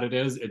how hot it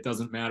is. It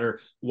doesn't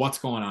matter what's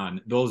going on.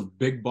 Those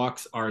big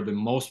bucks are the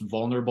most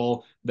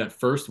vulnerable that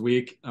first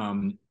week.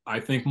 I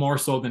think more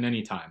so than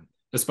any time,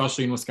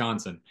 especially in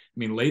Wisconsin. I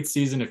mean, late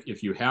season,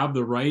 if you have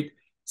the right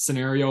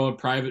scenario, a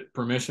private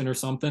permission or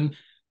something,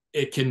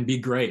 it can be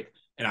great.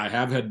 And I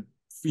have had,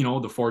 you know,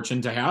 the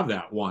fortune to have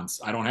that once.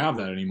 I don't have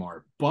that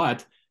anymore.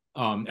 But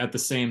at the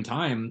same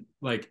time,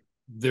 like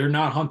they're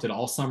not hunted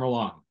all summer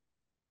long.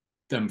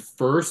 Them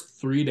first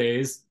 3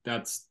 days,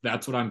 that's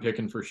what I'm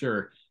picking for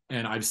sure.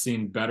 And I've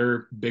seen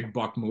better big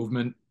buck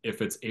movement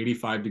if it's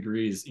 85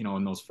 degrees, you know,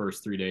 in those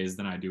first 3 days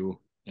than I do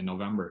in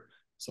November.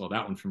 So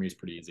that one for me is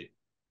pretty easy.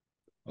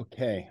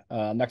 Okay.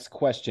 Next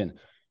question.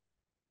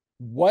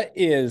 What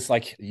is,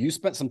 like, you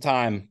spent some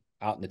time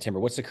out in the timber.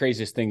 What's the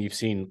craziest thing you've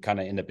seen kind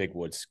of in the big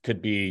woods?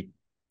 Could be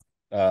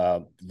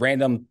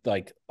random,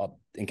 like a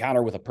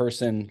encounter with a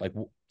person, like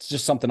it's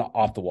just something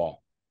off the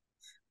wall.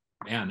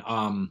 Man,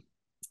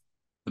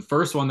 the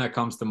first one that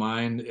comes to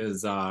mind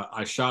is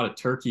I shot a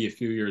turkey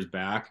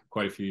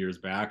quite a few years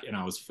back, and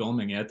I was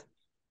filming it,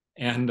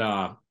 and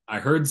I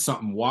heard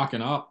something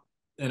walking up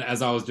and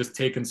as I was just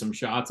taking some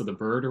shots of the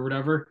bird or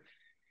whatever,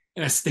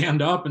 and I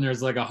stand up and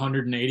there's like a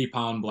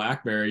 180-pound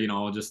black bear,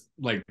 just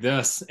like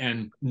this,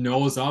 and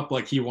nose up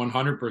like he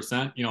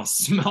 100%,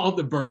 smelled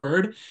the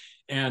bird.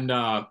 And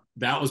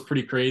that was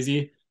pretty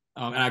crazy.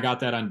 And I got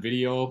that on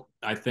video.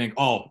 I think,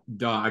 oh,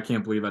 duh, I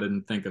can't believe I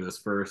didn't think of this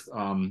first.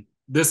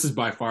 This is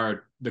by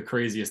far the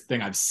craziest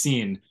thing I've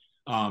seen.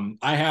 When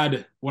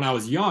I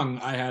was young,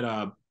 I had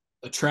a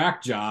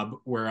track job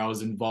where I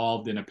was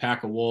involved in a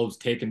pack of wolves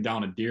taking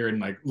down a deer and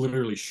like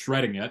literally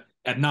shredding it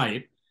at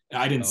night.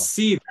 I didn't Oh,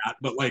 see that,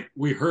 but like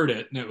we heard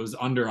it and it was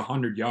under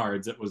 100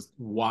 yards. It was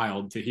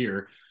wild to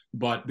hear.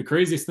 But the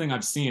craziest thing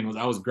I've seen was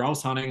I was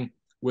grouse hunting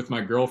with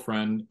my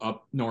girlfriend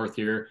up north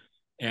here.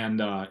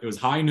 And it was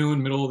high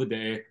noon, middle of the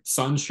day,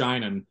 sun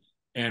shining.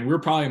 And we were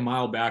probably a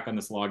mile back on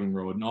this logging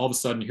road. And all of a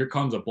sudden, here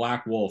comes a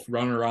black wolf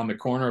running around the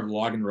corner of the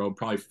logging road,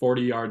 probably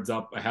 40 yards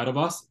up ahead of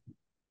us.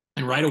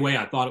 And right away,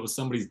 I thought it was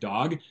somebody's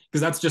dog because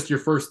that's just your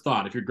first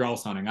thought if you're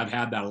grouse hunting. I've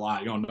had that a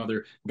lot.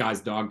 Another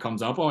guy's dog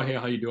comes up. Oh, hey,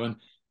 how you doing?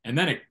 And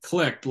then it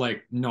clicked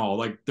like, no,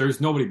 like there's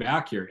nobody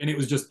back here. And it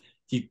was just,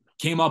 he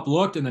came up,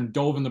 looked, and then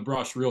dove in the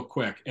brush real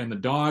quick. And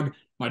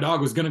my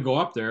dog was going to go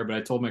up there, but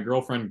I told my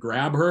girlfriend,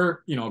 grab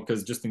her,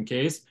 because just in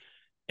case.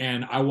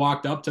 And I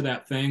walked up to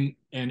that thing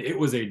and it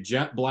was a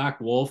jet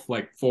black wolf,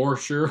 like for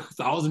sure,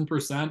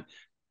 1,000%.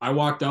 I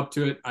walked up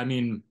to it. I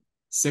mean,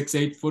 6,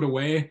 8 foot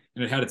away,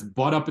 and it had its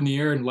butt up in the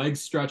air and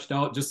legs stretched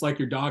out, just like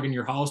your dog in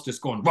your house,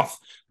 just going ruff,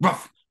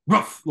 ruff,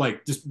 ruff,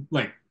 like just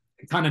like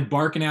kind of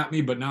barking at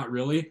me, but not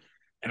really.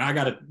 And I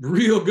got a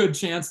real good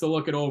chance to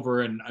look it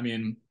over. And I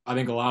mean, I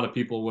think a lot of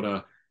people would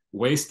have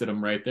wasted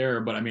him right there.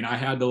 But I mean, I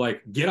had to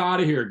like, get out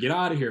of here, get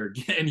out of here.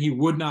 And he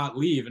would not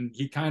leave. And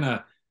he kind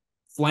of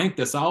flanked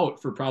us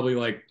out for probably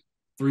like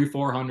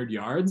 300-400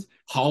 yards,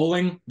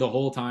 howling the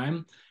whole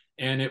time.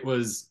 And it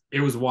was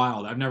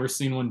wild. I've never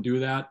seen one do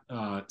that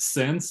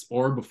since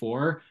or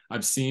before.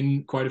 I've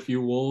seen quite a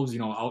few wolves,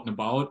 out and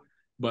about,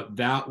 but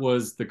that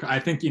was I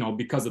think,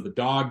 because of the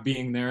dog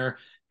being there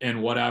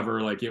and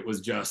whatever, like it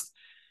was just,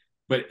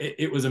 but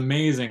it was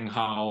amazing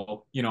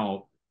how,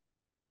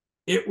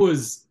 it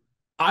was,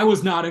 I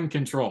was not in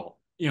control,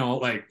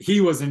 like he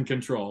was in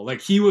control.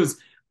 Like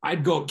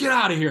I'd go, get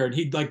out of here. And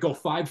he'd like go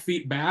 5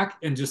 feet back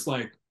and just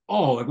like,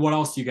 oh, like what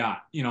else you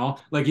got?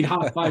 Like he'd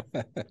hop 5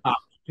 feet up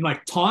and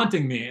like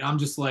taunting me. And I'm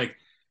just like,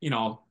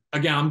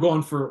 again, I'm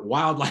going for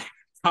wildlife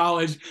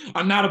college.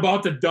 I'm not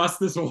about to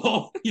dust this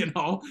wolf,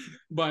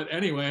 But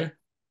anyway,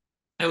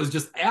 it was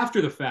just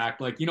after the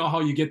fact, like, how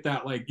you get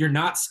that, like, you're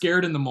not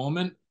scared in the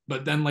moment,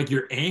 but then like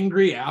you're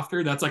angry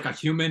after. That's like a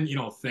human,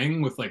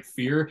 thing with like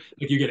fear.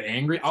 Like you get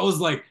angry. I was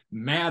like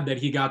mad that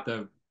he got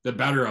the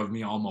better of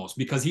me almost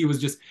because he was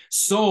just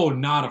so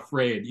not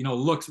afraid,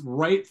 looks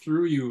right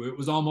through you. It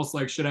was almost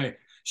like, should I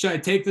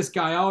take this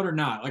guy out or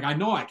not? Like, I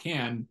know I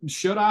can,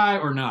 should I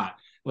or not?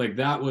 Like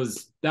that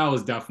was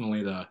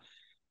definitely the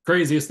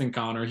craziest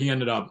encounter. He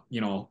ended up,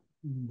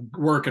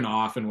 working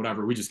off and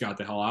whatever. We just got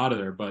the hell out of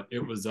there, but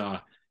it was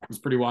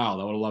pretty wild.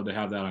 I would have loved to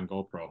have that on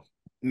GoPro.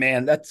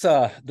 man, that's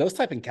those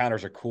type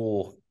encounters are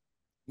cool.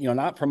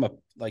 Not from a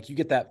like you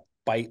get that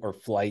fight or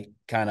flight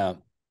kind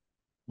of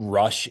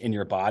rush in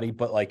your body,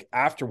 but like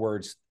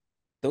afterwards,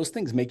 those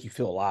things make you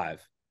feel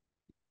alive.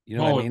 You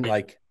know what I Oh mean?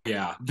 Like,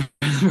 yeah,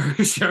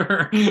 for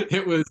sure.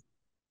 It was,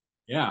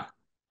 yeah,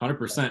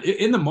 100%.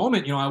 In the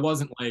moment, I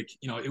wasn't like,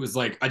 it was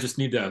like, I just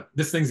need to,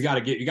 this thing's got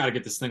to get, you got to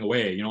get this thing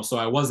away, So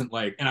I wasn't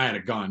like, and I had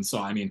a gun. So,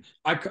 I mean,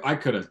 I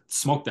could have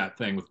smoked that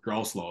thing with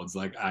grouse loads.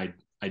 Like I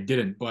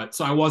didn't, but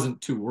so I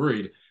wasn't too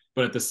worried.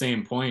 But at the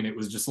same point, it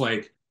was just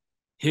like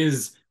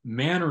his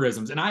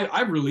mannerisms. And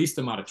I've released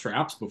him out of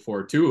traps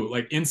before too,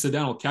 like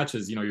incidental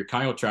catches, you're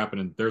coyote trapping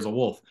and there's a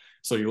wolf.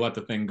 So you let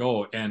the thing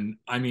go. And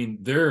I mean,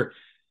 their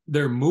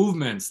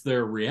movements,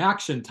 their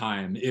reaction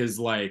time is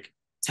like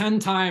 10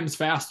 times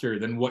faster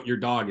than what your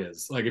dog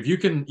is. Like if you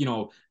can,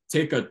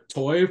 take a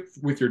toy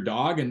with your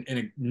dog and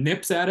it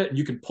nips at it and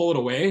you can pull it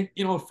away,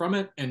 from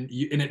it and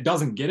it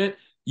doesn't get it,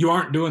 you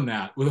aren't doing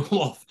that with a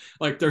wolf.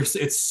 Like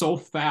it's so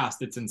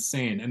fast, it's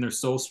insane, and they're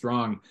so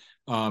strong,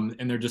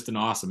 and they're just an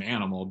awesome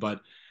animal.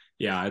 But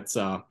yeah,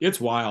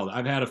 it's wild.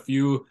 I've had a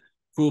few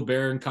cool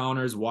bear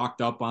encounters,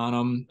 walked up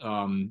on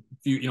them.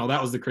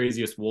 That was the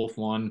craziest wolf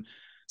one.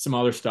 Some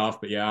other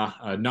stuff, but yeah,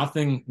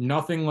 nothing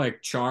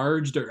like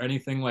charged or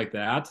anything like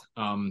that.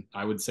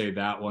 I would say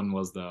that one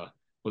was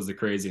the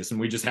craziest, and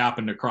we just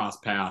happened to cross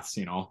paths.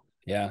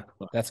 yeah,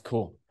 that's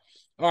cool.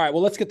 All right,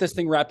 well, let's get this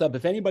thing wrapped up.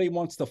 If anybody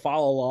wants to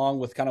follow along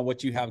with kind of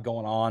what you have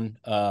going on,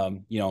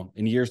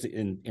 in years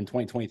in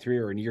 2023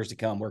 or in years to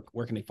come,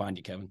 where can they find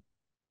you, Kevin?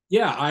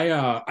 Yeah,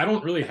 I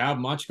don't really have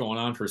much going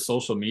on for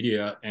social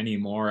media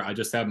anymore. I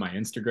just have my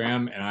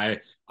Instagram, and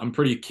I'm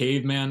pretty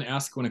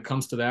caveman-esque when it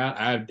comes to that.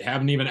 I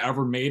haven't even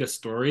ever made a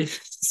story.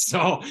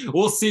 So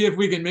we'll see if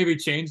we can maybe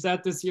change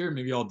that this year.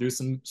 Maybe I'll do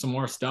some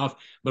more stuff,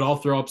 but I'll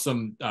throw up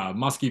some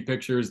muskie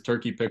pictures,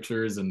 turkey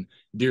pictures, and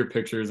deer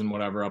pictures and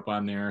whatever up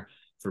on there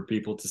for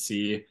people to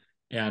see.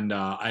 And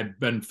I've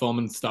been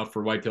filming stuff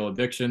for Whitetail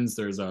Addictions.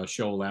 There's a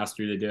show last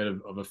year they did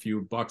of a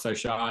few bucks I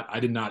shot. I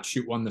did not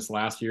shoot one this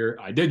last year.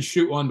 I did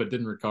shoot one, but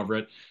didn't recover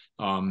it.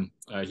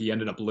 He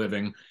ended up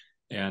living.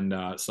 And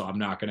so I'm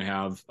not going to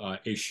have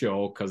a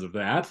show because of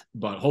that.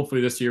 But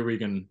hopefully this year we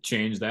can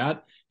change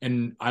that.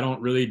 And I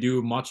don't really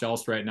do much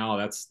else right now.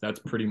 That's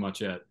pretty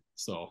much it.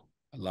 So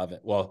I love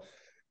it. Well,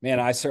 man,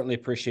 I certainly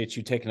appreciate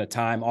you taking the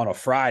time on a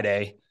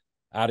Friday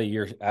out of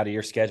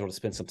your schedule to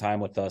spend some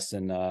time with us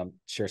and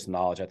share some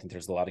knowledge. I think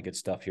there's a lot of good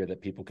stuff here that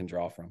people can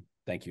draw from.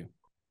 Thank you.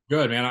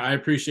 good, man. I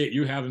appreciate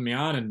you having me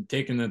on and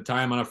taking the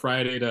time on a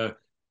Friday to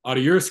out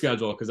of your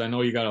schedule, because I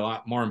know you got a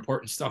lot more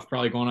important stuff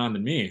probably going on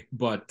than me.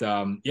 But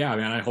yeah,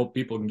 man, I hope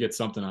people can get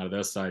something out of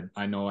this.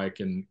 I know I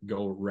can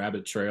go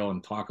rabbit trail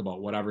and talk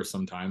about whatever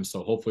sometimes.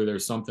 So hopefully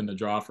there's something to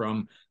draw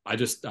from. I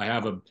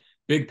have a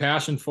big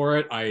passion for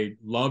it. I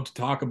love to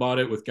talk about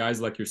it with guys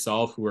like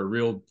yourself who are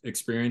real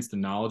experienced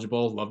and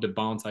knowledgeable. Love to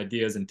bounce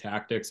ideas and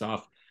tactics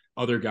off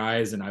other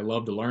guys, and I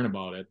love to learn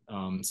about it.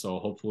 So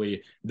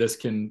hopefully this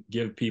can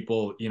give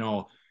people,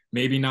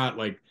 maybe not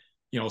like,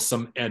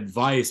 some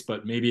advice,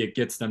 but maybe it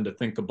gets them to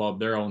think about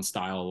their own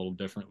style a little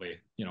differently.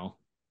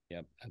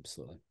 Yep,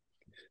 absolutely.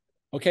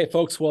 Okay,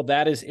 folks. Well,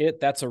 that is it.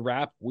 That's a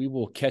wrap. We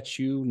will catch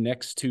you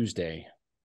next Tuesday.